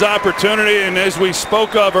getting his opportunity, and as we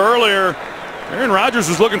spoke of earlier, Aaron Rodgers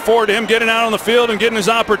was looking forward to him getting out on the field and getting his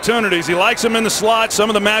opportunities. He likes him in the slot, some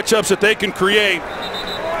of the matchups that they can create.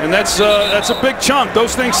 And that's a big chunk.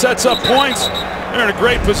 Those things sets up points. They're in a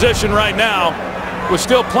great position right now. with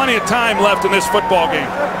still plenty of time left in this football game.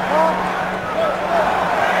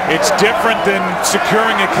 It's different than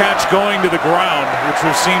securing a catch going to the ground, which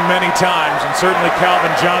we've seen many times, and certainly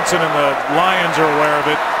Calvin Johnson and the Lions are aware of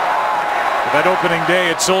it. But that opening day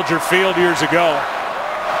at Soldier Field years ago.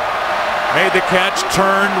 Made the catch,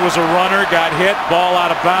 turned, was a runner, got hit, ball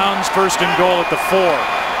out of bounds, first and goal at the 4.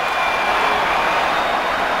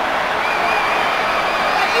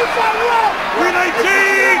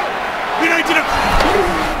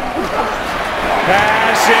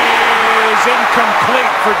 Pass is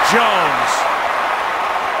incomplete for Jones.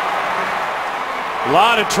 A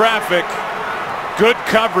lot of traffic, good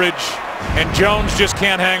coverage, and Jones just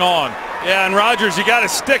can't hang on. Yeah, and Rodgers, you got to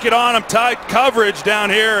stick it on him, tight coverage down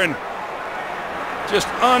here, and just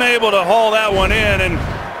unable to haul that one in. And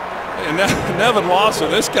Nevin Lawson,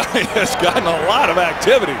 this guy has gotten a lot of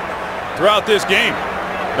activity throughout this game.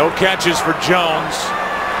 No catches for Jones.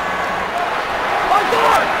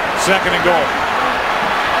 Second and goal.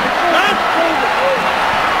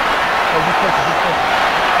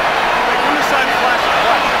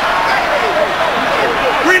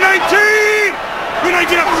 319!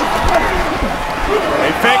 319!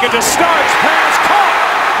 They fake it to Starks. Pass caught.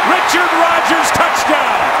 Richard Rodgers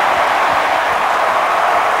touchdown.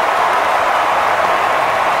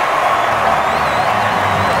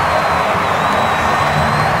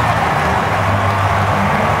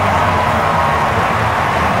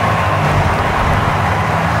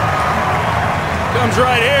 Comes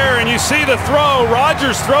right here, and you see the throw.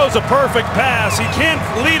 Rodgers throws a perfect pass. He can't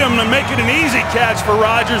lead him to make it an easy catch for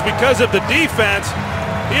Rodgers because of the defense.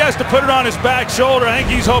 He has to put it on his back shoulder. I think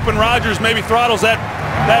he's hoping Rodgers maybe throttles that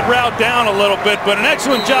route down a little bit, but an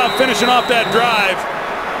excellent job finishing off that drive,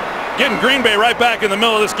 getting Green Bay right back in the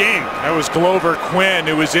middle of this game. That was Glover Quinn,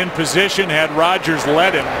 who was in position had Rodgers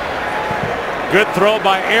led him. Good throw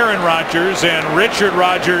by Aaron Rodgers, and Richard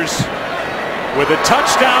Rodgers with a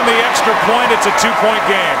touchdown, the extra point. It's a 2-point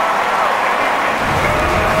game.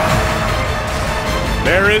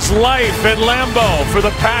 There is life at Lambeau for the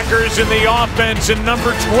Packers in the offense in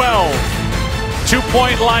number 12.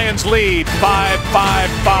 2-point Lions lead,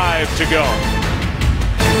 5:55 to go.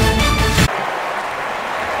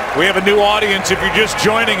 We have a new audience if you're just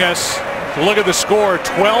joining us. Look at the score,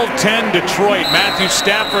 12-10 Detroit. Matthew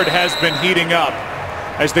Stafford has been heating up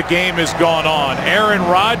as the game has gone on. Aaron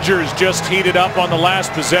Rodgers just heated up on the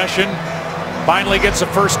last possession. Finally gets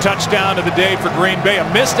the first touchdown of the day for Green Bay. A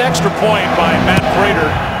missed extra point by Matt Prater.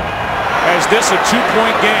 As this a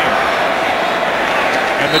 2-point game.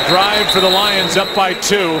 And the drive for the Lions up by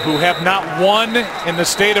 2, who have not won in the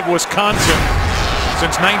state of Wisconsin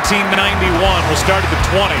since 1991. Will start at the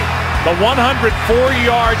 20. The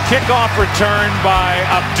 104-yard kickoff return by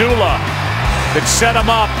Abdullah that set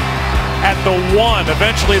him up at the 1.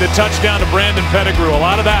 Eventually the touchdown to Brandon Pettigrew. A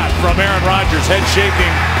lot of that from Aaron Rodgers. Head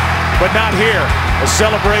shaking, but not here. A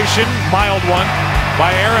celebration, mild one,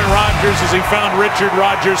 by Aaron Rodgers as he found Richard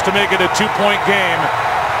Rodgers to make it a 2-point game.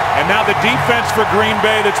 And now the defense for Green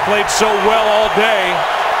Bay that's played so well all day,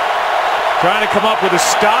 trying to come up with a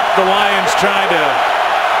stop. The Lions trying to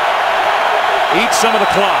eat some of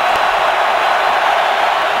the clock.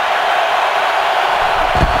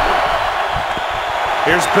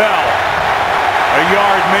 Here's Bell. A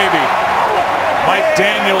yard maybe. Mike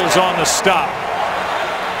Daniels on the stop.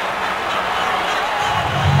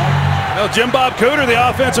 Well, Jim Bob Cooter, the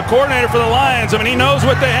offensive coordinator for the Lions, I mean, he knows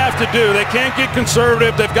what they have to do. They can't get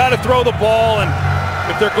conservative. They've got to throw the ball, and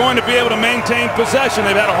if they're going to be able to maintain possession,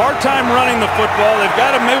 they've had a hard time running the football. They've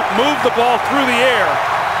got to move the ball through the air.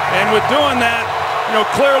 And with doing that, you know,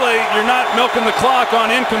 clearly you're not milking the clock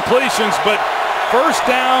on incompletions, but first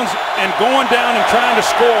downs and going down and trying to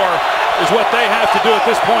score is what they have to do at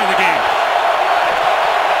this point in the game.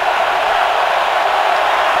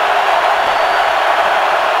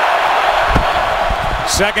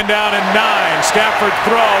 Second down and 9. Stafford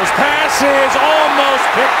throws. Pass is almost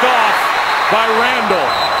picked off by Randall.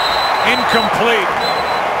 Incomplete.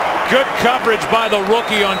 Good coverage by the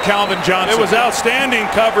rookie on Calvin Johnson. It was outstanding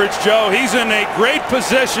coverage, Joe. He's in a great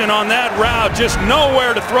position on that route. Just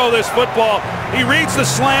nowhere to throw this football. He reads the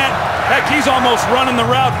slant. Heck, he's almost running the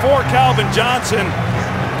route for Calvin Johnson.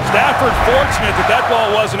 Stafford fortunate that that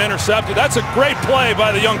ball wasn't intercepted. That's a great play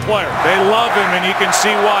by the young player. They love him, and you can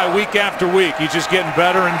see why week after week. He's just getting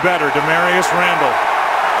better and better. Demarius Randall,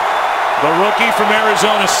 the rookie from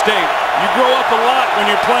Arizona State. You grow up a lot when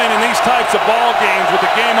you're playing in these types of ball games with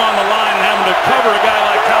the game on the line and having to cover a guy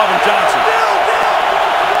like Calvin Johnson.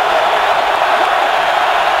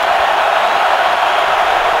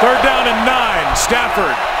 Third down and 9.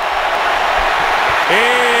 Stafford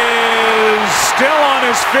is still on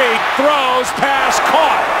his feet, throws, pass,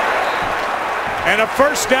 caught. And a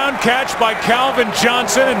first down catch by Calvin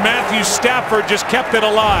Johnson, and Matthew Stafford just kept it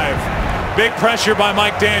alive. Big pressure by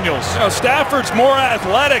Mike Daniels. You know, Stafford's more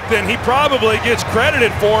athletic than he probably gets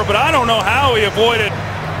credited for, but I don't know how he avoided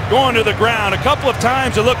going to the ground. A couple of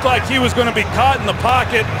times it looked like he was going to be caught in the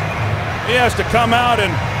pocket. He has to come out and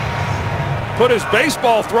put his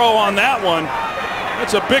baseball throw on that one.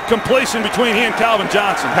 It's a big completion between he and Calvin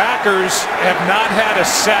Johnson. Packers have not had a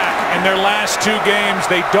sack in their last 2 games.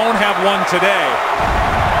 They don't have one today.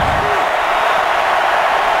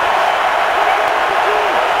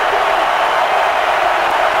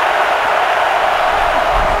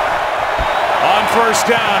 On first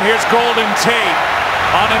down, here's Golden Tate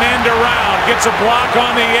on an end around, gets a block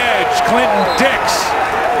on the edge. Clinton Dix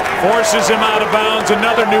forces him out of bounds.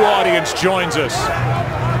 Another new audience joins us.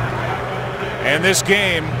 And this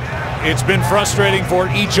game, it's been frustrating for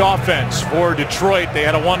each offense. For Detroit, they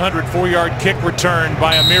had a 104-yard kick return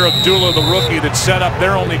by Amir Abdullah, the rookie, that set up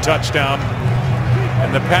their only touchdown.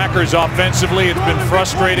 And the Packers offensively, it's been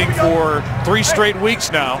frustrating for 3 straight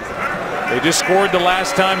weeks now. They just scored the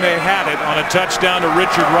last time they had it on a touchdown to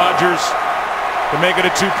Richard Rodgers to make it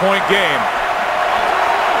a 2-point game.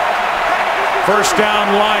 First down,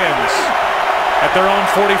 Lions at their own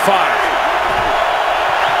 45.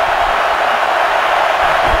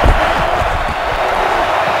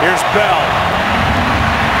 Here's Bell.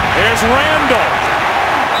 There's Randall.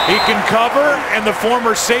 He can cover, and the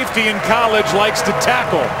former safety in college likes to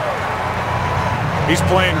tackle. He's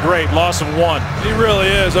playing great. Loss of 1. He really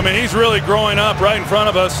is. I mean, he's really growing up right in front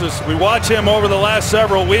of us as we watch him over the last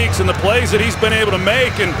several weeks and the plays that he's been able to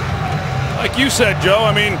make. And like you said, Joe, I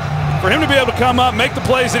mean, for him to be able to come up, make the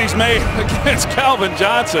plays that he's made against Calvin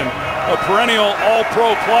Johnson, a perennial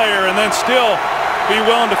all-pro player, and then still be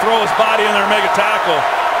willing to throw his body in there and make a tackle.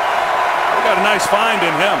 We got a nice find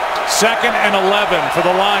in him. 2nd and 11 for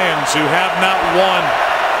the Lions, who have not won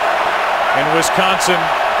in Wisconsin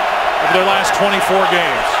over their last 24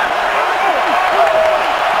 games.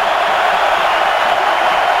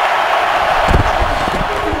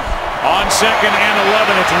 On 2nd and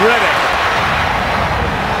 11, it's Riddick.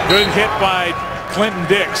 Good hit by Clinton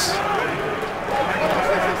Dix.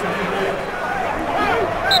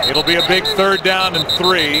 It'll be a big 3rd down and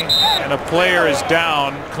 3, and a player is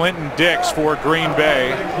down, Clinton Dix, for Green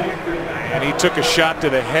Bay, and he took a shot to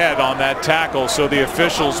the head on that tackle, so the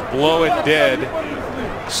officials blow it dead,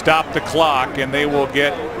 stop the clock, and they will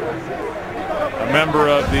get a member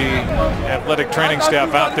of the athletic training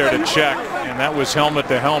staff out there to check, and that was helmet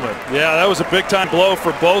to helmet. Yeah, that was a big-time blow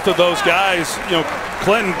for both of those guys. You know,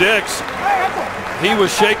 Clinton Dix, he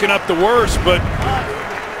was shaking up the worst, but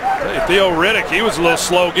Theo Riddick, he was a little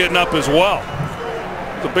slow getting up as well.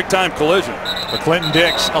 It's a big-time collision. For Clinton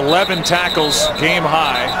Dix, 11 tackles, game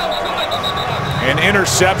high. An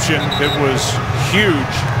interception that was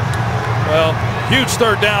huge. Well, huge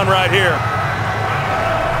 3rd down right here.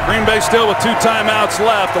 Green Bay still with 2 timeouts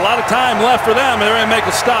left. A lot of time left for them. They're going to make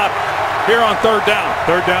a stop here on 3rd down.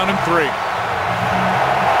 3rd down and 3.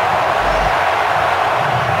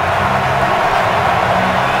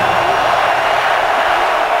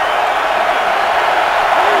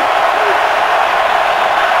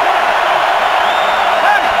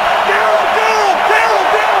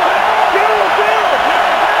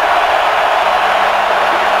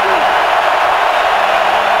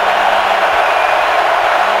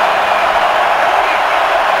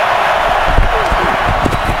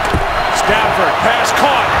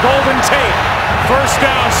 Golden Tate, first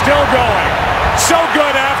down, still going. So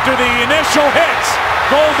good after the initial hits.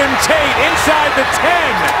 Golden Tate inside the 10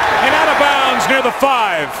 and out of bounds near the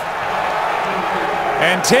 5.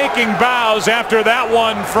 And taking bows after that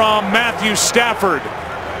one from Matthew Stafford.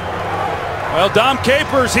 Well, Dom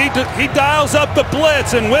Capers, he dials up the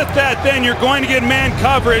blitz, and with that, then you're going to get man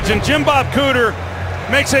coverage. And Jim Bob Cooter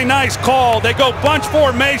makes a nice call. They go bunch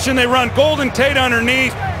formation. They run Golden Tate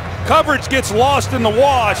underneath. Coverage gets lost in the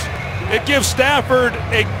wash. It gives Stafford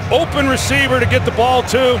an open receiver to get the ball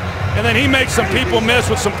to, and then he makes some people miss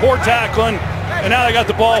with some poor tackling, and now they got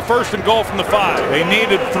the ball 1st and goal from the 5. They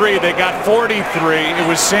needed 3. They got 43. It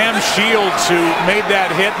was Sam Shields who made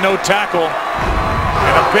that hit, no tackle.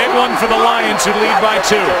 And a big one for the Lions, who lead by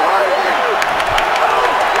 2.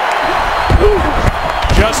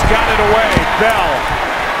 Just got it away. Bell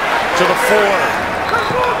to the 4.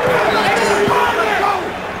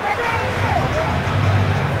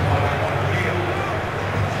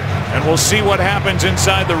 And we'll see what happens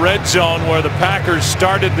inside the red zone, where the Packers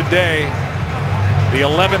started the day the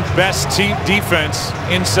 11th best team defense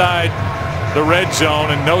inside the red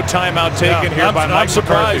zone, and no timeout taken here by Mike I'm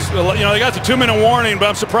surprised. McCarthy. You know, they got the 2-minute warning, but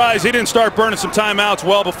I'm surprised he didn't start burning some timeouts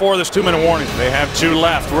well before this 2-minute warning. They have 2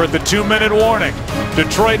 left. We're at the 2-minute warning.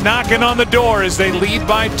 Detroit knocking on the door as they lead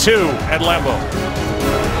by 2 at Lambeau.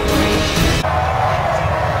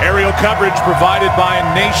 Aerial coverage provided by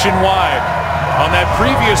Nationwide. On that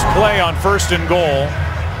previous play on 1st and goal,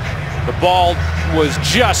 the ball was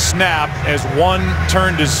just snapped as 1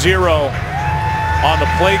 turned to 0 on the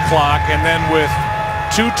play clock, and then with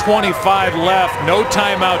 2:25 left, no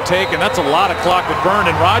timeout taken. That's a lot of clock to burn,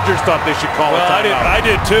 and Rodgers thought they should call a timeout. I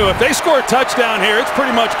did too. If they score a touchdown here, it's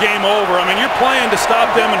pretty much game over. I mean, you're playing to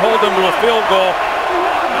stop them and hold them to a field goal.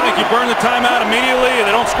 I think you burn the timeout immediately. If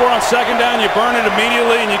they don't score on 2nd down, you burn it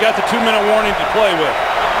immediately, and you got the 2-minute warning to play with.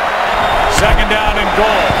 2nd down and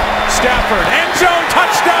goal. Stafford, end zone,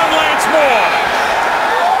 touchdown, Lance Moore.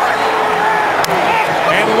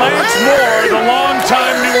 And Lance Moore, the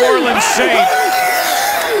longtime New Orleans Saint,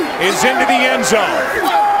 is into the end zone.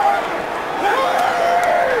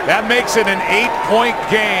 That makes it an 8-point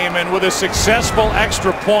game, and with a successful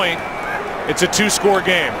extra point, it's a 2-score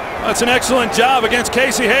game. That's an excellent job against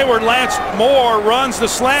Casey Hayward. Lance Moore runs the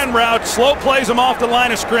slant route, slow plays him off the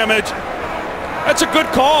line of scrimmage. That's a good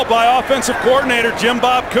call by offensive coordinator Jim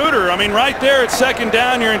Bob Cooter. I mean, right there at 2nd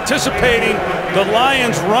down, you're anticipating the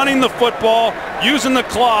Lions running the football, using the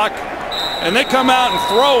clock, and they come out and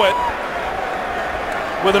throw it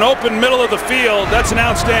with an open middle of the field. That's an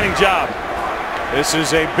outstanding job. This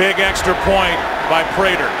is a big extra point by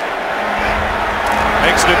Prater.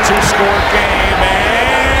 Makes it a 2-score game,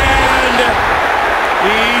 and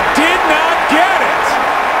he did not get it.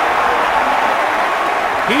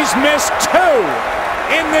 He's missed 2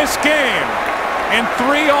 in this game and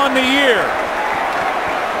 3 on the year.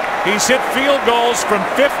 He's hit field goals from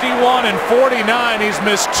 51 and 49. He's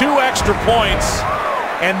missed 2 extra points,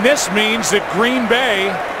 and this means that Green Bay,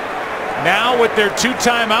 now with their 2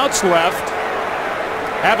 timeouts left,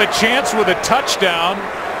 have a chance with a touchdown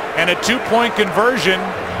and a 2-point conversion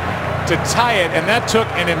to tie it, and that took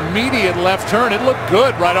an immediate left turn. It looked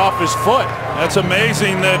good right off his foot. That's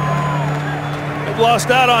amazing that they've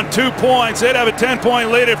lost out on 2 points. They'd have a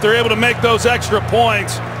 10-point lead if they're able to make those extra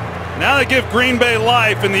points. Now they give Green Bay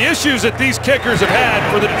life, and the issues that these kickers have had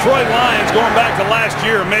for the Detroit Lions going back to last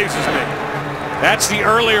year amazes me. That's the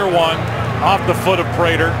earlier one off the foot of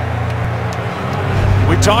Prater.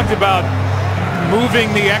 We talked about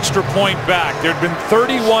moving the extra point back. There had been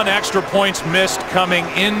 31 extra points missed coming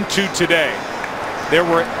into today. There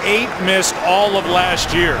were 8 missed all of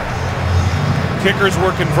last year. Kickers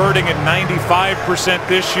were converting at 95%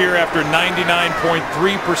 this year after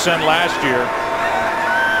 99.3% last year.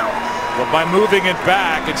 But by moving it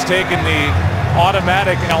back, it's taken the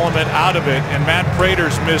automatic element out of it, and Matt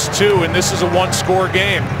Prater's missed 2, and this is a 1-score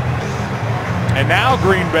game. And now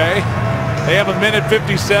Green Bay, they have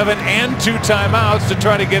 1:57 and 2 timeouts to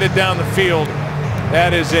try to get it down the field.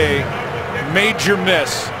 That is a major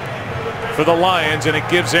miss for the Lions, and it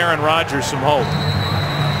gives Aaron Rodgers some hope.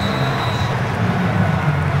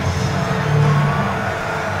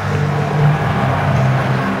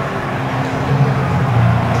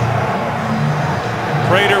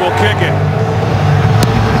 Prater will kick it.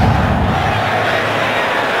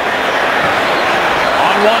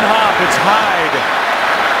 On one hop, it's Hyde.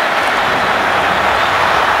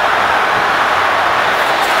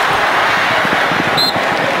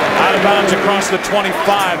 Out of bounds across the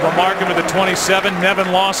 25. We'll mark him at the 27.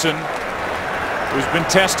 Nevin Lawson, who's been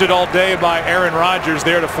tested all day by Aaron Rodgers,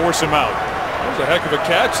 there to force him out. That was a heck of a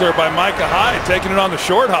catch there by Micah Hyde, taking it on the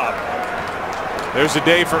short hop. There's a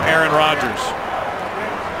day for Aaron Rodgers.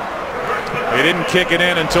 They didn't kick it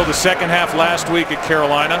in until the 2nd half last week at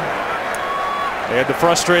Carolina. They had the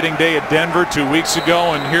frustrating day at Denver 2 weeks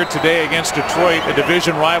ago, and here today against Detroit, a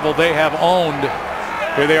division rival they have owned.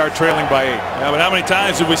 Here they are trailing by 8. Yeah, but how many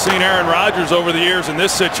times have we seen Aaron Rodgers over the years in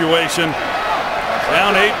this situation?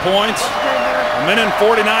 Down 8 points,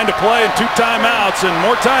 1:49 to play and 2 timeouts, and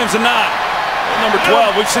more times than not, number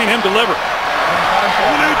 12, we've seen him deliver.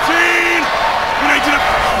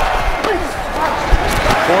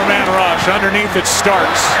 4-man rush. Underneath it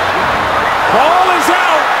starts. Ball is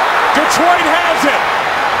out. Detroit has it.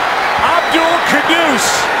 Abdul Quddus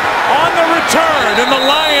on the return, and the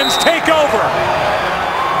Lions take over.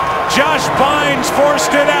 Josh Bynes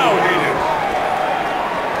forced it out.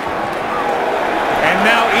 And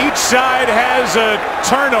now each side has a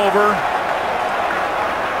turnover.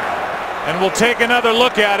 And we'll take another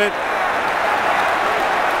look at it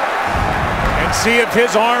and see if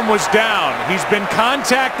his arm was down. He's been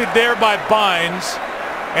contacted there by Bynes,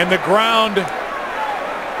 and the ground,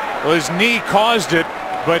 well, his knee caused it.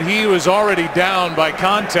 but he was already down by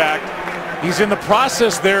contact. He's in the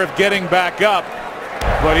process there of getting back up,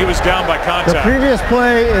 but he was down by contact. The previous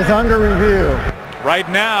play is under review. Right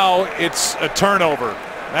now, it's a turnover.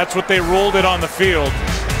 That's what they ruled it on the field.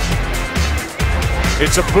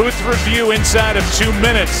 It's a booth review inside of 2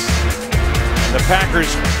 minutes. And the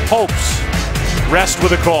Packers' hopes rest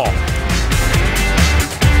with a call.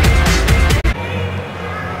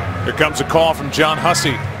 Here comes a call from John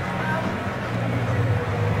Hussey.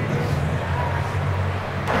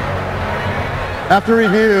 After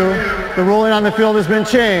review, the ruling on the field has been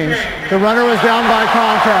changed. The runner was down by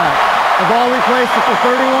contact. The ball replaced at the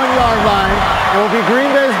 31-yard line. It will be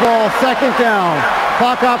Green Bay's ball, second down.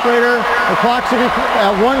 Clock operator, the clock should be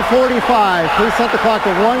at 1:45. Please set the clock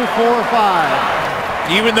to 1:45.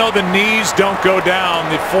 Even though the knees don't go down,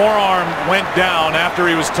 the forearm went down after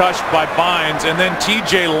he was touched by Bynes, and then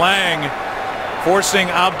TJ Lang, forcing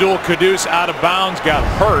Abdul Quddus out of bounds, got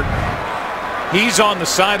hurt. He's on the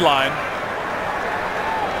sideline.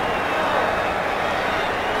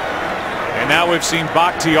 And now we've seen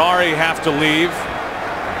Bakhtiari have to leave.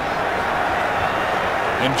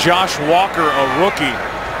 And Josh Walker, a rookie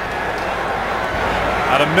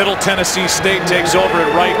out of Middle Tennessee State, takes over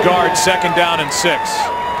at right guard, second down and 6.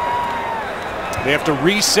 They have to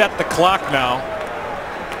reset the clock now.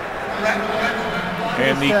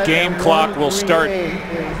 And the game clock will start. Thank you.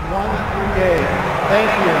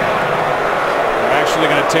 They're actually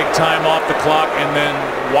going to take time off the clock and then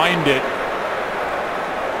wind it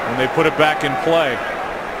when they put it back in play.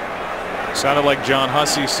 Sounded like John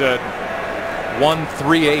Hussey said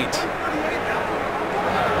 1:38.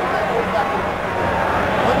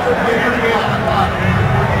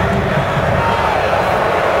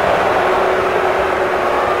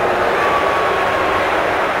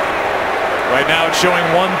 Right now it's showing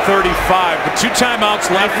 1:35, but 2 timeouts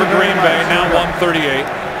left for Green Bay, now 1:38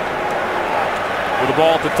 with the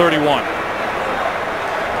ball at the 31.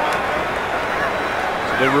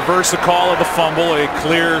 They reverse the call of the fumble, a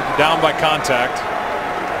clear down by contact,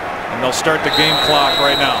 and they'll start the game clock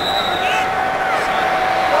right now.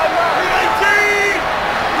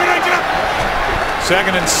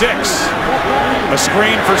 Second and 6. A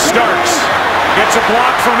screen for Starks. Gets a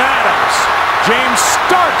block from Adams. James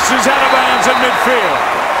Starks is out of bounds at midfield.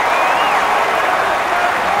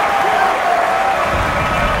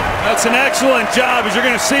 That's an excellent job, as you're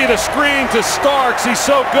going to see the screen to Starks. He's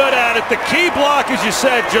so good at it. The key block, as you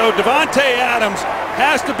said, Joe, Davante Adams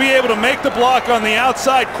has to be able to make the block on the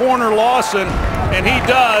outside corner Lawson, and he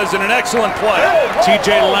does in an excellent play.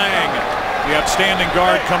 TJ Lang, the outstanding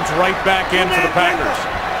guard, comes right back in for the Packers.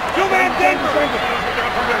 Two-man Denver.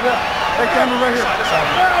 Hey, Denver right here.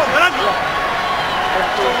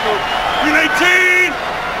 319.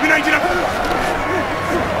 319.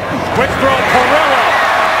 Quick throw, Pereira.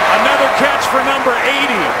 Another catch for number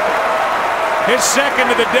 80. His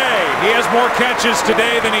second of the day. He has more catches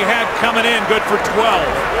today than he had coming in. Good for 12.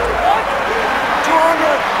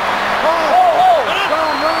 200.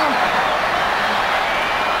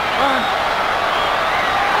 Run.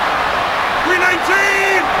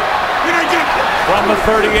 319. 319. From the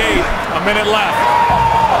 38, a minute left.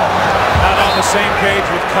 Not on the same page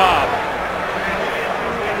with Cobb.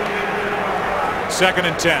 Second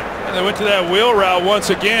and 10. And they went to that wheel route once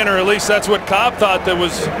again, or at least that's what Cobb thought that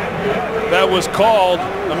was called.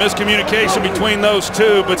 A miscommunication between those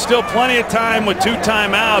two, but still plenty of time with 2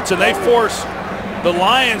 timeouts, and they force the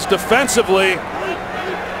Lions defensively.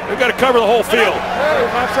 They've got to cover the whole field. Hey,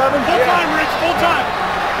 5-7. Full time, Rich. Full time.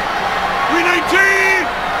 319.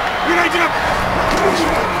 319.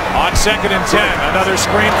 On second and 10, another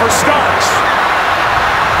screen for Starks.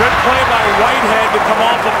 Good play by Whitehead to come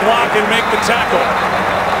off the block and make the tackle.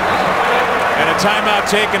 And a timeout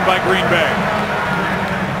taken by Green Bay.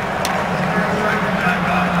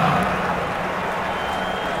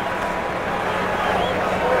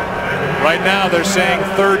 Right now they're saying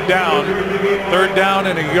third down. Third down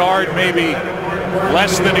and a yard, maybe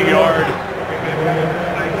less than a yard.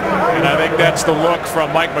 And I think that's the look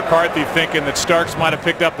from Mike McCarthy, thinking that Starks might have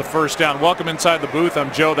picked up the first down. Welcome inside the booth. I'm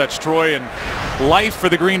Joe, that's Troy, and life for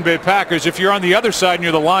the Green Bay Packers. If you're on the other side and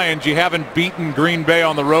you're the Lions, you haven't beaten Green Bay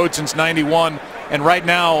on the road since '91, and right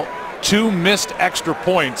now 2 missed extra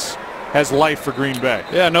points has life for Green Bay.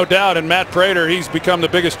 Yeah, no doubt. And Matt Prater, he's become the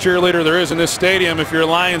biggest cheerleader there is in this stadium if you're a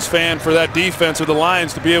Lions fan, for that defense or the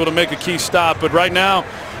Lions to be able to make a key stop. But right now,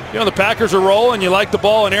 you know, the Packers are rolling. You like the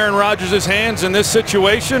ball in Aaron Rodgers' hands in this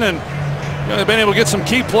situation, and you know, they've been able to get some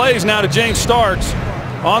key plays now to James Starks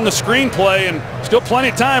on the screenplay, and still plenty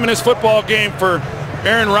of time in this football game for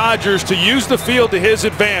Aaron Rodgers to use the field to his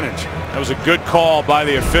advantage. That was a good call by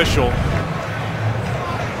the official.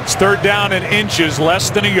 It's 3rd down and inches, less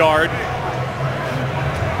than a yard.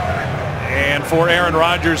 And for Aaron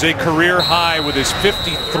Rodgers, a career high with his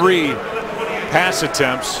 53 pass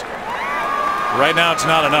attempts. Right now, it's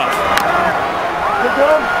not enough.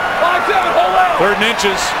 3rd and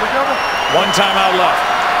inches. 1 timeout left.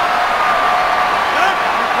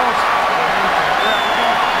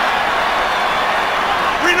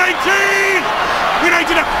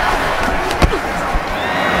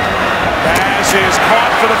 Pass is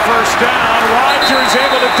caught for the 1st down. Rodgers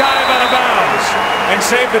able to dive out of bounds and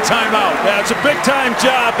save the timeout. Yeah, it's a big-time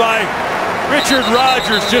job by Richard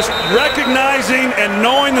Rodgers, just recognizing and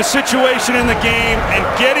knowing the situation in the game and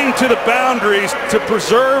getting to the boundaries to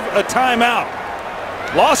preserve a timeout.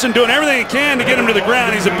 Lawson doing everything he can to get him to the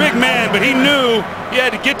ground. He's a big man, but he knew he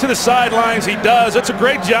had to get to the sidelines. He does. That's a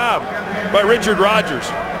great job by Richard Rodgers.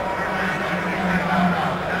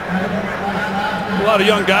 A lot of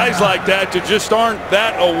young guys like that that just aren't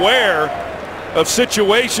that aware of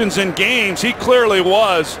situations in games. He clearly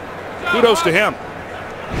was. Kudos to him.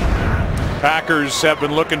 Packers have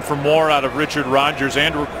been looking for more out of Richard Rodgers.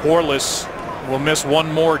 Andrew Corliss will miss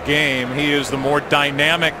 1 more game. He is the more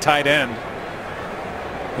dynamic tight end.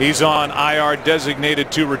 He's on IR,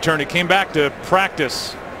 designated to return. He came back to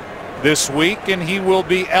practice this week, and he will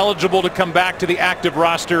be eligible to come back to the active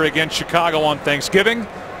roster against Chicago on Thanksgiving.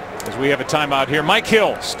 As we have a timeout here, Mike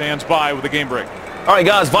Hill stands by with a game break. All right,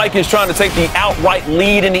 guys, Vikings trying to take the outright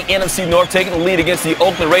lead in the NFC North, taking the lead against the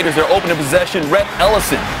Oakland Raiders. Their opening possession, Rhett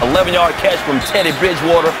Ellison, 11-yard catch from Teddy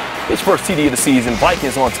Bridgewater, his first TD of the season.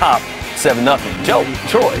 Vikings on top, 7-0. Joe,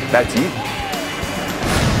 Troy, back to you.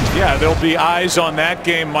 Yeah, there'll be eyes on that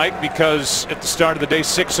game, Mike, because at the start of the day,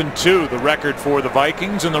 6-2, the record for the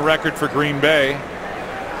Vikings and the record for Green Bay.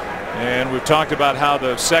 And we've talked about how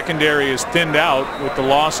the secondary is thinned out with the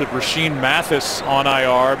loss of Rasheed Mathis on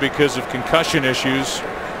IR because of concussion issues.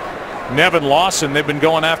 Nevin Lawson, they've been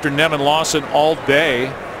going after Nevin Lawson all day,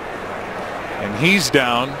 and he's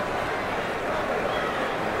down.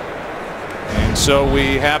 And so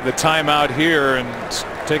we have the timeout here, and let's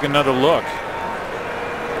take another look.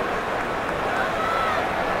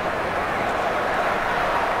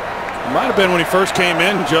 Might have been when he first came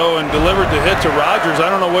in, Joe, and delivered the hit to Rodgers. I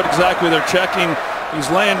don't know what exactly they're checking. He's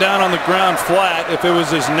laying down on the ground flat. If it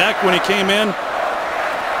was his neck when he came in,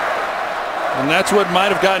 and that's what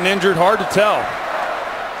might have gotten injured, hard to tell.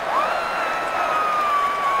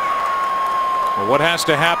 Well, what has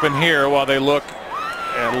to happen here while they look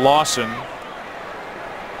at Lawson?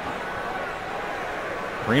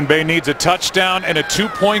 Green Bay needs a touchdown and a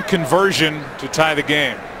 2-point conversion to tie the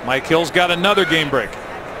game. Mike Hill's got another game break.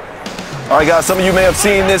 All right, guys, some of you may have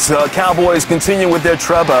seen this. Cowboys continue with their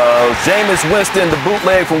trouble. Jameis Winston, the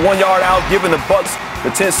bootleg from 1 yard out, giving the Bucs the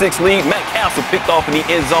 10-6 lead. Matt Castle picked off in the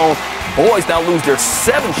end zone. Boys now lose their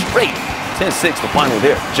 7th straight. 10-6 the final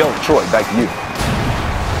there. Joe, Troy, back to you.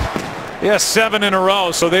 Yes, 7 in a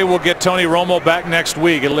row, so they will get Tony Romo back next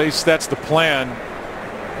week. At least that's the plan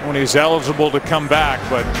when he's eligible to come back,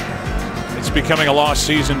 but it's becoming a lost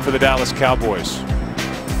season for the Dallas Cowboys.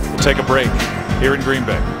 We'll take a break here in Green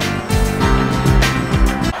Bay.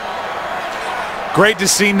 Great to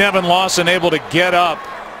see Nevin Lawson able to get up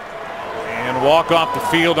and walk off the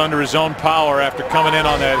field under his own power after coming in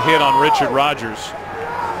on that hit on Richard Rodgers.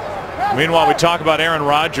 Meanwhile, we talk about Aaron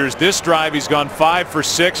Rodgers. This drive, he's gone 5 for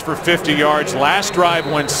 6 for 50 yards. Last drive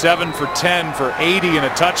went 7 for 10 for 80 and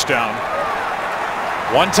a touchdown.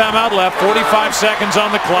 1 timeout left, 45 seconds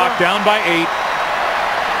on the clock, down by 8.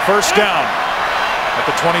 First down at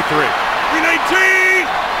the 23.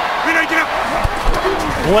 319!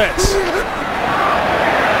 Blitz.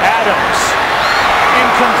 Adams,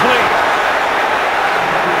 incomplete.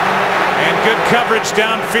 And good coverage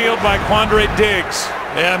downfield by Quandre Diggs.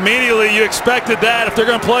 Yeah, immediately you expected that. If they're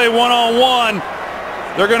going to play one-on-one,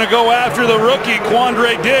 they're going to go after the rookie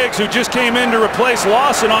Quandre Diggs, who just came in to replace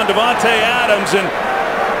Lawson on Davante Adams, and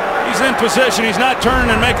he's in position. He's not turning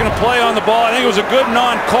and making a play on the ball. I think it was a good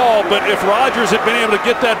non-call, but if Rodgers had been able to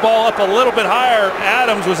get that ball up a little bit higher,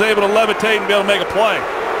 Adams was able to levitate and be able to make a play.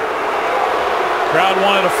 Crowd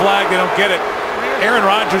wanted a flag. They don't get it. Aaron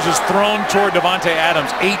Rodgers has thrown toward Davante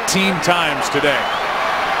Adams 18 times today.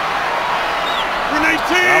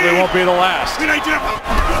 Probably won't be the last.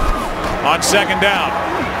 On second down.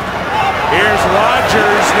 Here's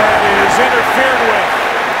Rodgers. That is interfered with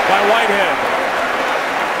by Whitehead.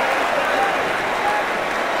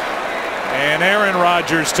 And Aaron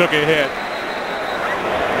Rodgers took a hit.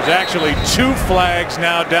 There's actually 2 flags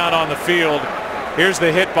now down on the field. Here's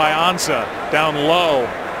the hit by Ansah down low,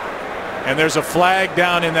 and there's a flag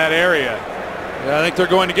down in that area. Yeah, I think they're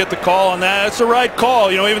going to get the call on that. It's the right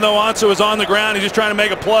call. You know, even though Ansah was on the ground, he's just trying to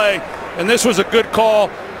make a play. And this was a good call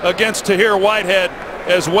against Tahir Whitehead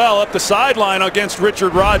as well up the sideline against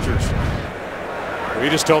Richard Rodgers. We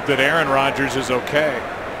just hope that Aaron Rodgers is okay.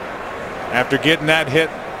 After getting that hit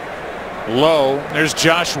low, there's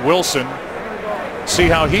Josh Wilson. See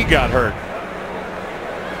how he got hurt.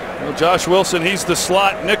 Well, Josh Wilson, he's the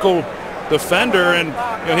slot nickel defender, and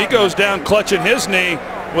you know, he goes down clutching his knee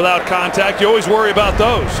without contact. You always worry about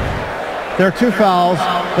those. There are 2 fouls.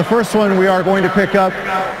 The first one we are going to pick up.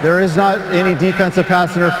 There is not any defensive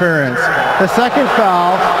pass interference. The second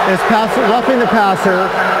foul is roughing the passer,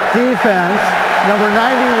 defense, number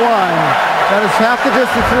 91. That is half the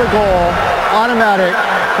distance to the goal, automatic,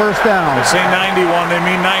 first down. They say 91, they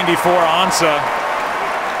mean 94, Ansah.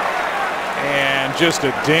 And just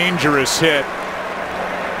a dangerous hit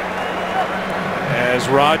as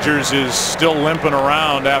Rodgers is still limping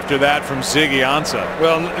around after that from Ziggy Ansah.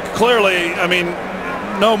 Well, clearly, I mean,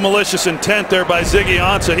 no malicious intent there by Ziggy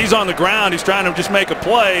Ansah. He's on the ground. He's trying to just make a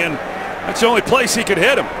play, and that's the only place he could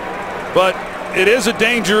hit him. But it is a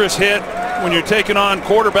dangerous hit when you're taking on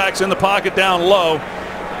quarterbacks in the pocket down low.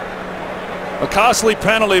 A costly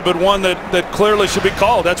penalty, but one that clearly should be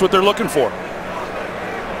called. That's what they're looking for.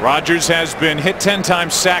 Rodgers has been hit 10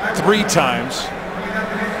 times, sacked 3 times.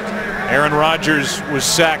 Aaron Rodgers was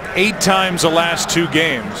sacked 8 times the last 2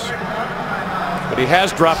 games, but he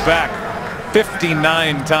has dropped back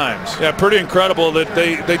 59 times. Yeah, pretty incredible that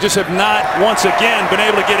they just have not once again been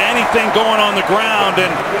able to get anything going on the ground,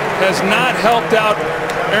 and has not helped out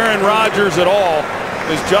Aaron Rodgers at all.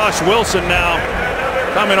 Is Josh Wilson now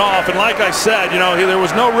coming off, and like I said, you know, there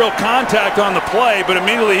was no real contact on the play, but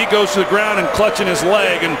immediately he goes to the ground and clutching his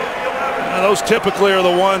leg, and those typically are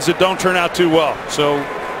the ones that don't turn out too well. So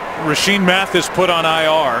Rashean Mathis put on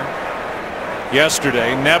IR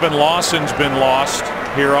yesterday. Nevin Lawson's been lost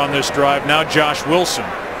here on this drive. Now Josh Wilson.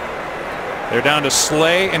 They're down to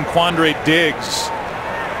Slay and Quandre Diggs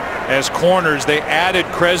as corners. They added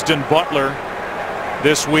Cresden Butler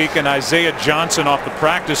this week and Isaiah Johnson off the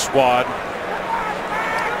practice squad.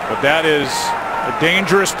 But that is a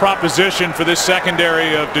dangerous proposition for this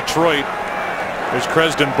secondary of Detroit. There's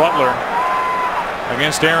Cresden Butler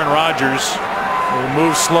against Aaron Rodgers. Will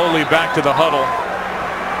move slowly back to the huddle.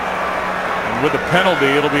 And with the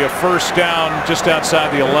penalty, it'll be a first down just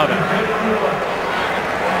outside the 11.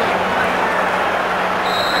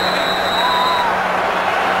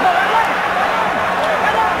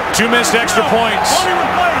 Two missed extra points,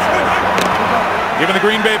 giving the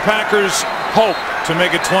Green Bay Packers hope to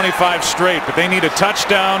make it 25 straight, but they need a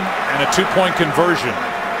touchdown and a 2-point conversion.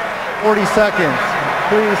 40 seconds.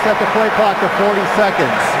 Please set the play clock to 40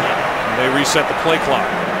 seconds. They reset the play clock.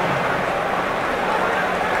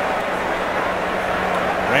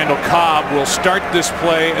 Randall Cobb will start this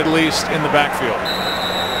play at least in the backfield.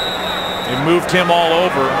 They moved him all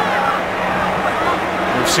over.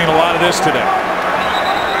 We've seen a lot of this today.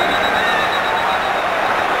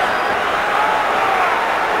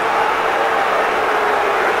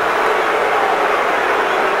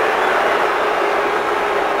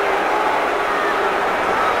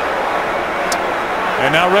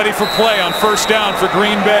 And now ready for play on first down for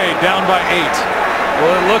Green Bay, down by 8.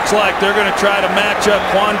 Well, it looks like they're going to try to match up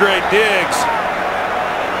Quandre Diggs.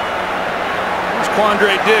 There's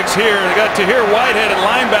Quandre Diggs here. They got Tahir Whitehead at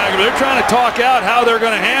linebacker, but they're trying to talk out how they're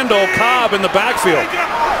going to handle Cobb in the backfield.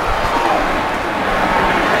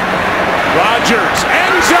 Rodgers,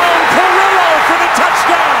 end zone, Perillo for the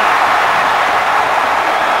touchdown.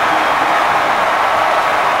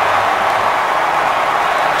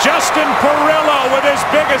 Justin Perillo with his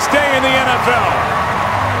biggest day in the NFL.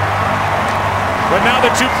 But now the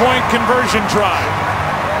 2-point conversion try.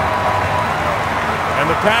 And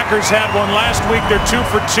the Packers had one last week. They're 2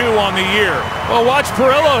 for 2 on the year. Well, watch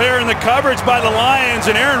Perillo here in the coverage by the Lions,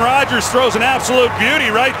 and Aaron Rodgers throws an absolute beauty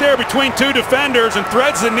right there between 2 defenders and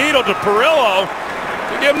threads the needle to Perillo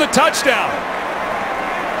to give him the touchdown.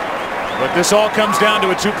 But this all comes down to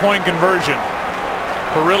a 2-point conversion.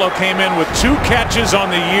 Perillo came in with 2 catches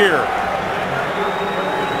on the year.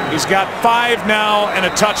 He's got 5 now and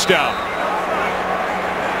a touchdown.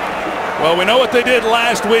 Well, we know what they did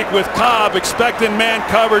last week with Cobb, expecting man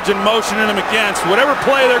coverage and motioning him against. Whatever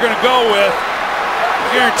play they're going to go with,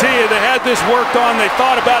 I guarantee you they had this worked on. They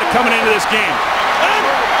thought about it coming into this game.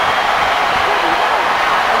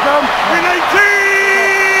 319!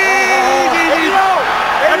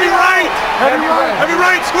 Heavy right! Heavy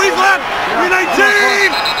right! Squeeze left!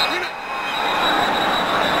 319!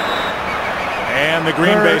 And the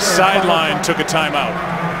Green Bay sideline took a timeout.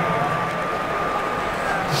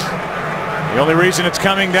 The only reason it's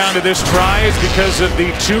coming down to this try is because of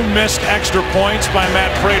the 2 missed extra points by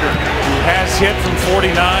Matt Prater, who has hit from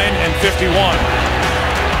 49 and 51.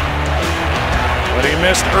 But he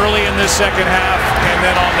missed early in this second half and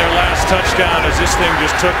then on their last touchdown as this thing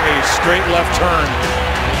just took a straight left turn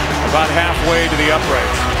about halfway to the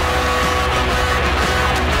uprights.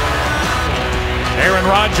 Aaron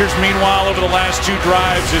Rodgers, meanwhile, over the last 2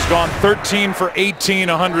 drives has gone 13 for 18,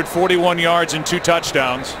 141 yards and 2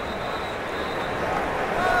 touchdowns.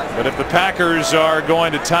 But if the Packers are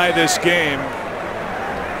going to tie this game,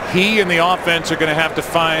 he and the offense are going to have to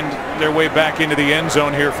find their way back into the end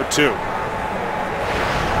zone here for 2.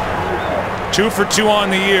 2 for 2 on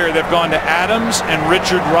the year. They've gone to Adams and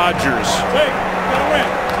Richard Rodgers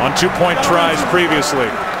on 2-point tries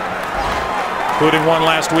previously, including one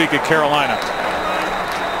last week at Carolina.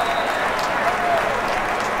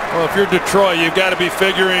 Well, if you're Detroit, you've got to be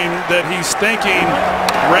figuring that he's thinking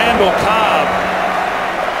Randall Cobb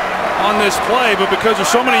on this play, but because there's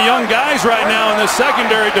so many young guys right now in this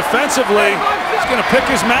secondary defensively, he's going to pick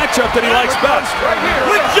his matchup that he likes best.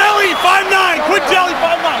 Quick jelly, 5'9". Quick jelly,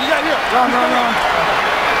 5'9". You got here. Run.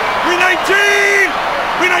 319.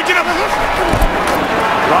 319 up.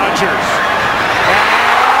 Rodgers.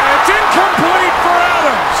 It's incomplete for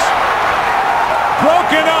Adams.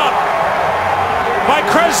 Broken up by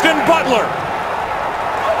Creston Butler.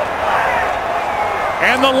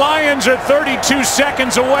 And the Lions are 32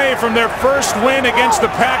 seconds away from their first win against the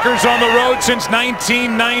Packers on the road since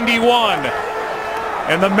 1991.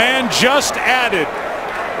 And the man just added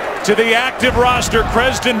to the active roster,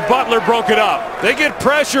 Creston Butler, broke it up. They get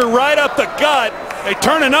pressure right up the gut. They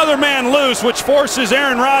turn another man loose, which forces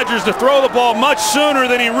Aaron Rodgers to throw the ball much sooner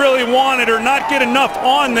than he really wanted or not get enough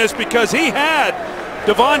on this, because he had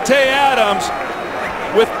Davante Adams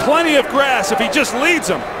with plenty of grass if he just leads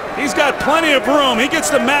him. He's got plenty of room. He gets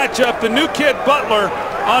the matchup, the new kid Butler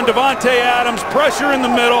on Davante Adams, pressure in the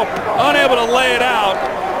middle, unable to lay it out,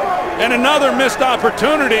 and another missed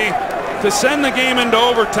opportunity to send the game into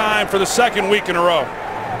overtime for the 2nd week in a row.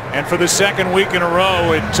 And for the 2nd week in a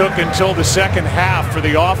row, it took until the second half for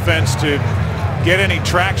the offense to get any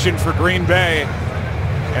traction for Green Bay,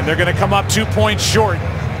 and they're going to come up 2 points short,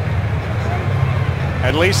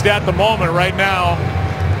 at least at the moment right now.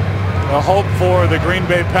 The hope for the Green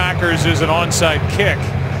Bay Packers is an onside kick.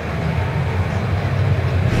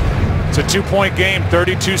 It's a 2-point game.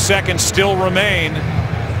 32 seconds still remain.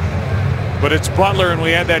 But it's Butler, and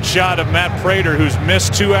we had that shot of Matt Prater, who's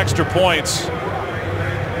missed 2 extra points.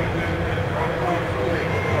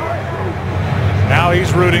 Now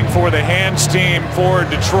he's rooting for the hands team for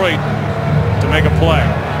Detroit to make a play.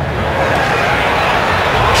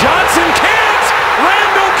 Johnson can't!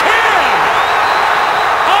 Randall can!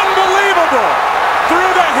 Unbelievable!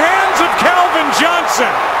 Through the hands of Calvin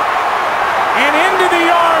Johnson and into the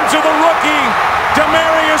arms of the rookie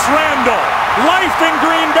Demarius Randall. Life in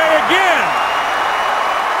Green Bay again.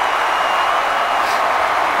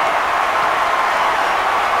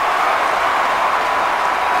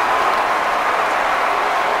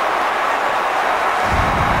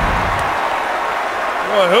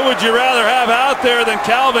 Boy, who would you rather have out there than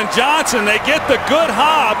Calvin Johnson? They get the good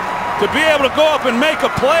hop to be able to go up and make a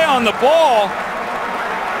play on the ball.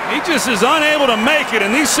 He just is unable to make it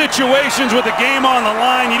in these situations with the game on the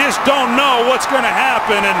line. You just don't know what's going to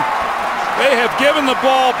happen, and they have given the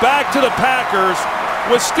ball back to the Packers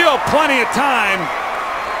with still plenty of time.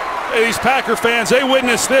 Hey, these Packer fans, they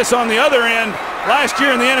witnessed this on the other end last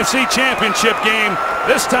year in the NFC Championship game.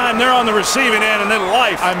 This time they're on the receiving end, and then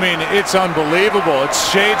life. I mean, it's unbelievable.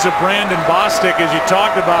 It's shades of Brandon Bostic, as you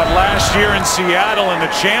talked about last year in Seattle in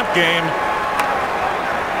the champ game.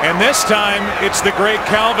 And this time, it's the great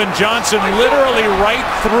Calvin Johnson literally right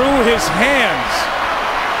through his hands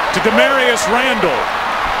to Demarius Randall.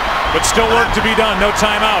 But still work to be done. No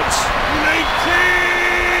timeouts.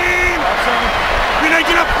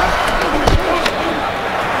 319 up.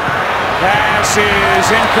 Pass is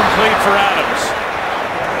incomplete for Adams.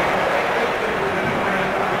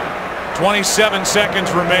 27 seconds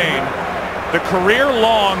remain. The career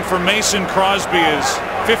long for Mason Crosby is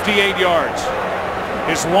 58 yards.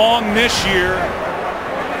 His long this year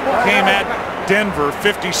came at Denver,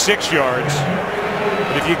 56 yards.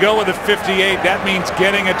 But if you go with a 58, that means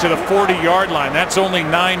getting it to the 40-yard line. That's only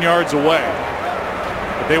 9 yards away.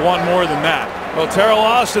 But they want more than that. Well, Terrell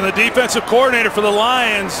Austin, the defensive coordinator for the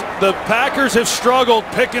Lions, the Packers have struggled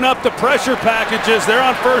picking up the pressure packages. They're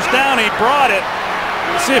on first down. He brought it.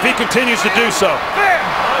 Let's see if he continues to do so.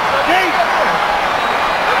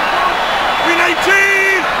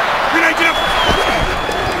 319. 319 up.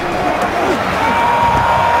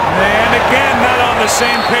 And again, not on the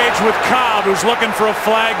same page with Cobb, who's looking for a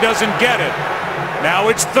flag, doesn't get it. Now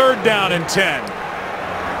it's 3rd down and 10.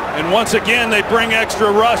 And once again, they bring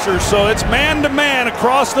extra rushers, so it's man-to-man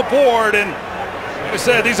across the board. And like I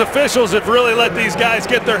said, these officials have really let these guys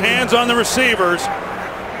get their hands on the receivers.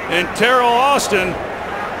 And Terrell Austin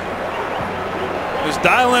is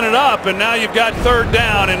dialing it up, and now you've got 3rd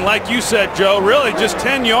down. And like you said, Joe, really just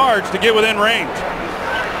 10 yards to get within range.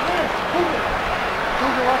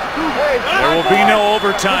 There will be no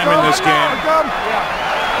overtime in this game.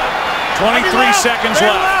 23 seconds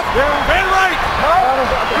left. Man right.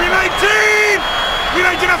 319.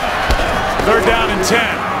 3rd down and 10.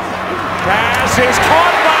 Pass is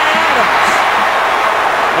caught by Adams.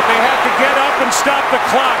 But they have to get up and stop the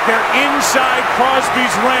clock. They're inside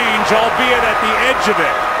Crosby's range, albeit at the edge of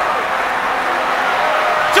it.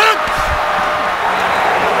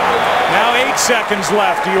 Now 8 seconds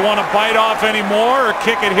left. Do you want to bite off any more or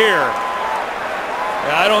kick it here?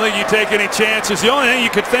 Yeah, I don't think you take any chances. The only thing you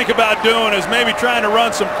could think about doing is maybe trying to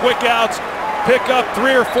run some quick outs, pick up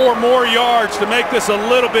 3 or 4 more yards to make this a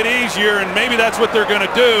little bit easier, and maybe that's what they're going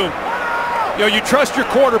to do. You know, you trust your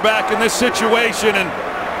quarterback in this situation, and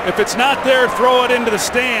if it's not there, throw it into the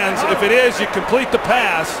stands. If it is, you complete the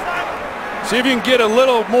pass. See if you can get a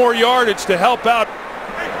little more yardage to help out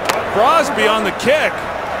Crosby on the kick.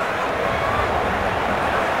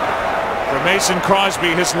 For Mason Crosby,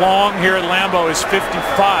 his long here at Lambeau is 55.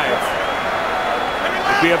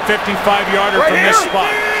 It'd be a 55-yarder from this spot.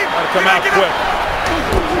 Got to come out quick.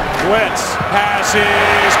 Blitz pass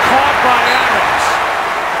is caught by Adams.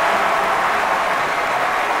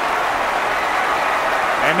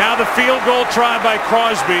 And now the field goal try by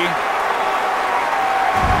Crosby,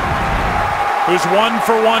 who's 1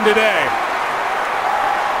 for 1 today.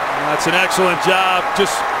 That's an excellent job.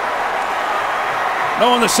 Just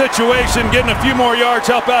knowing the situation, getting a few more yards,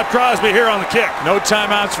 help out Crosby here on the kick. No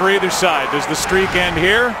timeouts for either side. Does the streak end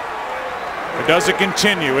here, or does it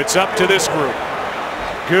continue? It's up to this group.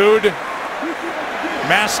 Good,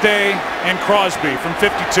 Mastay, and Crosby from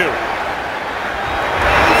 52.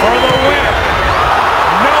 For the win.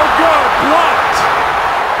 No good. Blocked.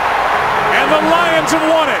 And the Lions have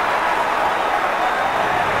won it.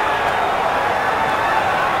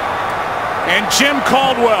 And Jim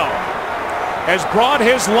Caldwell has brought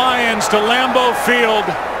his Lions to Lambeau Field,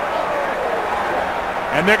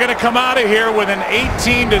 and they're going to come out of here with an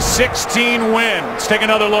 18-16 win. Let's take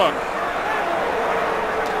another look.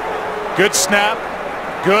 Good snap,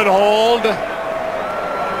 good hold,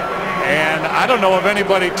 and I don't know if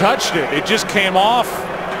anybody touched it. It just came off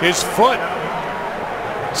his foot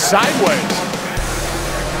sideways.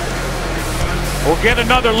 We'll get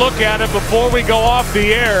another look at it before we go off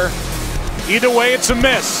the air. Either way, it's a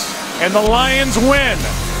miss. And the Lions win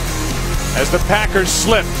as the Packers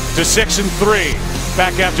slip to 6-3.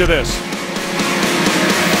 Back after this.